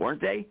towards it, weren't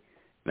they?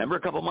 Remember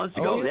a couple months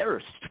ago? They were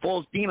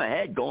full steam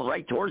ahead, going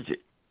right towards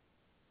it.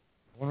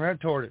 Going right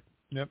toward it.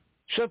 Yep.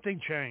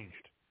 Something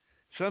changed.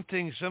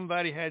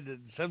 Somebody had to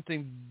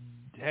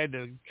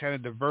kind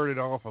of divert it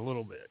off a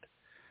little bit.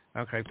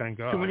 Okay, thank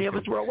God. Too many of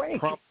us were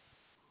awake.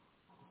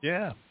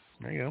 Yeah,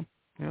 there you go.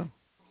 Yeah.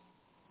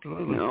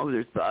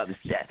 Absolutely. There's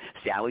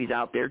Sally's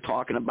out there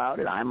talking about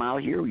it. I'm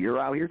out here. You're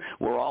out here.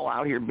 We're all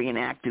out here being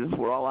active.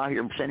 We're all out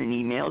here sending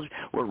emails.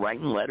 We're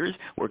writing letters.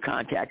 We're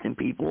contacting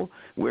people.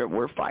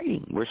 We're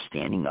fighting. We're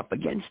standing up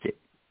against it.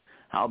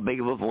 How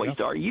big of a voice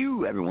are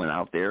you, everyone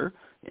out there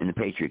in the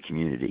Patriot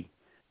community?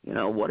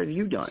 What have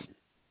you done?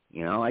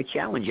 I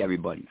challenge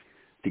everybody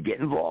to get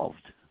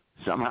involved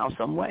somehow,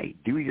 some way.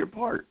 Do your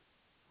part.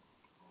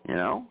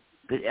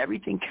 Because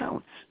everything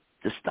counts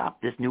to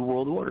stop this new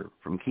world order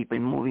from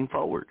keeping moving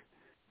forward.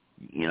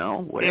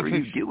 Whatever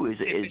you do is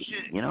If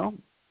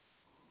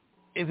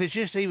it's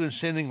just even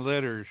sending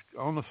letters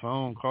on the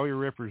phone, call your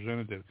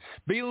representative.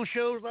 Be on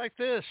shows like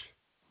this.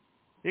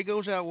 It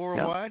goes out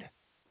worldwide. Yep.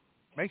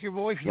 Make your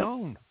voice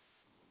known.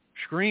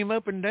 Scream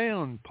up and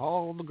down.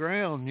 Paw on the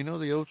ground.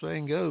 The old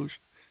saying goes.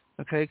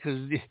 Okay,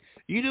 because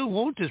you don't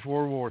want this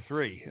World War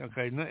III.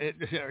 Okay,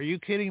 are you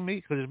kidding me?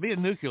 Because it's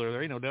being nuclear.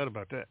 There ain't no doubt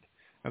about that.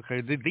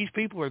 Okay, these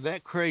people are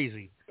that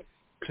crazy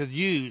to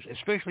use,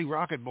 especially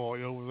Rocket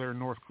Boy over there in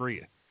North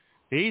Korea.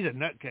 He's a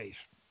nutcase.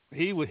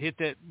 He would hit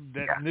that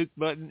nuke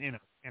button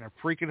in a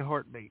freaking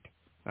heartbeat.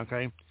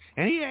 Okay,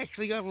 and he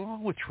actually got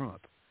along with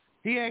Trump.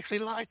 He actually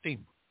liked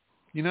him.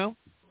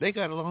 They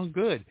got along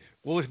good.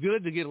 Well, it's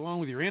good to get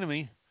along with your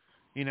enemy.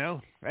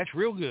 That's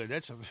real good.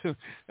 That's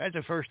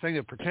the first thing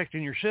of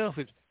protecting yourself.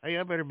 Is, hey,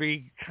 I better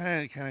be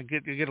kind of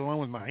get along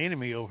with my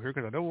enemy over here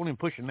because I don't want him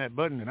pushing that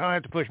button, and I'll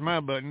have to push my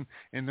button,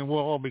 and then we'll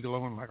all be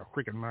glowing like a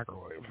freaking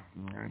microwave.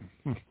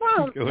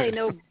 Well,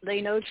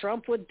 they know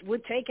Trump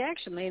would take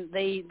action.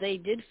 They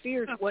did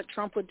fear what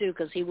Trump would do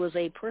because he was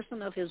a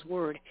person of his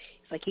word.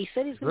 It's like he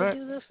said he's going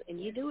to do this,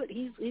 and you do it.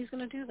 He's going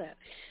to do that.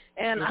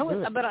 And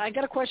but I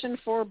got a question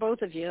for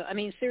both of you. I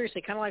mean,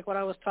 seriously, kind of like what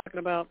I was talking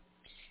about.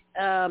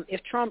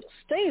 If Trump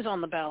stays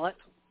on the ballot,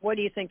 what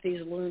do you think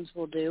these loons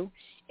will do?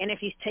 And if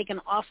he's taken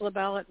off the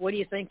ballot, what do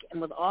you think? And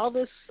with all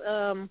this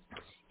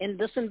in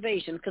this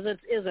invasion, because it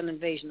is an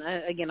invasion.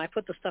 I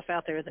put the stuff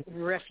out there, the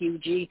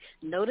refugee.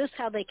 Notice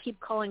how they keep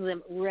calling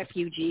them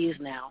refugees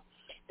now.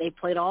 They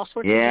played all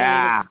sorts of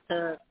games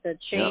to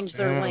change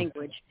their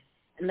language.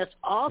 And that's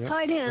all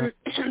tied in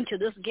to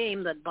this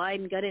game that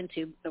Biden got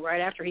into right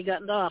after he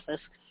got into office.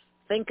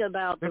 Think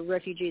about the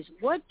refugees.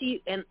 What do you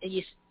 – and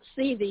you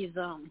see these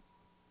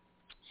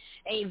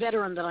a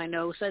veteran that I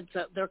know said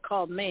they're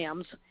called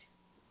MAMs,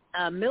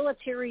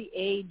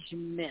 military-age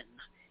men.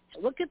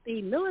 Look at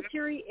the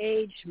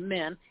military-age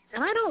men,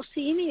 and I don't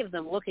see any of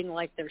them looking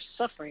like they're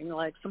suffering,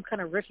 like some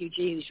kind of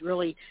refugee who's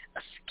really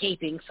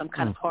escaping some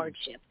kind of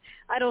hardship.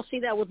 I don't see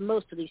that with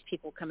most of these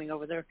people coming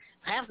over there.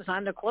 Half the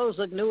time their clothes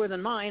look newer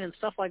than mine and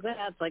stuff like that.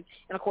 It's like,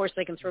 and of course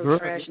they can throw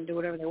trash and do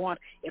whatever they want.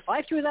 If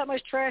I threw that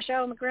much trash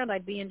out on the ground,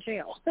 I'd be in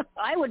jail.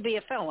 I would be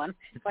a felon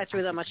if I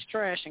threw that much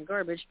trash and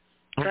garbage,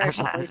 trash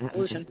and waste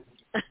pollution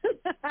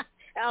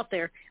out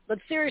there. But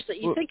seriously,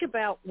 you think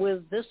about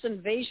with this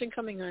invasion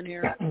coming on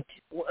here,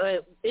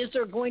 is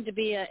there going to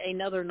be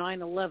another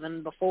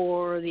 9/11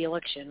 before the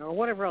election or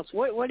whatever else?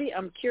 What do you,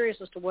 I'm curious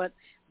as to what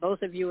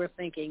both of you are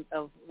thinking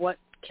of what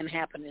can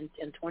happen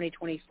in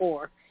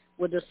 2024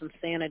 with this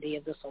insanity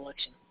of this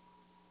election.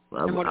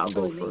 Well, I'll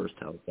go first.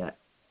 How's that?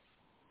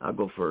 I'll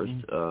go first.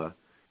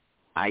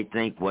 I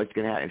think what's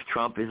going to happen, if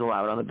Trump is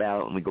allowed on the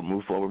ballot and we go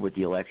move forward with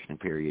the election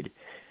period,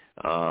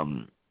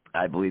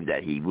 I believe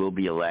that he will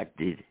be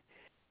elected,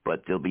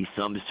 but there'll be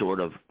some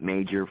sort of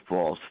major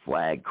false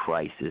flag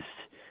crisis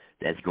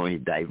that's going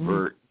to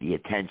divert the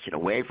attention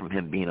away from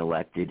him being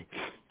elected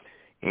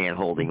and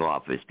holding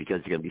office because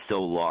it's going to be so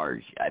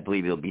large. I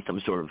believe it'll be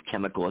some sort of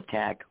chemical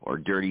attack or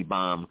dirty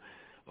bomb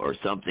or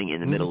something in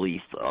the Middle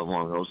East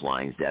along those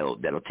lines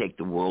that'll take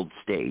the world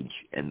stage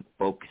and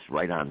focus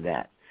right on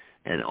that,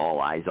 and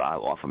all eyes are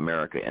off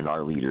America and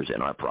our leaders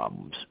and our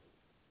problems.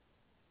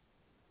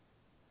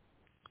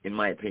 In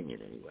my opinion,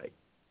 anyway.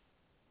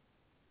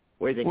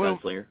 What do you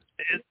think, Gunslinger?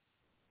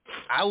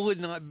 I would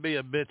not be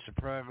a bit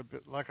surprised,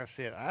 but like I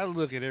said, I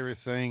look at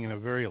everything in a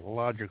very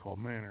logical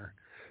manner.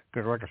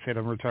 Because, like I said,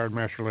 I'm a retired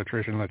master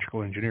electrician,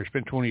 electrical engineer.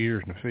 Spent 20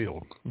 years in the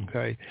field,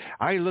 okay?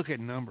 I look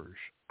at numbers.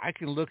 I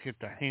can look at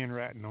the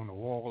handwriting on the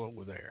wall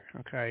over there,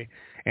 okay?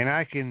 And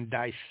I can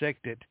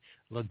dissect it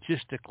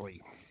logistically,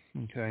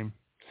 okay?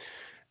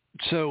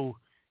 So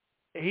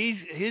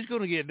he's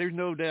going to get – there's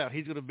no doubt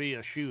he's going to be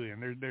a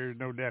shoo-in. There's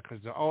no doubt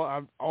because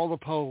all the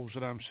polls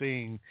that I'm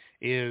seeing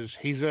is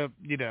he's up,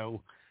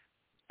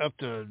 up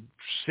to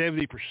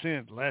 70%,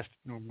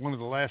 one of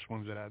the last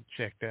ones that I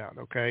checked out,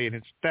 okay? And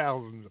it's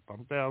thousands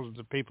upon thousands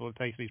of people that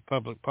take these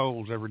public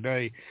polls every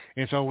day,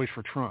 and it's always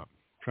for Trump.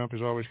 Trump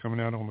is always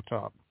coming out on the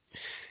top.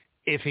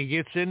 If he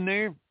gets in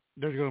there,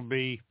 there's going to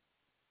be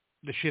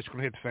 – the shit's going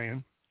to hit the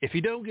fan. If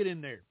he don't get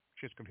in there,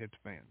 shit's going to hit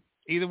the fan.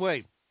 Either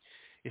way,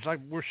 it's like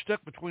we're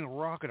stuck between a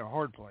rock and a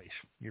hard place.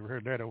 You ever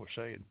heard that old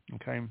saying,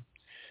 okay?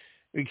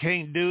 We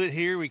can't do it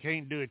here. We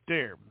can't do it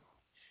there.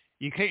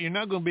 You're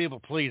not going to be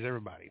able to please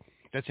everybody.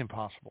 That's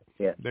impossible.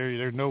 Yeah.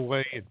 There's no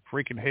way in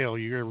freaking hell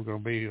you're ever going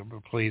to be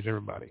able to please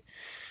everybody.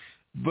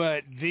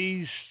 But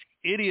these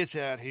idiots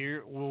out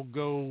here will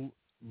go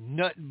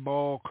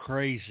nutball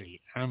crazy.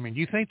 I mean,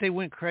 you think they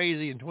went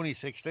crazy in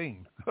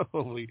 2016?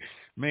 Holy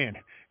man,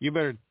 you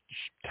better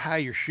tie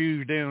your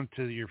shoes down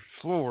to your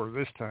floor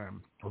this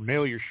time, or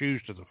nail your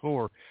shoes to the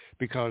floor,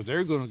 because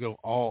they're going to go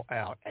all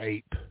out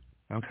ape.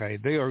 Okay,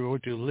 they are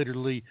going to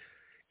literally.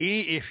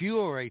 If you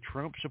are a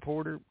Trump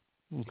supporter,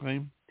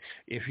 okay,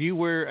 if you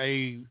wear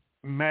a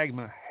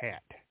magma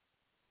hat,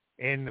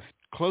 and the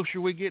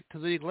closer we get to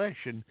the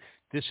election,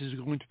 this is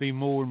going to be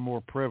more and more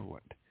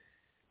prevalent.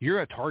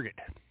 You're a target.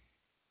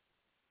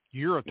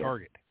 You're a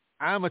target.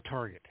 I'm a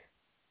target.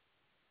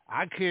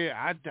 I care.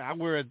 I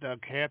wear a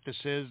cap that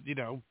says,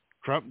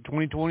 Trump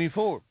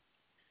 2024.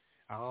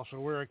 I also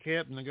wear a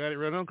cap, and I got it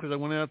right on because I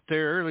went out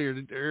there earlier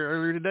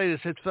today that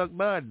said fuck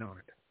Biden on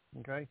it.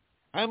 Okay?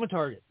 I'm a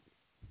target.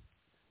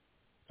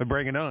 So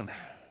bring it on.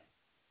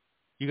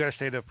 You got to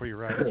stand up for your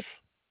rights. If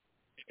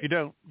you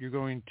don't, you're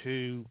going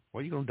to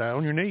die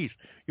on your knees.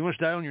 You want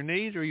to die on your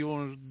knees, or you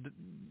want to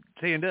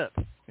stand up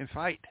and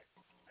fight?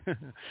 The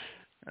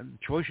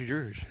choice is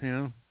yours,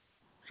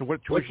 So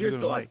what choice are you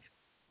going to make?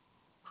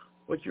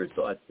 What's your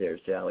thoughts there,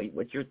 Sally?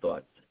 What's your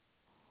thoughts?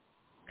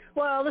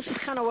 Well, this is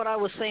kind of what I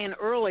was saying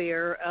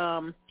earlier.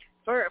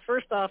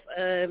 First off,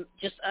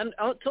 just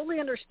totally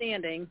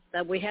understanding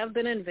that we have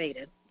been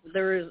invaded.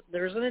 There's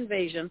an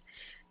invasion,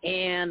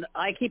 and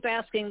I keep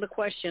asking the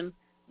question,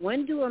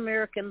 when do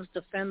Americans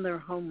defend their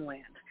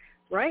homeland?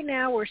 Right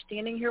now, we're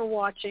standing here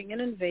watching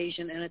an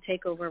invasion and a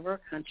takeover of our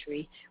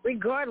country,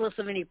 regardless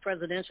of any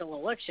presidential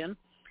election,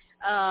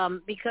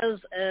 because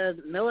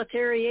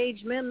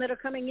military-age men that are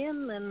coming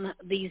in, and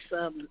these,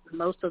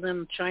 most of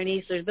them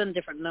Chinese, there's been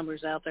different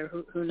numbers out there,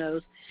 who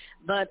knows.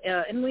 But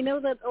and we know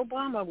that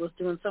Obama was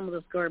doing some of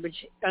this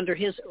garbage under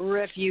his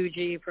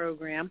refugee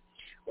program,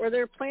 where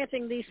they're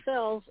planting these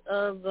cells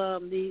of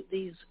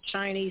these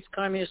Chinese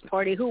Communist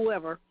Party,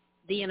 whoever,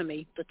 the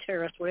enemy, the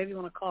terrorist, whatever you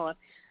want to call it,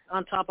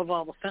 on top of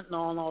all the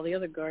fentanyl and all the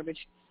other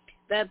garbage,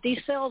 that these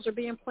cells are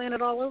being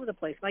planted all over the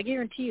place. I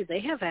guarantee you they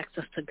have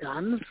access to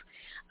guns.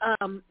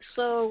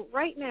 So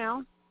right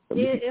now,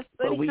 if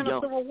any kind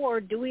of civil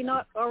war, do we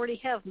not already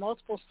have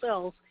multiple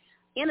cells,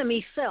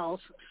 enemy cells,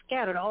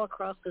 scattered all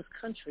across this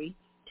country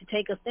to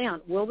take us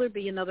down? Will there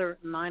be another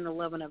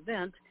 9/11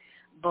 event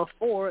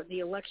before the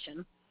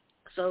election?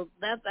 So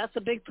that's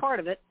a big part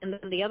of it. And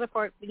then the other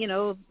part,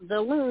 the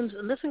loons,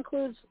 and this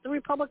includes the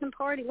Republican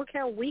Party. Look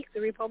how weak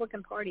the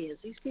Republican Party is.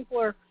 These people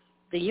are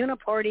the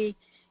uniparty.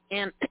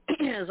 And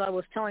as I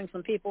was telling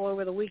some people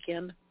over the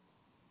weekend,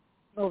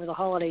 over the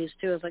holidays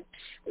too, I was like,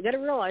 we got to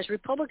realize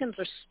Republicans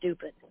are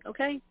stupid,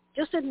 okay?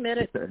 Just admit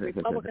it.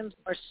 Republicans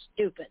are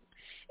stupid.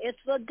 It's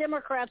the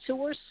Democrats who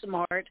were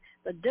smart,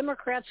 the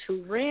Democrats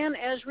who ran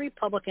as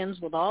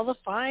Republicans with all the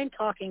fine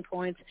talking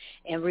points,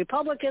 and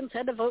Republicans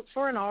had to vote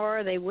for an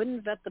R. They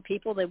wouldn't vet the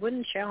people. They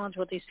wouldn't challenge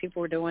what these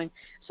people were doing.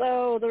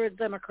 So the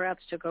Democrats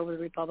took over the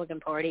Republican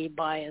Party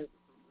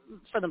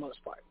for the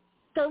most part.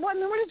 So what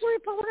is the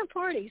Republican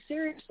Party?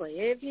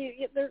 Seriously,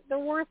 they're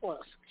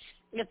worthless.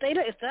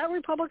 If that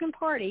Republican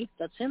Party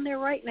that's in there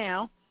right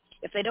now,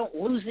 if they don't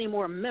lose any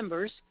more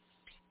members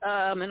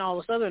and all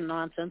this other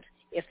nonsense,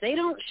 if they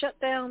don't shut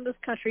down this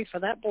country for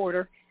that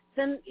border,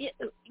 then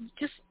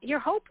you're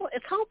hopeless.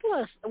 It's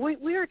hopeless.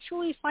 We are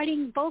truly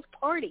fighting both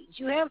parties.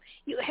 You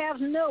have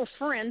no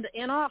friend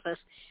in office.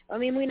 I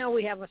mean, we know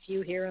we have a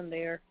few here and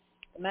there,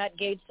 Matt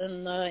Gaetz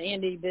and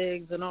Andy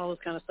Biggs and all this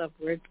kind of stuff,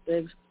 Rick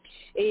Biggs,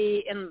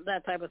 and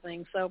that type of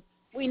thing. So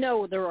we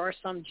know there are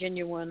some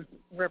genuine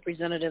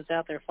representatives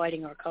out there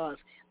fighting our cause.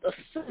 The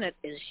Senate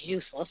is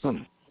useless.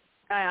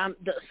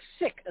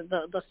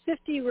 The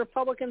 50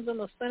 Republicans in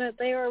the Senate,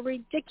 they are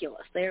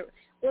ridiculous. You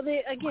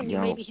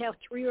maybe have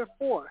 3 or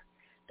 4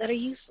 that are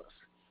useless.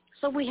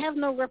 So we have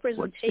no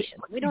representation.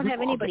 We don't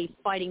have anybody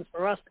fighting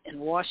for us in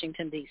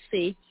Washington,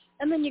 D.C.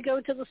 And then you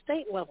go to the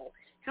state level.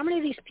 How many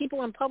of these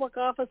people in public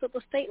office at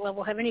the state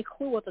level have any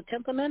clue what the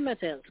 10th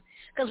Amendment is?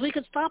 Because we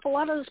could stop a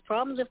lot of those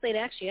problems if they'd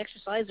actually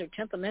exercise their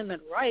 10th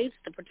Amendment rights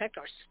to protect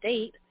our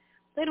state.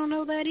 They don't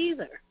know that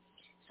either.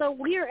 So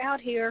we are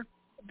out here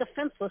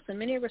defenseless in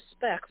many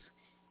respects,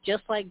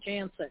 just like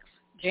Jan 6.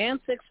 Jan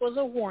 6 was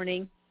a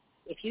warning.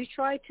 If you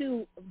try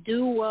to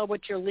do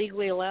what you're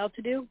legally allowed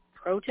to do,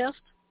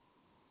 protest,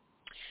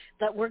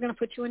 that we're going to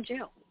put you in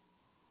jail.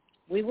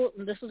 We will.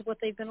 And this is what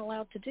they've been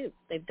allowed to do.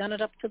 They've done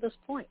it up to this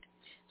point.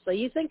 So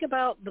you think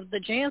about the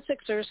Jan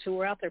 6ers who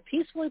were out there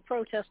peacefully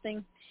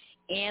protesting,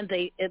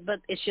 but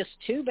it's just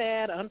too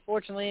bad,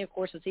 unfortunately, of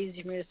course it's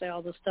easy for me to say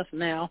all this stuff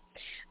now,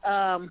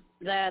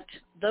 that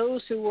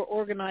those who were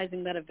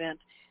organizing that event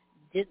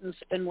didn't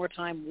spend more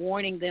time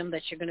warning them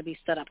that you're going to be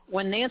set up.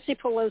 When Nancy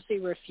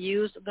Pelosi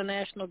refused the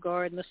National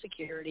Guard and the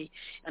security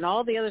and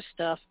all the other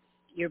stuff,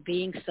 you're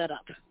being set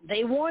up.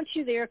 They want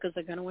you there because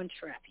they're going to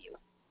entrap you.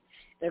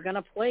 They're going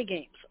to play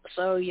games.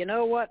 So you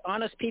know what?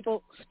 Honest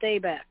people, stay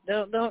back.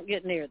 Don't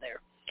get near there.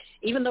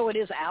 Even though it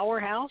is our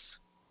house,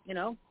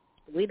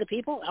 we the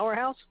people, our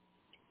house,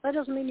 that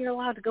doesn't mean you're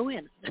allowed to go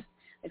in,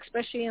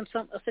 especially in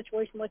a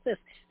situation like this.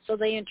 So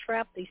they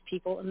entrapped these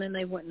people, and then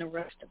they went and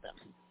arrested them.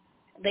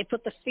 They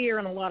put the fear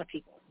in a lot of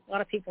people. A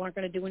lot of people aren't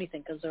going to do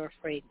anything because they're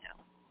afraid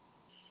now.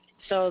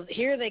 So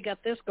here they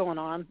got this going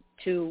on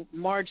to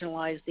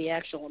marginalize the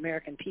actual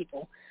American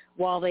people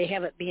while they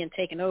have it being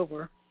taken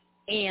over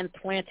and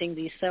planting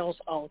these cells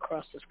all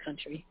across this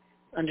country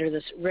under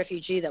this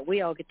refugee that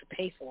we all get to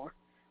pay for.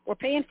 We're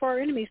paying for our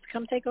enemies to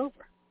come take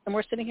over, and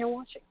we're sitting here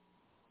watching,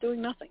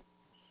 doing nothing.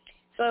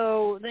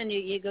 So then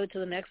you go to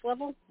the next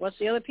level. What's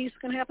the other piece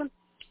going to happen?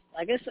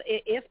 I guess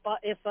if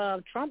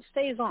Trump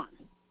stays on,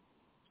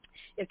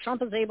 if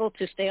Trump is able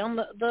to stay on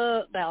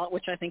the ballot,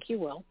 which I think he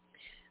will,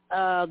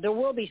 there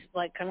will be,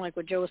 kind of like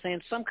what Joe was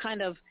saying, some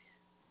kind of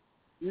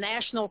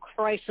national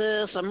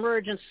crisis,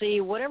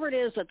 emergency, whatever it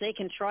is that they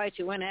can try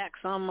to enact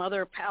some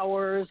other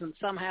powers and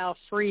somehow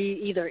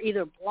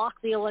either block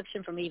the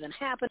election from even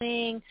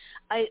happening.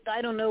 I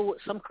don't know,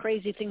 some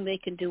crazy thing they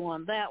can do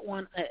on that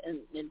one,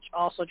 and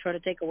also try to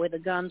take away the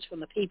guns from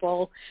the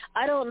people.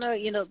 I don't know,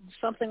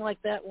 something like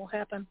that will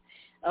happen,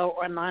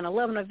 or a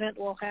 9/11 event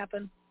will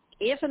happen.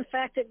 If, in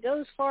fact, it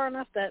goes far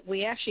enough that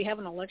we actually have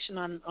an election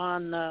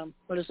on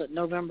what is it,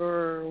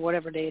 November or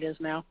whatever day it is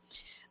now,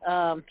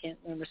 can't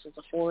remember if it's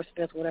the 4th,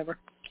 5th, whatever,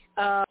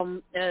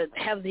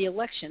 have the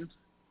election.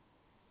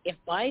 If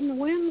Biden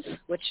wins,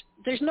 which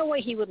there's no way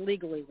he would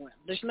legally win.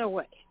 There's no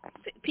way.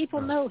 People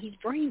know he's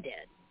brain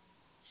dead.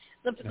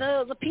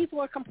 The people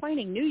are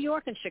complaining. New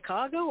York and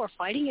Chicago are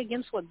fighting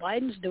against what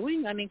Biden's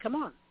doing. I mean, come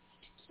on.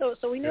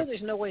 So we know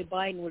there's no way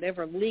Biden would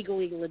ever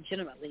legally,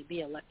 legitimately be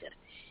elected.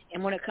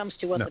 And when it comes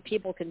to what the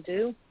people can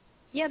do,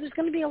 there's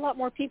going to be a lot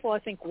more people, I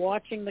think,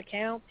 watching the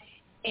count.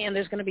 And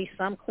there's going to be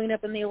some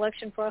cleanup in the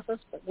election process,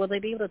 but will they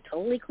be able to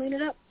totally clean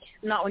it up?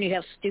 Not when you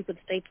have stupid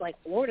states like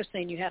Florida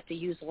saying you have to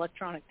use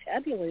electronic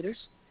tabulators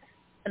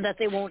and that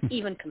they won't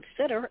even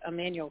consider a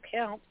manual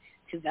count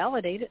to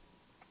validate it.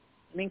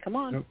 I mean, come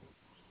on.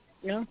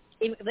 You know,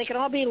 they can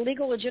all be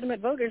legal, legitimate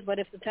voters, but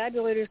if the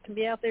tabulators can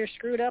be out there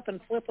screwed up and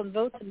flipping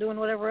votes and doing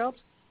whatever else,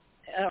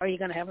 are you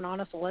going to have an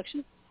honest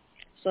election?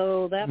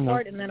 So that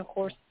part, and then, of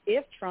course,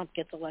 if Trump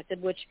gets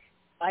elected, which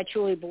I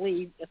truly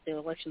believe if the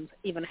election's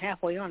even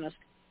halfway honest,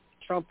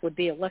 Trump would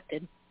be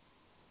elected,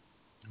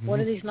 what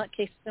are these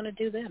nutcases going to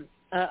do then?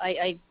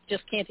 I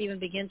just can't even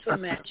begin to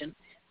imagine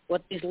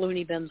what these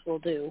loony bins will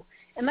do.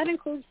 And that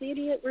includes the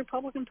idiot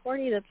Republican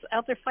Party that's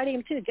out there fighting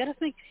him, too. You got to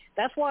think,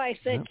 that's why I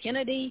said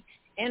Kennedy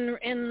and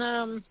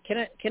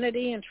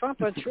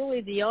Trump are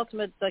truly the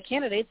ultimate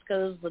candidates,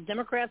 because the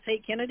Democrats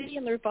hate Kennedy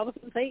and the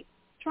Republicans hate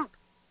Trump.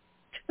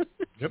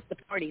 Yep. The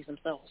parties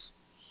themselves,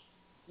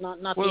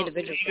 not the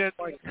individuals of the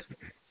parties.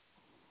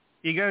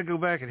 You got to go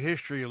back in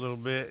history a little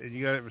bit, and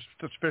you got,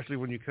 especially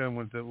when you come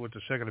with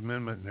the Second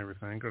Amendment and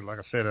everything. Because, like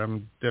I said,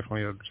 I'm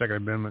definitely a Second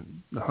Amendment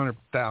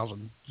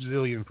 100,000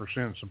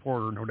 zillion%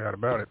 supporter, no doubt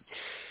about it.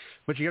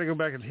 But you got to go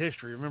back in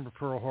history. Remember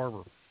Pearl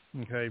Harbor,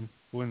 okay?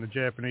 When the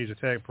Japanese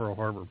attacked Pearl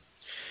Harbor,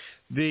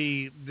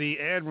 the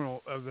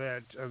admiral of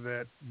that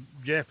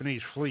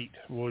Japanese fleet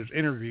was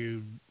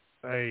interviewed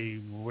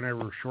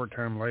whenever short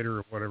time later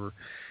or whatever,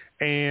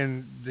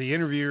 and the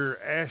interviewer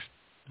asked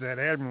that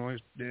admiral,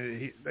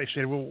 they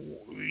said, well,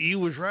 you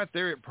was right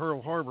there at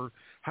Pearl Harbor.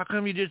 How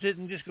come you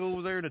didn't go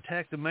over there and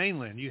attack the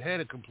mainland? You had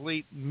a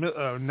complete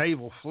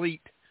naval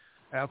fleet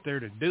out there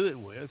to do it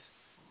with.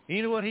 And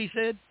you know what he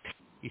said?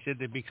 He said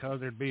that because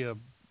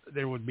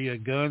there would be a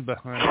gun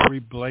behind every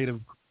blade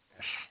of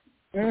grass.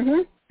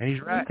 Mm-hmm. And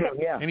he's right.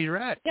 Yeah. And he's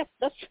right. Yep,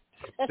 that's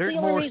the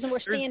only reason we're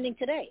standing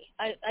today.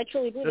 I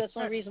truly believe that's the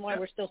only reason why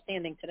we're still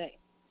standing today.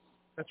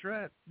 That's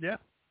right. Yeah.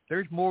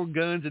 There's more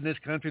guns in this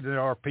country than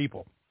there are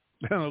people.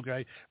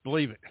 Okay,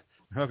 believe it.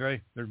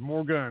 Okay, there's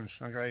more guns.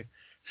 Okay,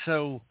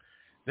 so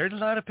there's a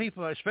lot of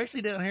people,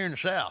 especially down here in the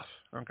South.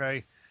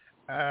 Okay,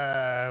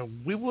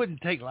 we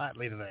wouldn't take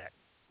lightly to that.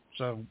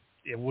 So,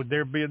 would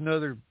there be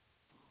another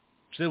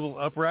civil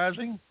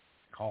uprising?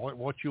 Call it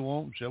what you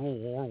want, civil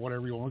war,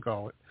 whatever you want to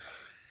call it.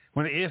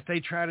 If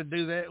they try to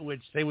do that,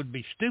 which they would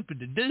be stupid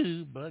to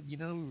do, but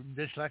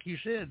just like you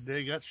said,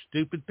 they got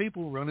stupid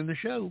people running the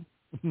show.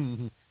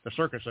 The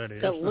circus, that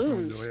is. Got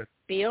loons.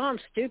 Beyond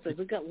stupid,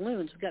 we've got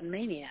loons. We've got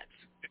maniacs.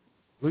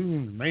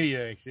 Loons,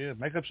 maniacs, yeah.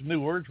 Make up some new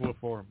words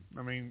for them.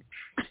 I mean,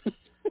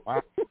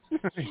 wow.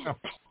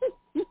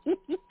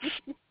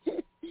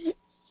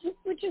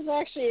 Which is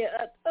actually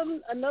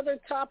another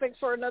topic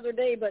for another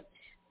day, but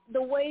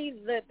the way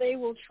that they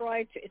will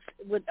try to,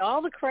 with all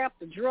the crap,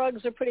 the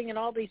drugs they're putting in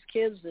all these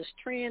kids, this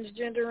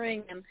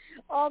transgendering and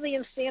all the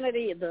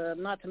insanity,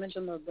 not to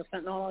mention the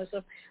fentanyl and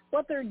stuff,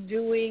 what they're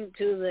doing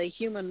to the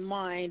human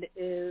mind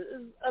is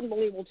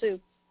unbelievable too.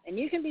 And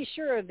you can be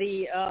sure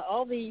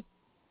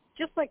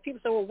just like people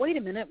say, well, wait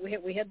a minute,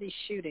 we had these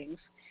shootings.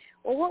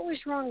 Well, what was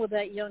wrong with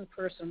that young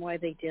person? Why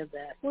they did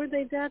that? Were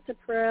they that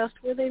depressed?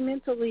 Were they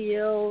mentally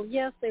ill?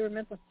 Yes, they were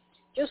mentally.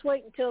 Just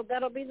wait until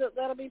that'll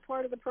be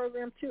part of the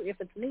program too, if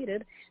it's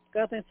needed.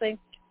 Go out there and say,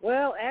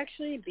 well,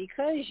 actually,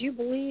 because you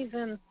believe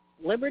in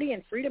liberty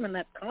and freedom and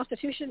that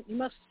Constitution, you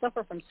must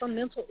suffer from some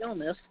mental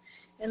illness,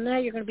 and now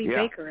you're going to be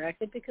Baker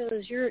Acted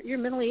because you're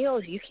mentally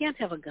ill. You can't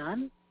have a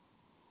gun.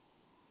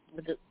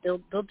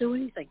 They'll do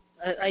anything.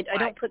 I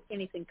don't put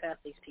anything past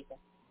these people.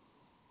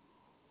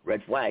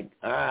 Red flag.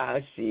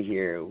 Let's see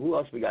here. Who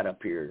else we got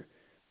up here?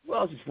 Who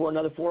else is for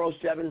another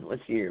 407?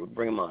 Let's see here.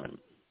 Bring them on.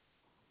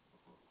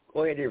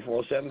 Go ahead here,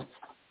 407.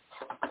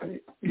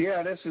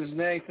 Yeah, this is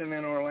Nathan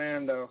in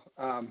Orlando.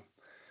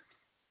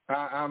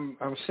 I'm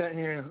sitting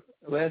here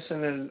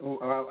listening.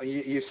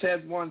 You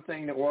said one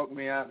thing that woke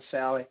me up,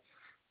 Sally,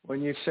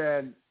 when you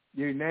said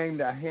you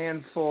named a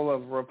handful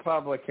of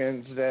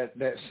Republicans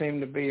that seem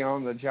to be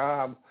on the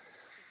job.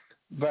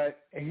 But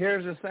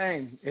here's the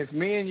thing. If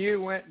me and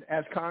you went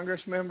as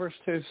Congress members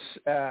to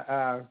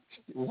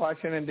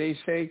Washington,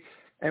 D.C.,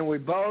 and we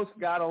both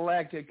got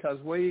elected because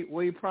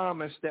we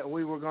promised that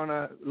we were going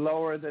to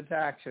lower the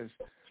taxes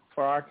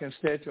for our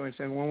constituents.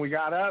 And when we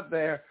got up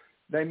there,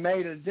 they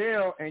made a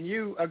deal, and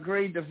you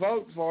agreed to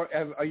vote for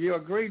it. You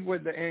agreed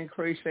with the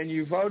increase, and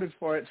you voted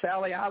for it.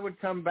 Sally, I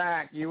would come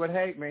back. You would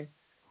hate me.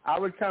 I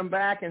would come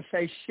back and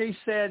say she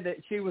said that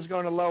she was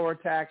going to lower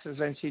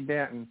taxes, and she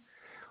didn't.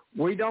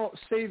 We don't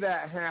see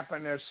that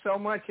happen. There's so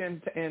much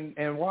in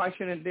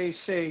Washington,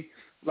 D.C.,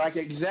 like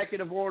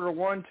Executive Order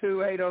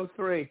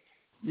 12803.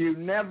 You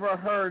never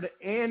heard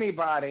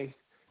anybody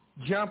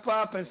jump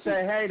up and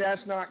say, hey,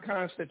 that's not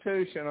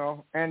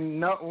constitutional.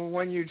 And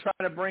when you try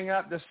to bring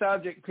up the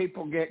subject,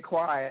 people get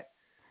quiet.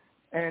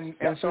 And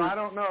so I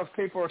don't know if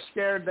people are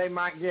scared they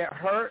might get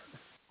hurt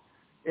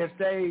if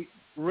they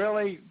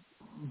really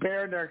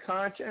bare their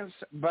conscience.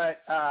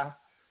 But,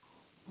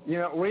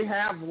 we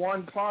have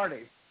one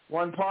party,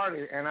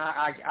 and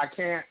I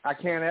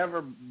can't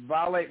ever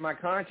violate my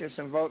conscience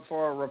and vote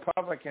for a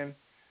Republican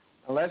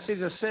unless he's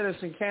a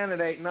citizen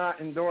candidate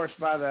not endorsed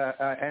by the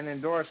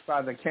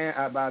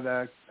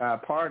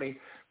party.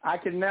 I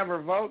could never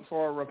vote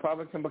for a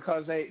Republican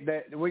because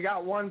we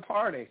got one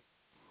party.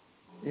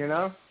 It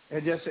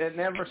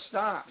never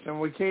stops,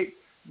 and they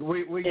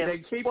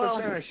keep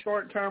us in a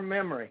short-term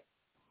memory.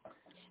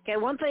 Okay,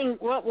 one thing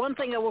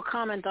I will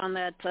comment on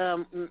that,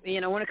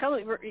 when it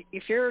comes,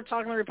 if you're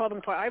talking the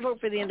Republican Party, I vote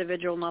for the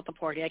individual, not the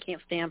party. I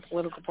can't stand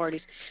political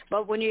parties.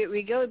 But when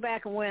we go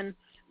back and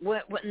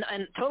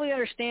and totally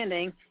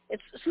understanding,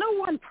 it's no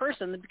one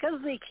person. Because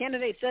the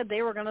candidate said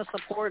they were going to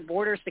support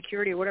border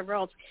security or whatever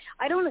else,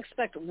 I don't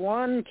expect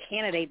one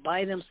candidate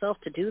by themselves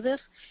to do this.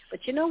 But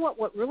you know what?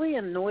 What really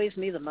annoys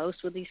me the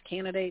most with these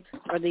candidates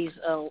or these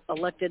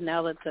elected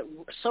now that the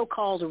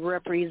so-called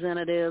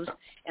representatives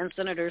and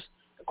senators,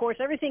 of course,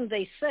 everything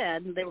they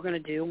said they were going to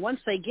do, once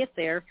they get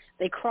there,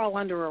 they crawl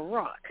under a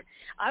rock.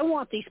 I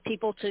want these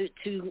people to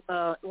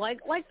like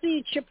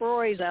the Chip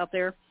Roys out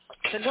there,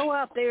 to go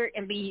out there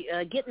and be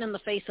getting in the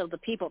face of the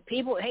people.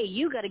 People, hey,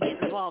 you got to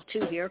get involved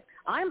too here.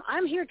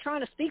 I'm here trying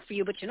to speak for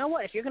you, but you know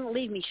what? If you're going to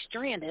leave me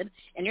stranded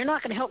and you're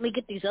not going to help me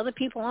get these other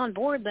people on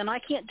board, then I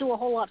can't do a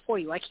whole lot for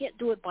you. I can't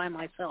do it by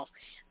myself.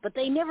 But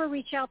they never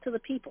reach out to the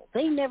people.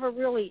 They never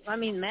really. I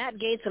mean, Matt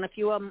Gaetz and a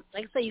few of them.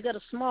 Like I say, you got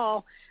a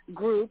small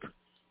group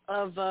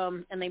of,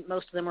 and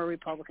most of them are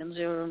Republicans.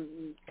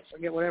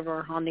 Forget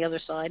whatever on the other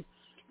side.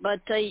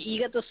 But you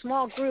get the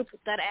small group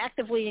that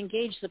actively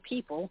engage the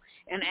people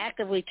and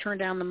actively turn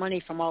down the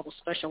money from all the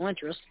special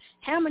interests.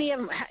 How many of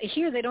them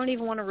here? They don't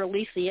even want to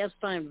release the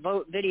Epstein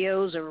vote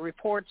videos or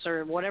reports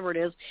or whatever it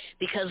is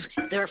because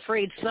they're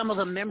afraid some of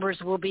the members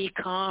will be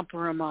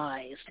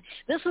compromised.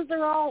 It's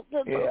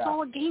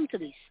all a game to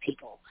these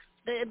people.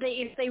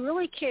 If they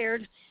really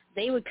cared,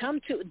 they would come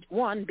to,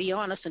 one, be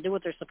honest and do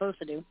what they're supposed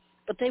to do.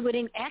 But they would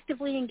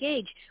actively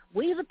engage.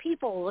 We the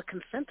people, the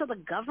consent of the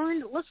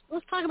governed.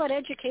 Let's talk about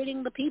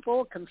educating the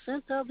people.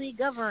 Consent of the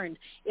governed.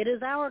 It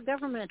is our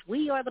government.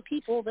 We are the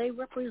people they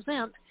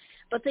represent.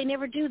 But they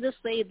never do this.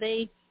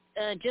 They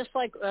just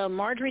like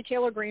Marjorie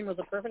Taylor Greene was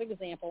a perfect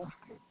example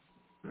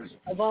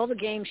of all the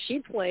games she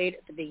played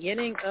at the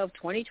beginning of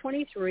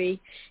 2023,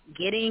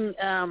 getting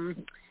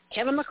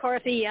Kevin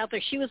McCarthy out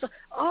there. She was,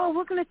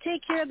 we're going to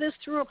take care of this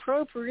through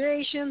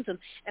appropriations.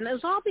 And it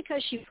was all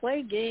because she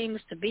played games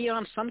to be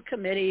on some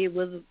committee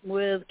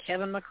with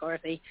Kevin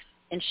McCarthy,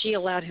 and she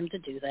allowed him to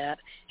do that.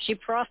 She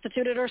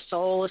prostituted her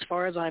soul as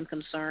far as I'm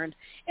concerned.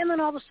 And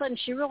then all of a sudden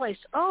she realized,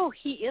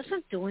 he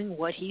isn't doing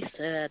what he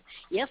said.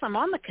 Yes, I'm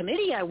on the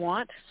committee I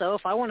want, so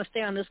if I want to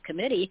stay on this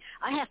committee,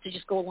 I have to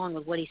just go along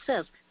with what he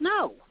says.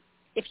 No.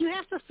 If you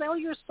have to sell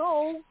your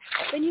soul,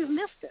 then you've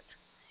missed it.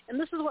 And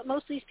this is what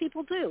most of these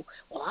people do.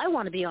 Well, I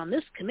want to be on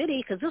this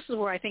committee because this is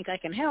where I think I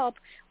can help.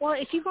 Well,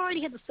 if you've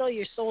already had to sell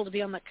your soul to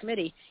be on that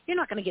committee, you're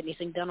not going to get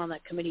anything done on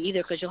that committee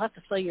either because you'll have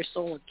to sell your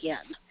soul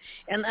again.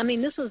 And, I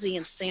mean, this is the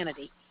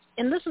insanity.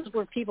 And this is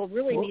where people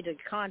really need to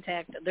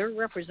contact their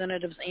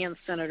representatives and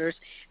senators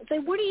and say,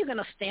 when are you going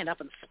to stand up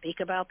and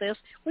speak about this?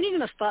 When are you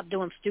going to stop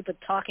doing stupid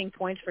talking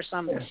points for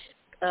some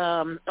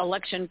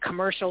election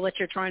commercial that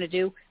you're trying to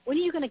do? When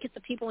are you going to get the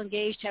people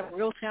engaged, have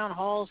real town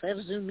halls, have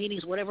Zoom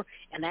meetings, whatever,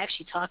 and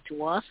actually talk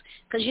to us?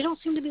 Because you don't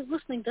seem to be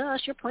listening to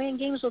us. You're playing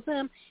games with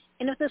them.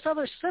 And if this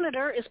other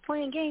senator is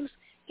playing games,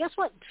 guess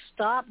what?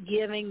 Stop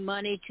giving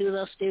money to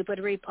the stupid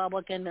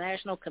Republican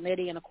National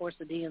Committee and, of course,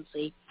 the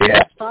DNC.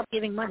 Yeah. Stop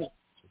giving money.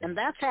 And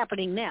that's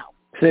happening now.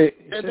 They're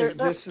feeling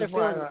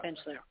the pinch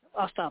there.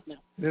 I'll stop now.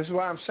 This is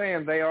why I'm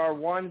saying they are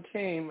one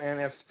team,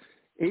 and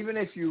even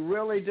if you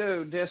really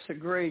do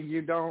disagree,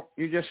 you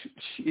just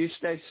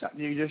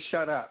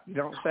shut up. You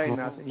don't say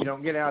nothing. You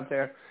don't get out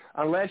there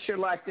unless you're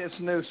like this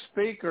new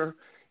speaker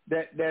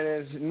that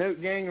is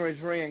Newt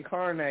Gingrich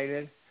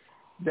reincarnated,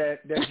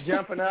 that's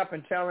jumping up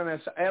and telling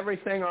us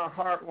everything our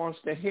heart wants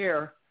to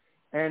hear,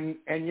 and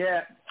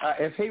yet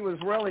if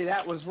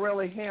that was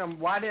really him,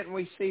 why didn't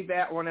we see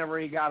that whenever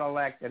he got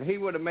elected? He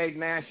would have made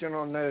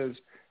national news.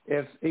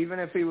 Even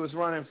if he was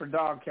running for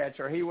dog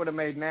catcher, he would have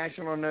made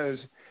national news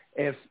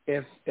if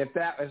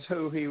that is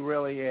who he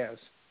really is.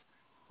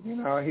 You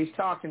know, he's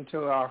talking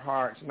to our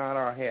hearts, not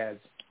our heads.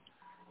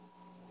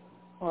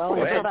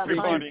 Well,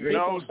 everybody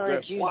knows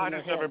this. Why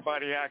does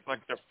everybody act like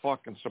they're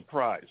fucking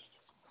surprised?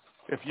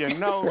 If you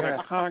know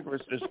that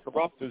Congress is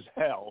corrupt as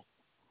hell,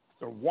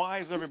 so why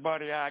is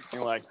everybody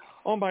acting like,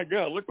 oh my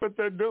God, look what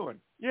they're doing?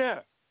 Yeah.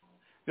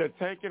 They're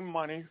taking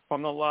money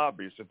from the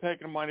lobbies. They're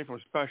taking money from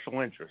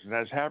special interests. And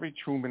as Harry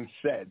Truman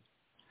said,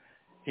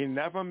 he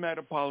never met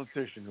a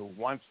politician who,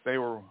 once they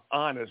were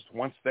honest,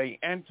 once they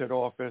entered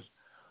office,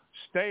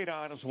 stayed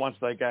honest once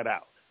they got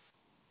out.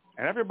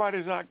 And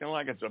everybody's acting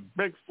like it's a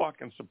big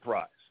fucking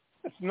surprise.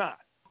 It's not.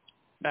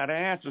 Now, to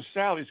answer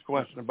Sally's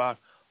question about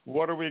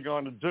what are we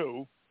going to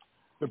do,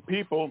 the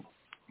people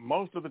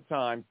most of the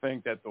time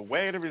think that the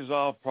way to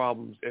resolve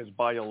problems is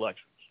by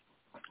elections.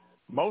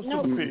 Most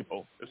of the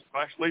people,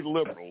 especially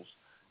liberals,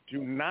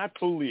 do not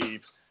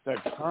believe that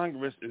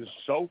Congress is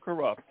so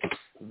corrupt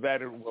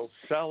that it will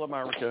sell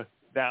America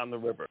down the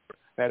river.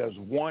 That is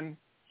one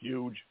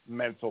huge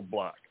mental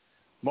block.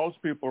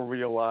 Most people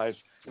realize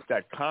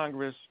that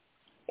Congress,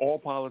 all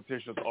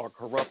politicians are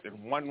corrupt in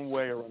one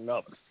way or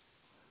another.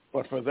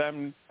 But for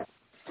them,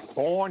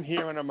 born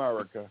here in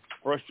America,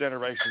 first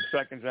generation,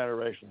 second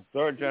generation,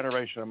 third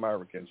generation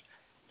Americans,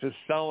 to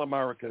sell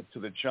America to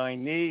the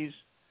Chinese,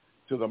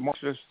 to the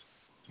Marxists,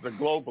 to the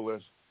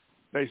globalists,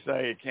 they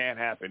say it can't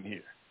happen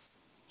here.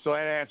 So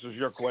that answers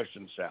your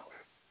question, Sally.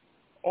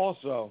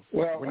 Also,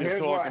 well, when you're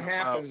here's what talking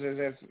happens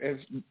about, is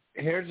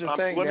here's the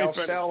thing, let me they'll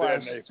finish sell there,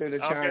 us Nathan. to the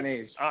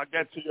Chinese. I'll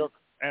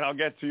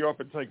get to your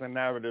particular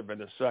narrative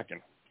in a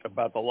second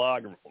about the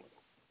log rolling.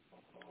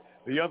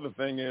 The other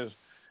thing is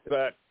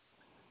that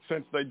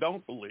since they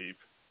don't believe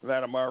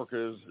that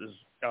America is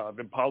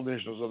the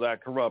politicians are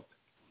that corrupt,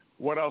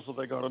 what else are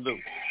they going to do?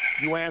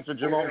 You answered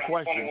your own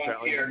question,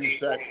 Sally. You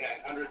said,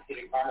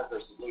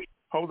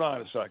 hold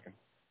on a second.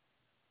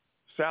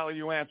 Sally,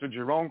 you answered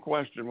your own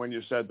question when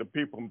you said the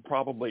people are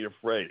probably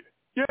afraid.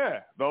 Yeah,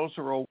 those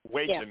who are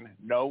awakened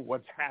know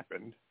what's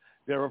happened.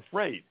 They're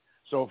afraid.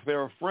 So if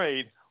they're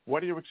afraid,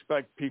 what do you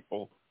expect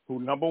people who,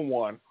 number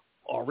one,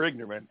 are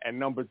ignorant, and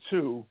number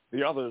two,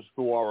 the others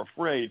who are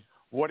afraid,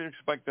 what do you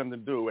expect them to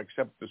do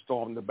except to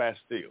storm the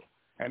Bastille?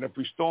 And if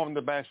we storm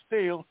the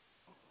Bastille,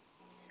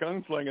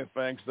 Gunslinger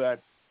thinks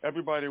that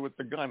everybody with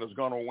the gun is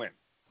going to win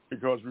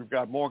because we've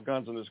got more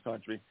guns in this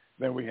country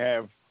than we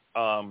have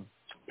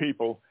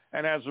people.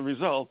 And as a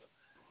result,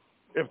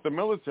 if the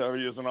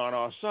military isn't on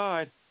our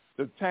side,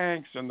 the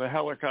tanks and the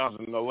helicopters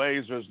and the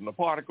lasers and the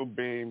particle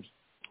beams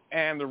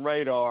and the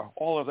radar,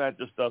 all of that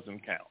just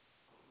doesn't count.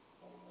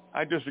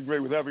 I disagree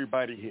with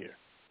everybody here.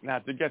 Now,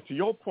 to get to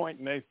your point,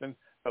 Nathan,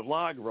 the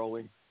log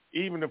rolling,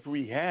 even if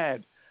we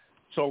had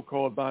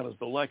so-called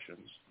honest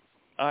elections,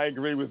 I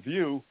agree with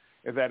you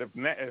that if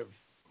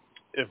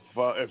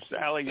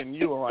Sally and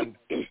you are on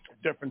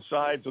different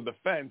sides of the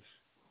fence,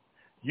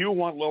 you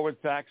want lower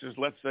taxes.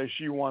 Let's say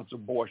she wants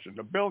abortion.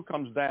 The bill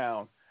comes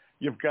down.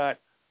 You've got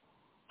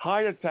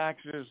higher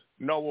taxes,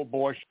 no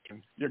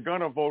abortion. You're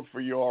going to vote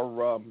for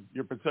your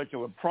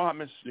particular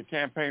promise, your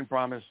campaign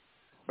promise,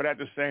 but at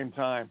the same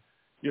time,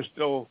 you're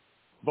still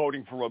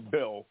voting for a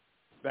bill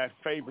that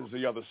favors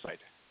the other side.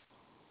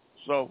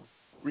 So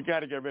we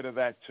got to get rid of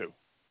that too.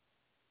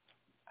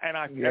 And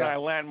I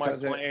land my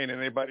plane, and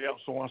anybody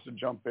else who wants to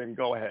jump in,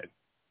 go ahead.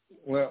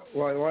 Well,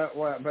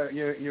 but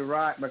you're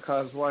right,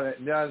 because what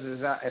it does is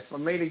for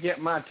me to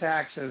get my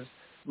taxes,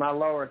 my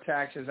lower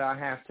taxes, I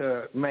have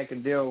to make a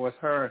deal with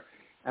her.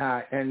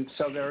 And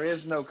so there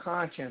is no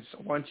conscience.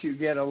 Once you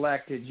get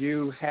elected,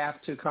 you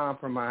have to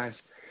compromise.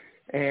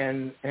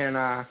 And then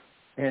at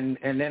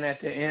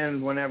the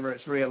end, whenever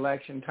it's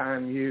re-election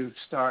time, you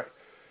start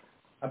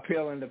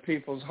appealing to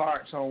people's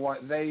hearts on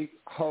what they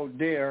hold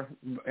dear,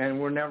 and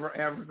we're never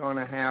ever going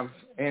to have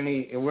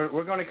any.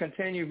 We're going to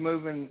continue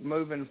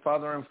moving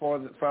further and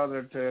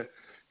further to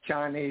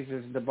Chinese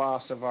as the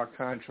boss of our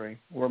country.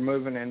 We're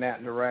moving in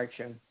that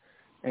direction,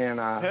 and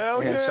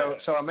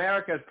so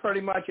America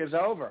pretty much is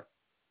over.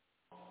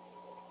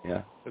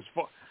 Yeah.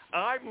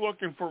 I'm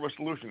looking for a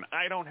solution.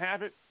 I don't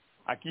have it.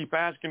 I keep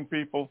asking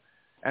people,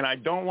 and I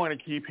don't want to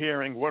keep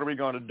hearing, what are we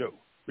going to do?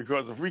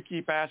 Because if we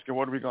keep asking,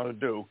 what are we going to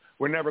do,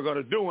 we're never going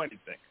to do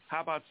anything.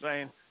 How about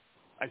saying,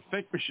 I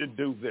think we should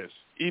do this,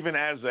 even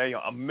as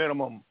a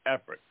minimum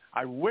effort?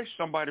 I wish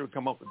somebody would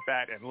come up with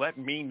that and let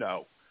me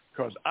know,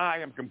 because I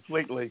am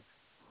completely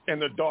in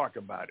the dark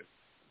about it.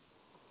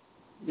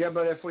 Yeah,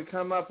 but if we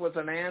come up with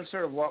an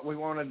answer of what we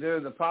want to do,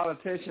 the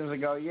politicians will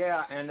go,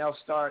 yeah, and they'll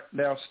start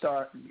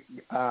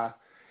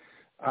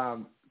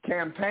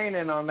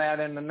campaigning on that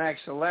in the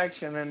next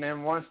election, and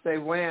then once they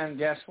win,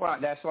 guess what?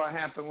 That's what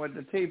happened with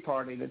the Tea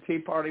Party. The Tea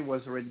Party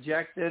was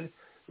rejected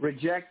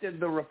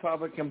the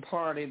Republican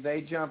Party.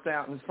 They jumped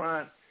out in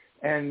front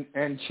and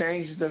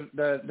changed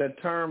the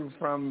term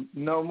from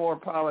no more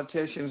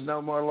politicians, no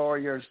more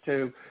lawyers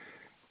to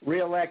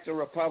reelect the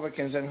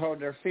Republicans and hold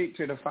their feet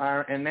to the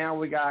fire. And now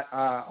we got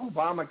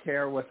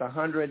Obamacare with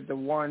 100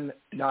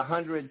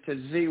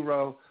 to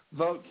 0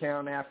 vote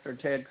count after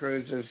Ted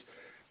Cruz's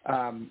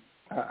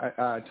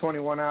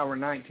 21-hour,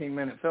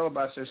 19-minute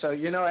filibuster. So,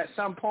 at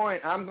some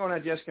point, I'm going to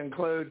just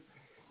conclude,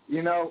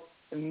 no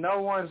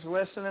one's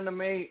listening to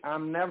me.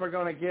 I'm never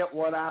going to get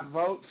what I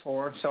vote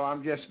for, so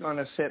I'm just going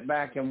to sit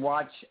back and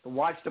watch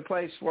the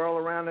place swirl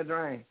around the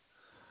drain,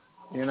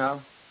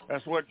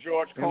 That's what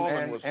George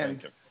Coleman was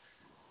thinking.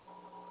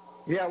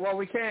 Yeah, well,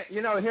 we can't,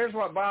 here's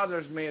what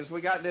bothers me is we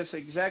got this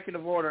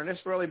executive order, and this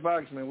really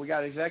bugs me. We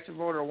got executive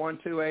order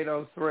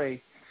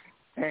 12803,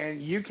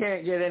 and you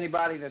can't get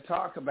anybody to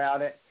talk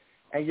about it.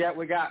 And yet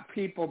we got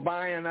people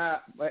buying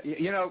up.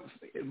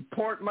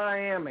 Port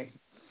Miami,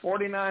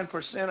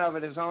 49% of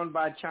it is owned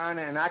by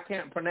China, and I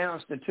can't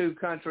pronounce the two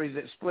countries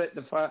that split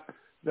the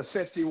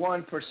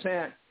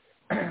 51%.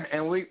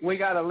 And we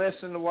got to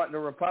listen to what the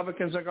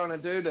Republicans are going to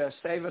do to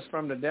save us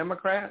from the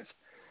Democrats.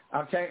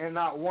 Okay, and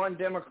not one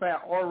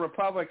Democrat or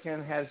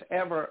Republican has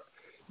ever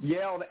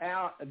yelled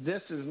out,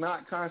 "This is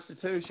not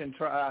Constitution."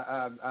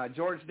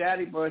 George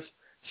W. Bush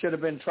should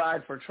have been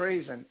tried for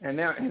treason, and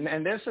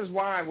this is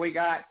why we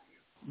got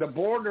the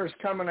borders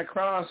coming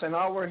across, and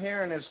all we're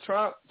hearing is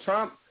Trump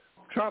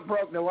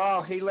broke the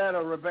law. He led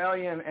a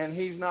rebellion, and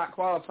he's not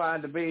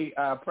qualified to be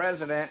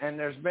president. And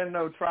there's been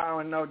no trial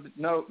and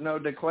no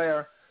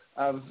declare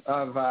of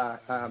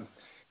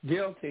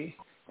guilty,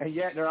 and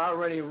yet they're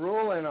already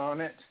ruling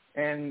on it.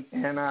 And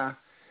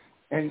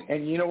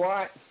you know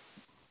what?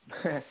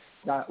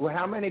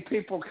 How many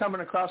people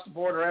coming across the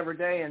border every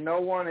day, and no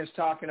one is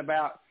talking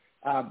about,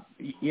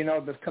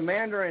 the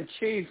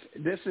commander-in-chief,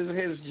 this is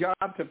his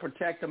job to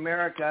protect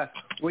America.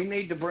 We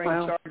need to bring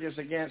charges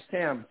against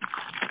him.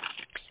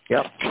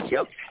 Yep.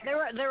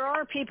 There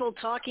are people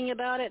talking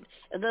about it.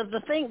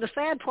 The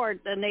sad part,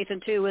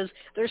 Nathan, too, is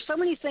there's so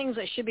many things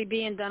that should be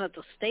being done at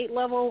the state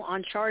level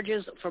on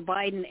charges for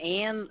Biden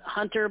and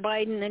Hunter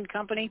Biden and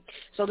company.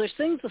 So there's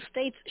things the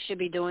states should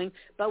be doing,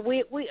 but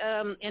we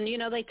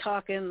they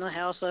talk in the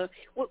House.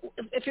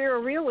 If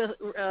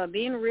you're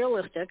being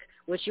realistic,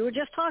 which you were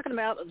just talking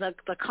about,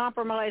 the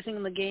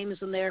compromising the games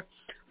in there,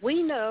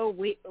 we know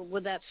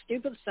with that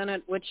stupid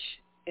Senate, which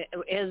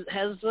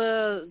has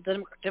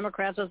the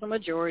Democrats as the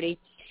majority,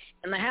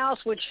 and the House,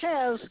 which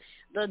has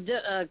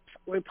the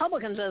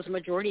Republicans as the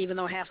majority, even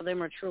though half of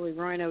them are truly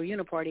Rhino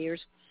Unipartiers.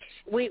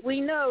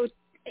 We know,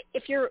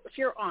 if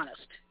you're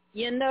honest,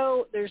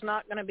 there's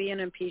not going to be an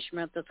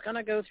impeachment that's going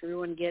to go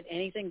through and get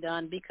anything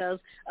done because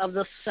of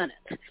the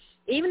Senate.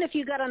 Even if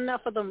you got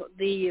enough of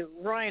the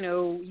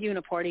Rhino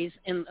Uniparties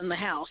in the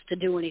House to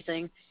do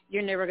anything,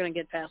 you're never going to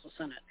get past the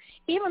Senate,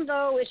 even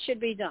though it should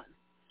be done.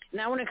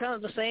 Now, when it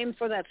comes to the same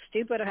for that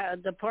stupid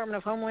Department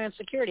of Homeland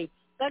Security,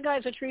 that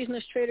guy's a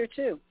treasonous traitor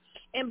too.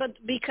 But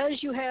because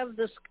you have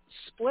this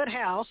split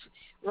House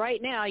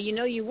right now,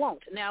 you won't.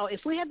 Now,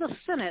 if we had the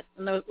Senate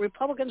and the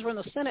Republicans were in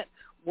the Senate,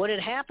 would it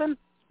happen?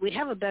 We'd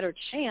have a better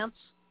chance,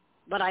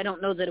 but I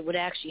don't know that it would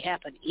actually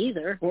happen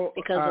either.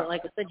 Because,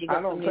 like I said, you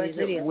got some of these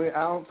idiots.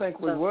 I don't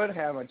think we would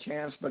have a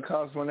chance,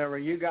 because whenever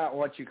you got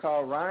what you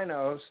call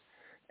rhinos,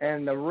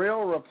 and the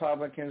real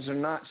Republicans are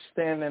not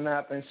standing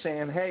up and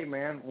saying, hey,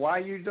 man, why are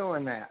you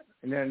doing that?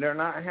 And they're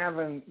not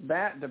having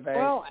that debate.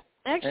 Well,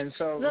 actually, and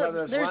so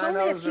whether it's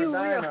rhinos or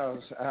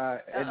dinos,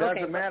 it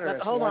doesn't matter.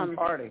 It's one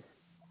party.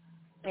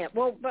 Yeah,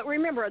 well, but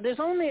remember,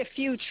 there's only a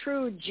few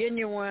true,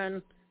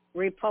 genuine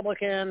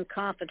Republican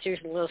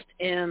constitutionalists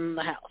in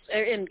the House,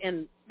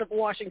 in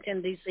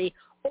Washington, D.C.,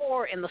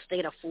 or in the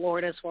state of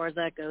Florida as far as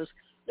that goes.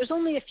 There's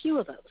only a few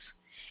of those.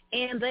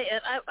 And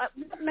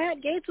what Matt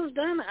Gaetz has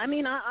done,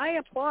 I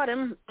applaud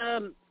him.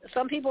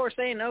 Some people are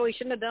saying, no, he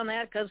shouldn't have done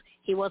that because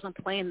he wasn't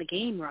playing the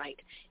game right.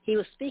 He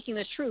was speaking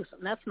the truth,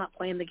 and that's not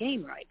playing the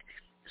game right.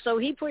 So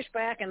he pushed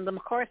back, and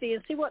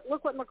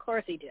look what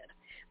McCarthy did.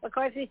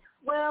 McCarthy,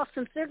 well,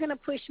 since they're going to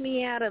push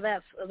me out of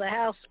the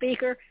House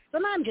Speaker,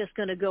 then I'm just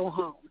going to go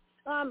home.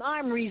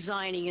 I'm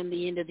resigning in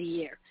the end of the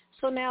year.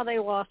 So now they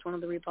lost one of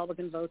the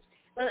Republican votes.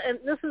 And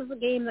this is the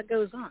game that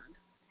goes on.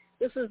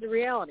 This is the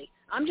reality.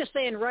 I'm just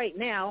saying right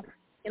now,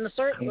 in the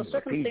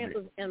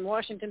circumstances in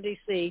Washington,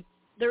 D.C.,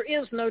 there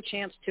is no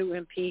chance to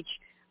impeach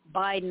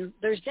Biden.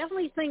 There's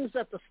definitely things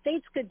that the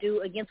states could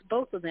do against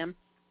both of them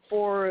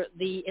for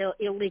the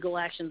illegal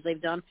actions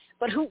they've done.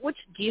 But which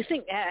do you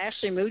think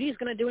Ashley Moody is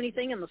going to do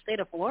anything in the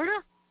state of Florida?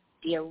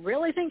 Do you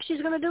really think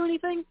she's going to do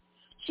anything?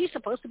 She's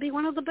supposed to be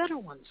one of the better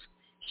ones.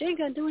 She ain't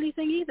going to do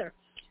anything either.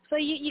 So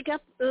you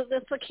got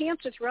it's a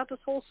cancer throughout this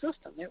whole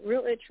system.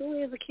 It truly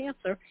is a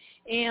cancer,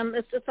 and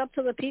it's up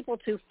to the people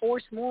to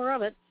force more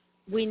of it.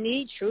 We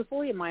need,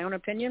 truthfully, in my own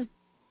opinion,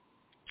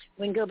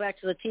 we can go back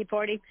to the Tea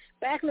Party.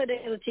 Back in the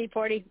day of the Tea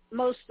Party,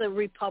 most of the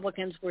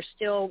Republicans were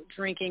still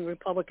drinking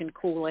Republican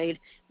Kool-Aid.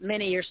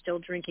 Many are still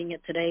drinking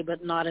it today,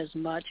 but not as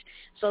much.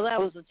 So that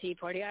was the Tea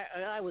Party.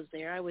 I was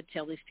there. I would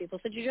tell these people,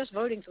 I said, you're just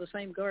voting for the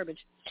same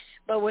garbage.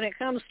 But when it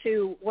comes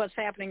to what's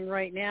happening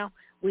right now,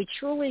 we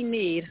truly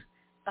need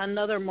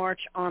another march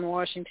on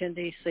Washington,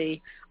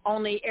 D.C.,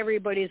 only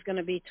everybody's going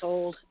to be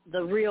told, the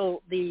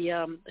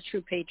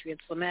true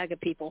patriots, the MAGA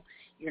people,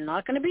 you're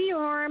not going to be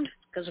armed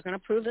because they're going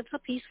to prove it's a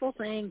peaceful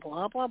thing,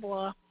 blah, blah,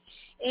 blah.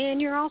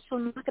 And you're also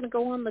not going to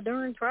go on the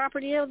darn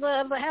property of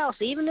the House.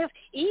 Even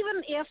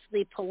if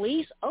the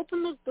police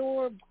open the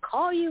door,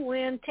 call you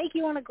in, take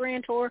you on a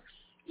grand tour,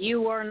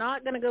 you are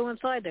not going to go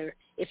inside there.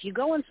 If you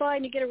go inside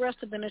and you get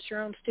arrested, then it's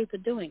your own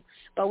stupid doing.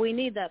 But we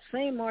need that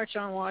same march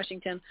on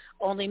Washington,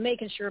 only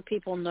making sure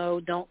people know,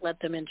 don't let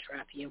them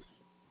entrap you.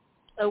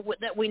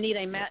 That we need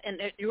and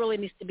it really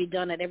needs to be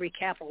done at every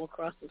capital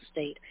across the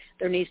state.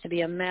 There needs to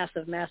be a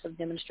massive, massive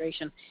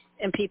demonstration,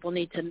 and people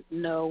need to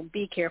know,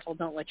 be careful,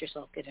 don't let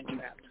yourself get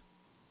entrapped.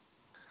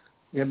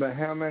 Yeah, but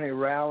how many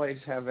rallies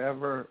have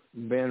ever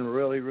been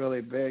really,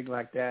 really big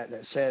like that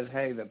says,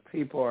 hey, the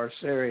people are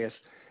serious,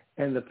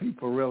 and the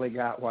people really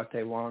got what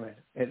they wanted?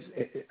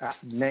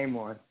 Name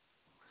one.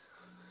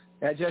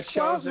 That just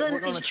shows that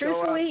we're going to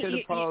show up to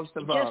the polls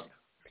to vote.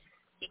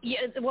 Yeah,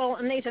 well,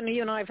 Nathan,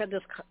 you and I have had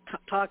this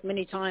talk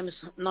many times,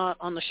 not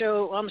on the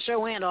show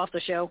and off the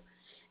show.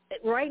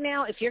 Right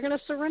now, if you're going to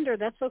surrender,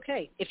 that's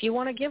okay. If you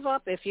want to give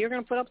up, if you're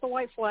going to put up the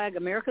white flag,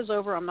 America's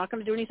over. I'm not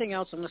going to do anything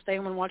else. I'm going to stay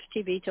home and watch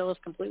TV till it's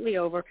completely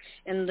over,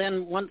 and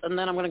then I'm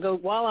going to go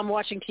while I'm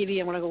watching TV.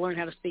 I'm going to go learn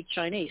how to speak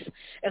Chinese,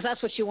 if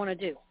that's what you want to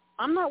do.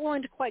 I'm not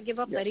willing to quite give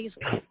up that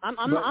easily.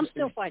 I'm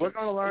still fighting. We're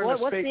going to learn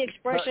to what's speak, the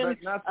expression?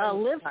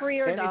 Live free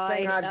or die.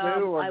 Anything I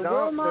do or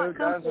don't do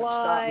doesn't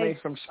stop me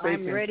from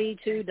speaking. I'm ready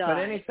to die.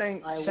 But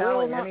anything,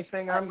 Sally,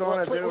 anything I'm going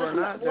to do or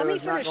not do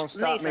is not going to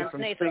stop me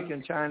from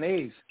speaking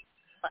Chinese.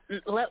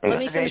 Let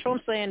me finish what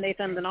I'm saying,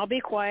 Nathan, then I'll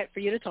be quiet for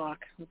you to talk.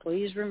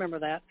 Please remember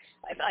that.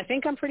 I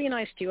think I'm pretty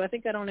nice to you. I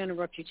think I don't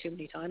interrupt you too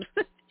many times,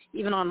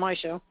 even on my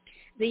show.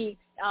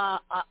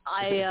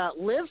 I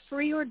live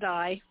free or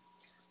die.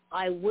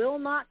 I will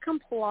not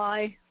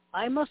comply.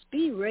 I must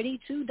be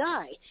ready to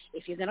die.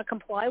 If you're going to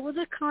comply with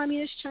the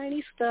communist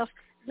Chinese stuff,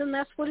 then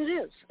that's what it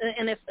is.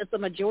 And if the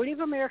majority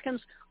of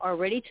Americans are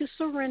ready to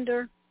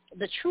surrender,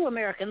 the true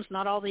Americans,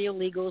 not all the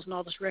illegals and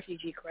all this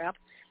refugee crap,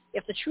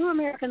 if the true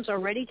Americans are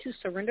ready to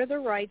surrender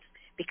their rights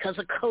because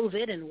of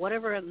COVID and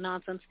whatever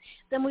nonsense,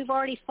 then we've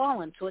already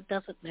fallen, so it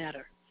doesn't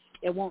matter.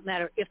 It won't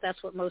matter if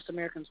that's what most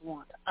Americans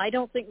want. I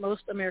don't think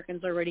most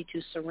Americans are ready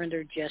to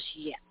surrender just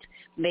yet.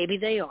 Maybe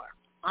they are.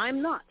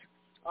 I'm not.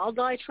 I'll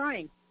die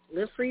trying.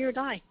 Live free or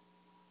die.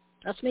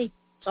 That's me.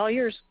 It's all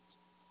yours.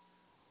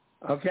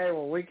 Okay,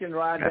 well, we can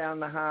ride down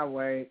the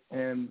highway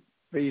and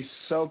be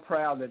so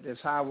proud that this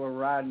highway we're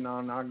riding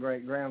on our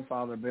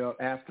great-grandfather built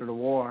after the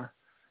war.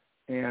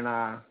 And,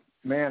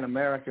 man,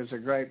 America's a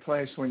great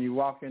place when you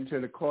walk into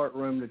the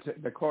courtroom,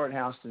 the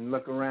courthouse, and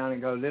look around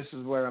and go, this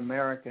is where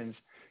Americans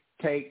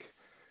take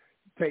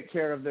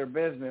care of their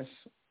business,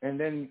 and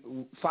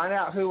then find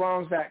out who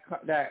owns that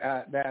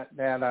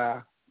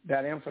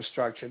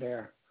infrastructure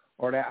there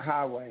or that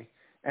highway,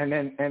 and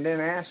then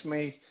ask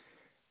me,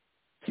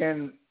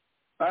 can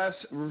us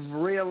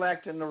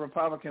reelecting the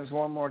Republicans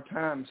one more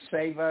time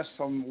save us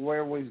from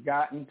where we've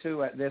gotten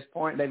to at this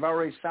point? They've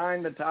already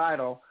signed the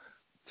title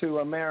to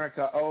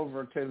America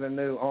over to the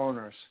new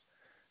owners.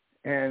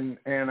 And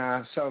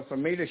so for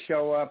me to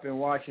show up in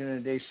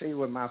Washington, D.C.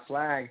 with my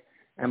flag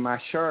and my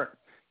shirt,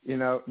 you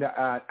know,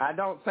 I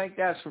don't think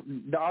that's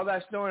all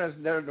that's doing is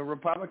the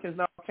Republicans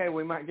know, okay,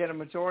 we might get a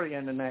majority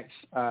in the next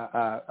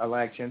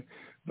election,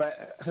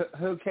 but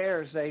who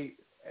cares?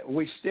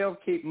 We still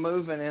keep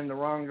moving in the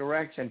wrong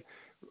direction.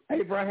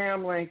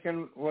 Abraham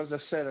Lincoln was a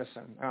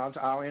citizen.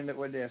 I'll end it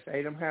with this.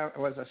 Abraham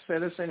was a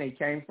citizen. He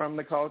came from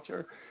the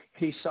culture.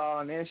 He saw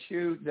an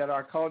issue that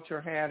our culture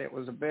had. It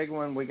was a big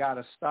one. We got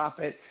to stop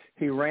it.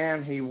 He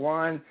ran. He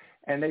won.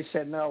 And they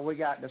said, no, we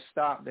got to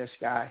stop this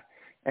guy.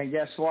 And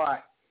guess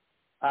what?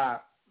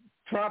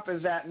 Trump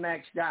is that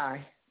next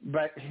guy,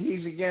 but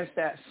he's against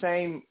that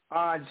same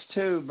odds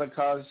too,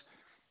 because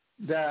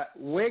the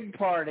Whig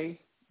Party,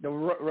 the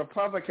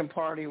Republican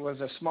Party, was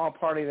a small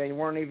party. They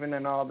weren't even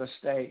in all the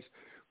states.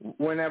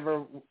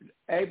 Whenever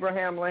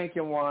Abraham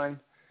Lincoln won,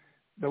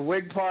 the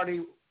Whig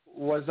Party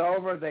was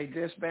over. They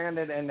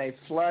disbanded and they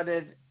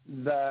flooded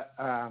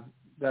the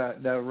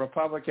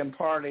Republican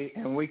Party,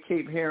 and we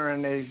keep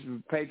hearing these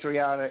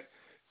patriotic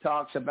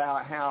talks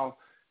about how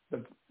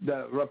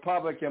the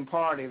Republican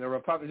Party,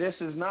 this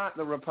is not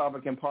the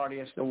Republican Party,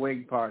 it's the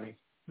Whig Party.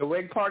 The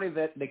Whig Party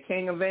that the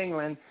King of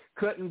England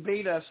couldn't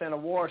beat us in a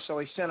war, so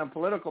he sent a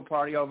political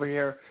party over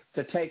here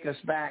to take us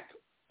back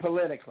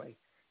politically.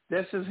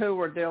 This is who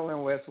we're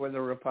dealing with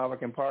the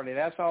Republican Party.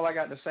 That's all I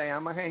got to say.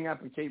 I'm going to hang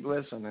up and keep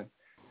listening.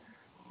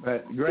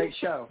 But great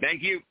show.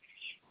 Thank you.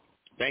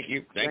 Thank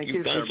you,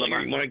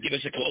 Gunslinger. You want to give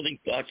us a closing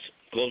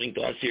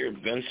thoughts here,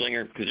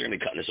 Gunslinger, because they're going to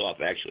be cutting us off,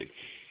 actually.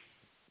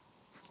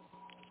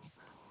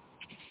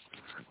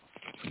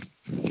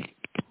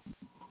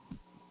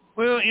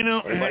 Well, you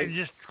know,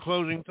 just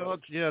closing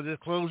thoughts. Yeah,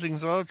 just closing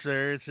thoughts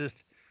there. It's just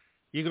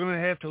you're going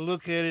to have to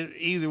look at it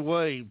either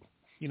way.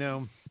 You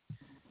know,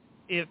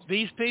 if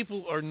these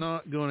people are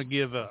not going to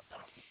give up,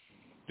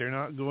 they're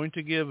not going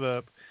to give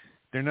up.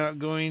 They're not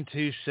going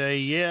to say,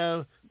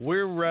 yeah,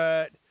 we're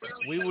right.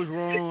 We was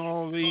wrong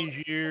all these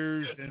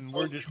years, and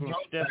we're just going to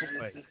step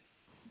away.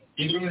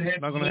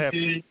 It's not going to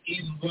happen.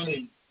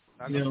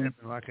 Not going to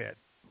happen like that.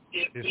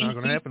 It's not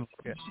going to happen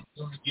like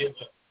that.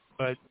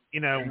 But, you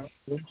know,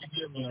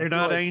 they're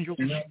not angels,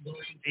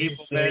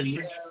 evil bastards,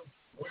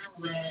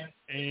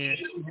 and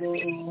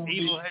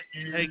evil has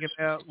to be taken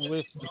out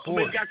with the force.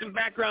 Somebody's got some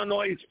background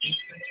noise.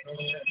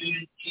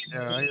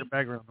 Yeah, I hear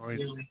background noise.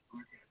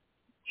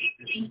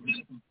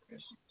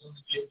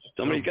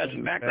 Somebody's got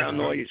some background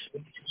noise.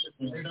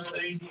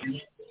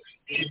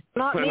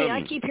 Not me.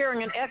 I keep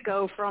hearing an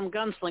echo from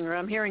Gunslinger.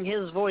 I'm hearing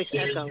his voice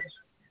echo.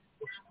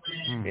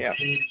 Yeah.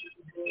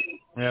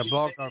 Yeah,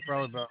 Blog Talk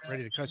probably about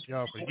ready to cut you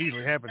off, but it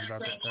usually happens about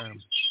that time.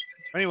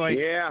 Anyway,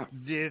 yeah,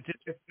 it's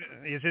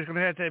just going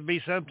to have to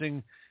be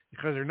something,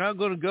 because they're not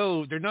going to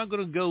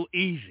go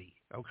easy.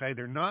 Okay,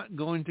 they're not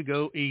going to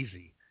go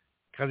easy,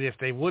 because if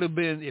they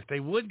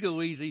would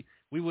go easy,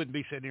 we wouldn't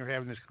be sitting here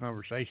having this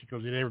conversation,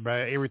 because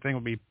everything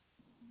would be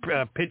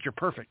picture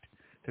perfect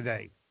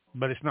today,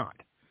 but it's not.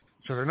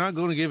 So they're not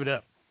going to give it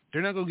up.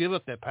 They're not going to give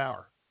up that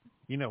power.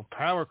 You know,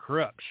 power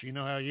corrupts. You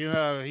know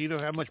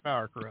how much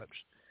power corrupts.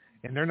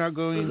 And they're not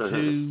going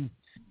to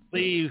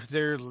leave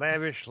their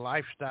lavish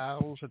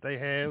lifestyles that they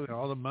have and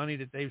all the money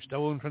that they've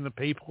stolen from the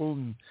people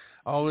and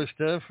all this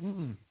stuff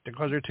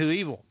because they're too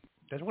evil.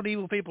 That's what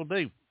evil people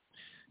do,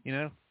 you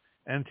know,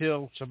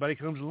 until somebody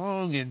comes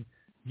along and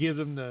gives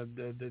them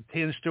the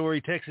 10-story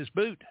Texas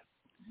boot.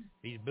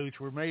 These boots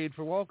were made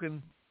for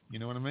walking. You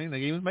know what I mean? They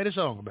even made a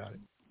song about it.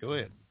 Go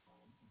ahead.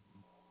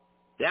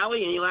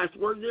 Sally, any last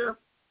words there?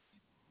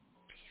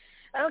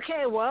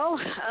 Okay, well,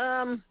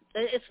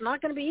 it's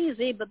not going to be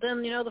easy, but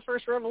then, the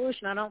first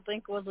revolution I don't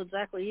think was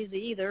exactly easy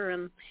either,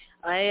 and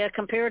I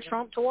compare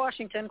Trump to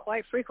Washington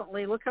quite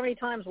frequently. Look how many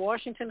times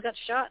Washington got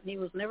shot and he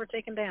was never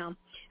taken down.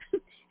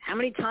 How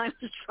many times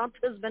Trump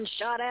has been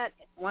shot at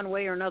one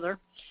way or another,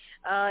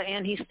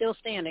 and he's still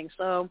standing.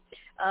 So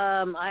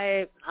I'm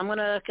going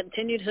to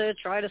continue to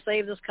try to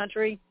save this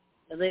country.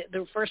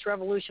 The first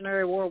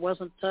Revolutionary War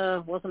wasn't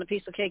a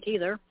piece of cake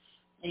either.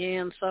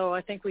 And so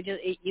I think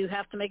you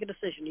have to make a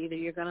decision. Either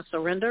you're going to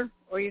surrender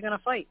or you're going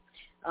to fight.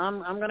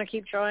 I'm going to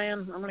keep trying.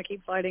 I'm going to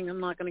keep fighting. I'm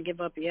not going to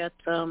give up yet.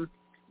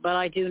 But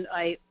I do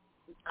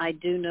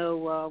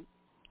know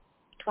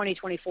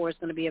 2024 is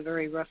going to be a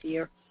very rough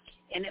year.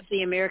 And if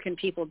the American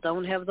people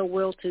don't have the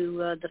will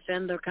to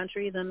defend their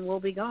country, then we'll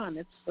be gone.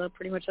 It's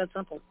pretty much that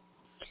simple.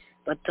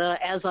 But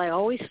as I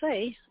always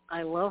say,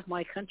 I love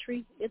my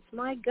country. It's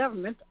my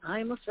government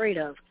I'm afraid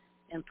of.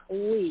 And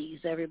please,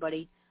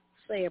 everybody,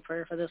 say a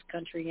prayer for this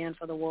country and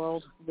for the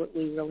world.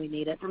 We really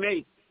need it. For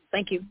me.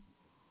 Thank you.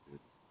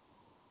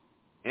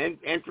 And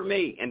for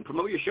me. And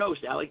promote your show,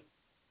 Sally.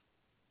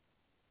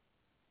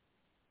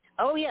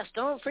 Oh, yes,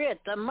 don't forget,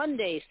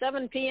 Monday,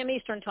 7 p.m.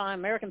 Eastern Time,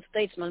 American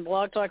Statesman,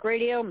 Blog Talk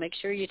Radio. Make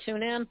sure you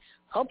tune in.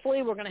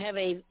 Hopefully we're going to have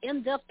an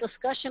in-depth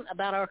discussion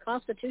about our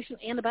Constitution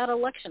and about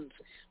elections.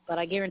 But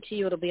I guarantee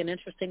you it'll be an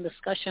interesting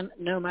discussion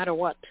no matter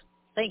what.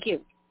 Thank you.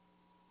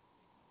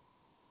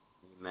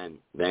 Amen.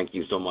 Thank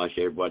you so much,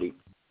 everybody.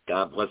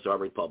 God bless our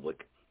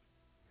republic.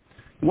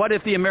 What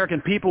if the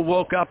American people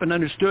woke up and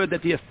understood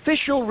that the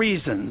official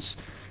reasons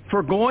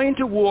for going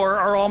to war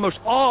are almost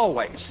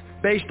always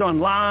based on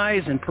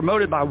lies and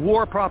promoted by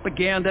war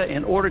propaganda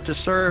in order to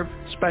serve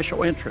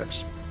special interests?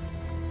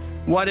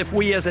 What if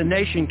we as a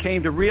nation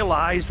came to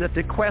realize that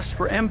the quest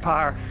for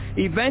empire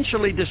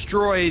eventually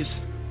destroys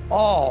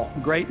all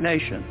great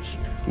nations?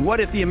 What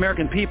if the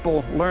American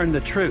people learned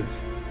the truth?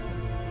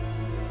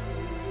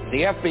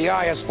 The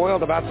FBI has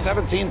foiled about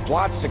 17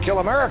 plots to kill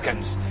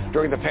Americans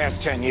during the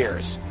past 10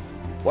 years.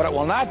 What it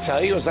will not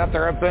tell you is that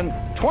there have been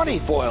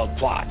 20 foiled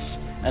plots,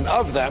 and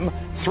of them,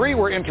 3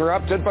 were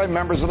interrupted by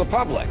members of the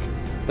public.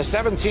 The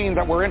 17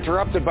 that were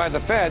interrupted by the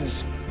feds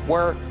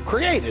were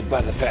created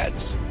by the feds.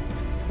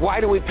 Why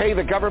do we pay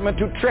the government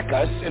to trick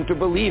us into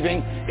believing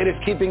it is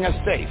keeping us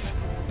safe?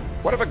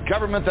 What if a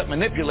government that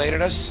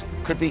manipulated us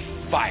could be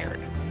fired?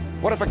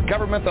 What if a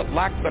government that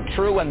lacked the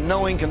true and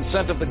knowing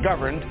consent of the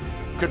governed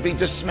could be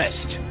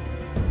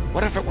dismissed?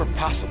 What if it were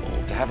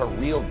possible to have a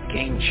real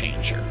game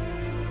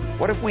changer?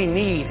 What if we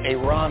need a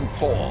Ron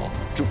Paul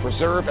to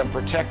preserve and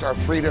protect our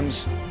freedoms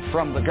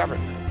from the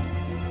government?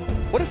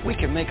 What if we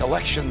can make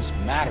elections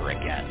matter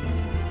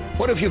again?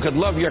 What if you could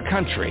love your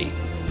country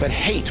but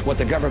hate what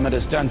the government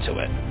has done to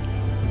it?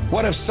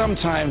 What if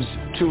sometimes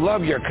to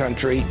love your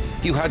country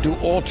you had to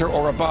alter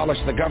or abolish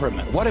the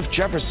government? What if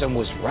Jefferson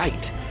was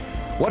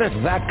right? What if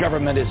that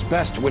government is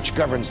best which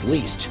governs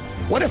least?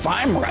 What if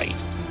I'm right?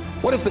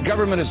 What if the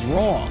government is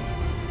wrong?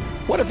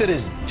 What if it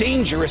is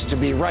dangerous to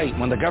be right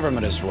when the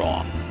government is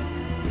wrong?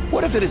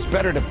 What if it is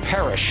better to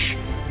perish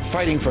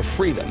fighting for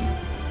freedom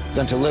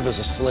than to live as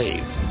a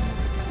slave?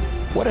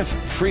 What if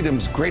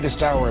freedom's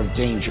greatest hour of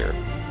danger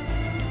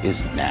is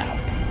now?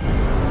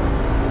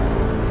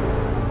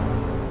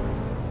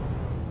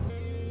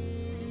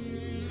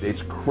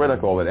 It's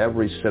critical that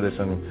every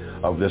citizen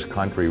of this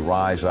country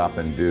rise up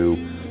and do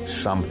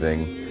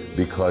something,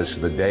 because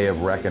the day of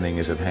reckoning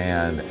is at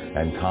hand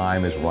and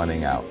time is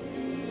running out.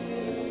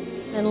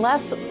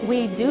 Unless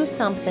we do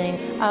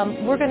something,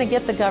 we're going to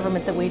get the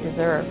government that we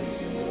deserve.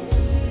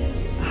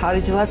 How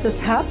did you let this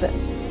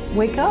happen?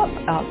 Wake up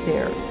out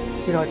there.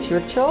 To your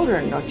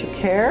children. Don't you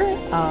care?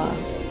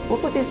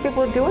 Look what these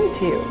people are doing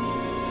to you.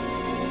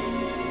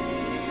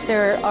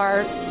 There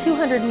are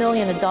 200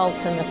 million adults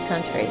in this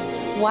country.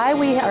 Why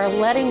we are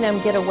letting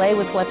them get away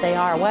with what they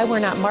are, why we're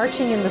not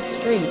marching in the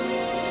streets.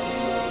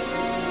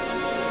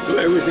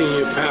 Do everything in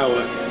your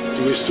power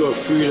to restore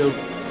freedom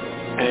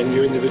and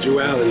your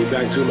individuality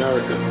back to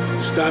America.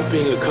 Stop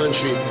being a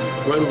country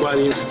run by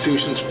the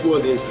institutions for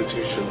the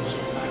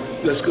institutions.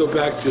 Let's go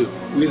back to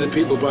we the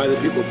people, by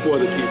the people, for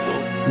the people.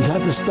 We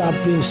have to stop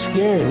being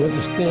scared. We have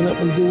to stand up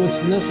and do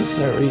what's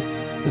necessary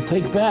to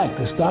take back,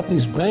 to stop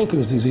these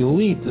bankers, these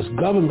elite, this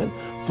government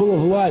full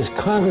of lies,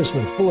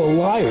 congressmen full of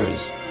liars.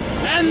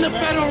 And the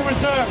Federal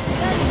Reserve.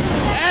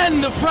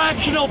 And the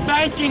fractional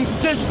banking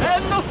system.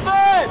 And the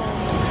Fed.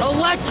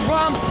 Elect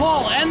Ron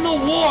Paul. And the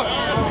war.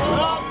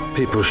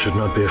 People should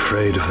not be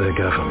afraid of their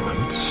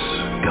governments.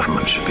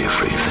 Governments should be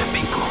afraid of their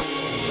people.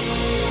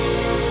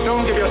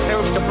 Don't give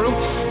yourselves to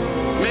brutes.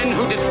 Men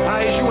who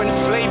despise you,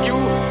 enslave you,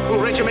 who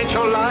regiment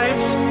your lives,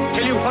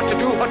 tell you what to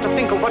do, what to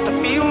think, and what to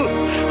feel,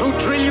 who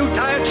drill you,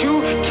 diet you,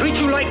 treat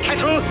you like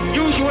cattle,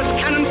 use you as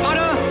cannon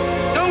fodder.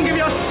 Don't give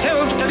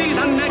yourselves to these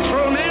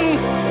unnatural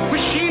men,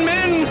 machine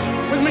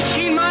men with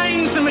machine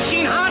minds and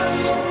machine hearts.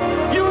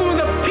 You,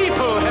 the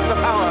people, have the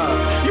power.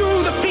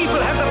 You, the people,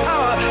 have the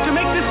power to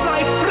make this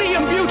life free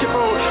and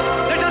beautiful.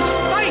 Let us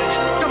fight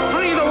to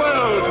free the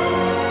world,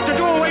 to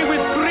do away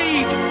with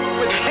greed,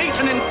 with hate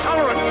and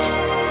intolerance.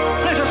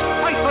 Let us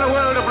fight for a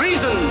world of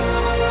reason,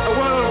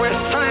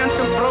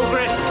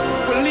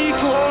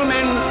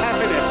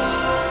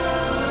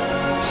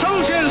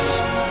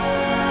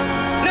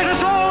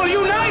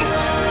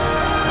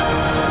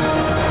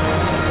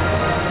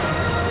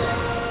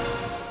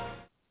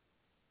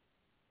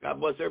 God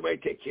bless everybody.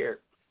 Take care.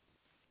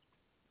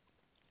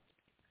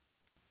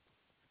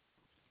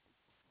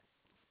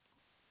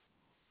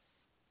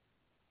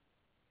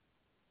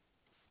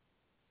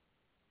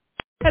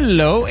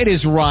 Hello, it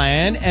is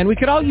Ryan, and we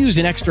could all use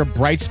an extra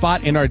bright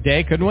spot in our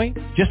day, couldn't we?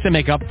 Just to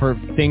make up for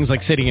things like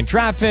sitting in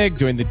traffic,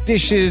 doing the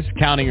dishes,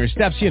 counting your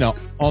steps, you know,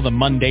 all the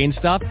mundane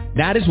stuff.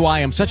 That is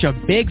why I'm such a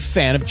big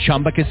fan of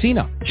Chumba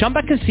Casino.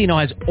 Chumba Casino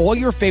has all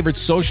your favorite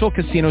social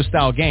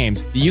casino-style games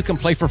that you can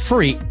play for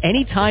free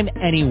anytime,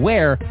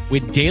 anywhere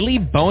with daily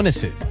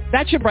bonuses.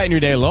 That should brighten your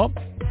day a little.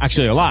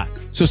 Actually, a lot.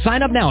 So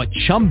sign up now at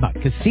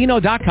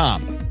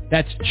ChumbaCasino.com.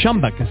 That's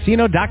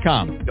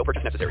ChumbaCasino.com. No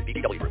purchase necessary.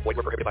 VGW. Void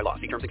where prohibited by law.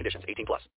 See terms and conditions. 18+.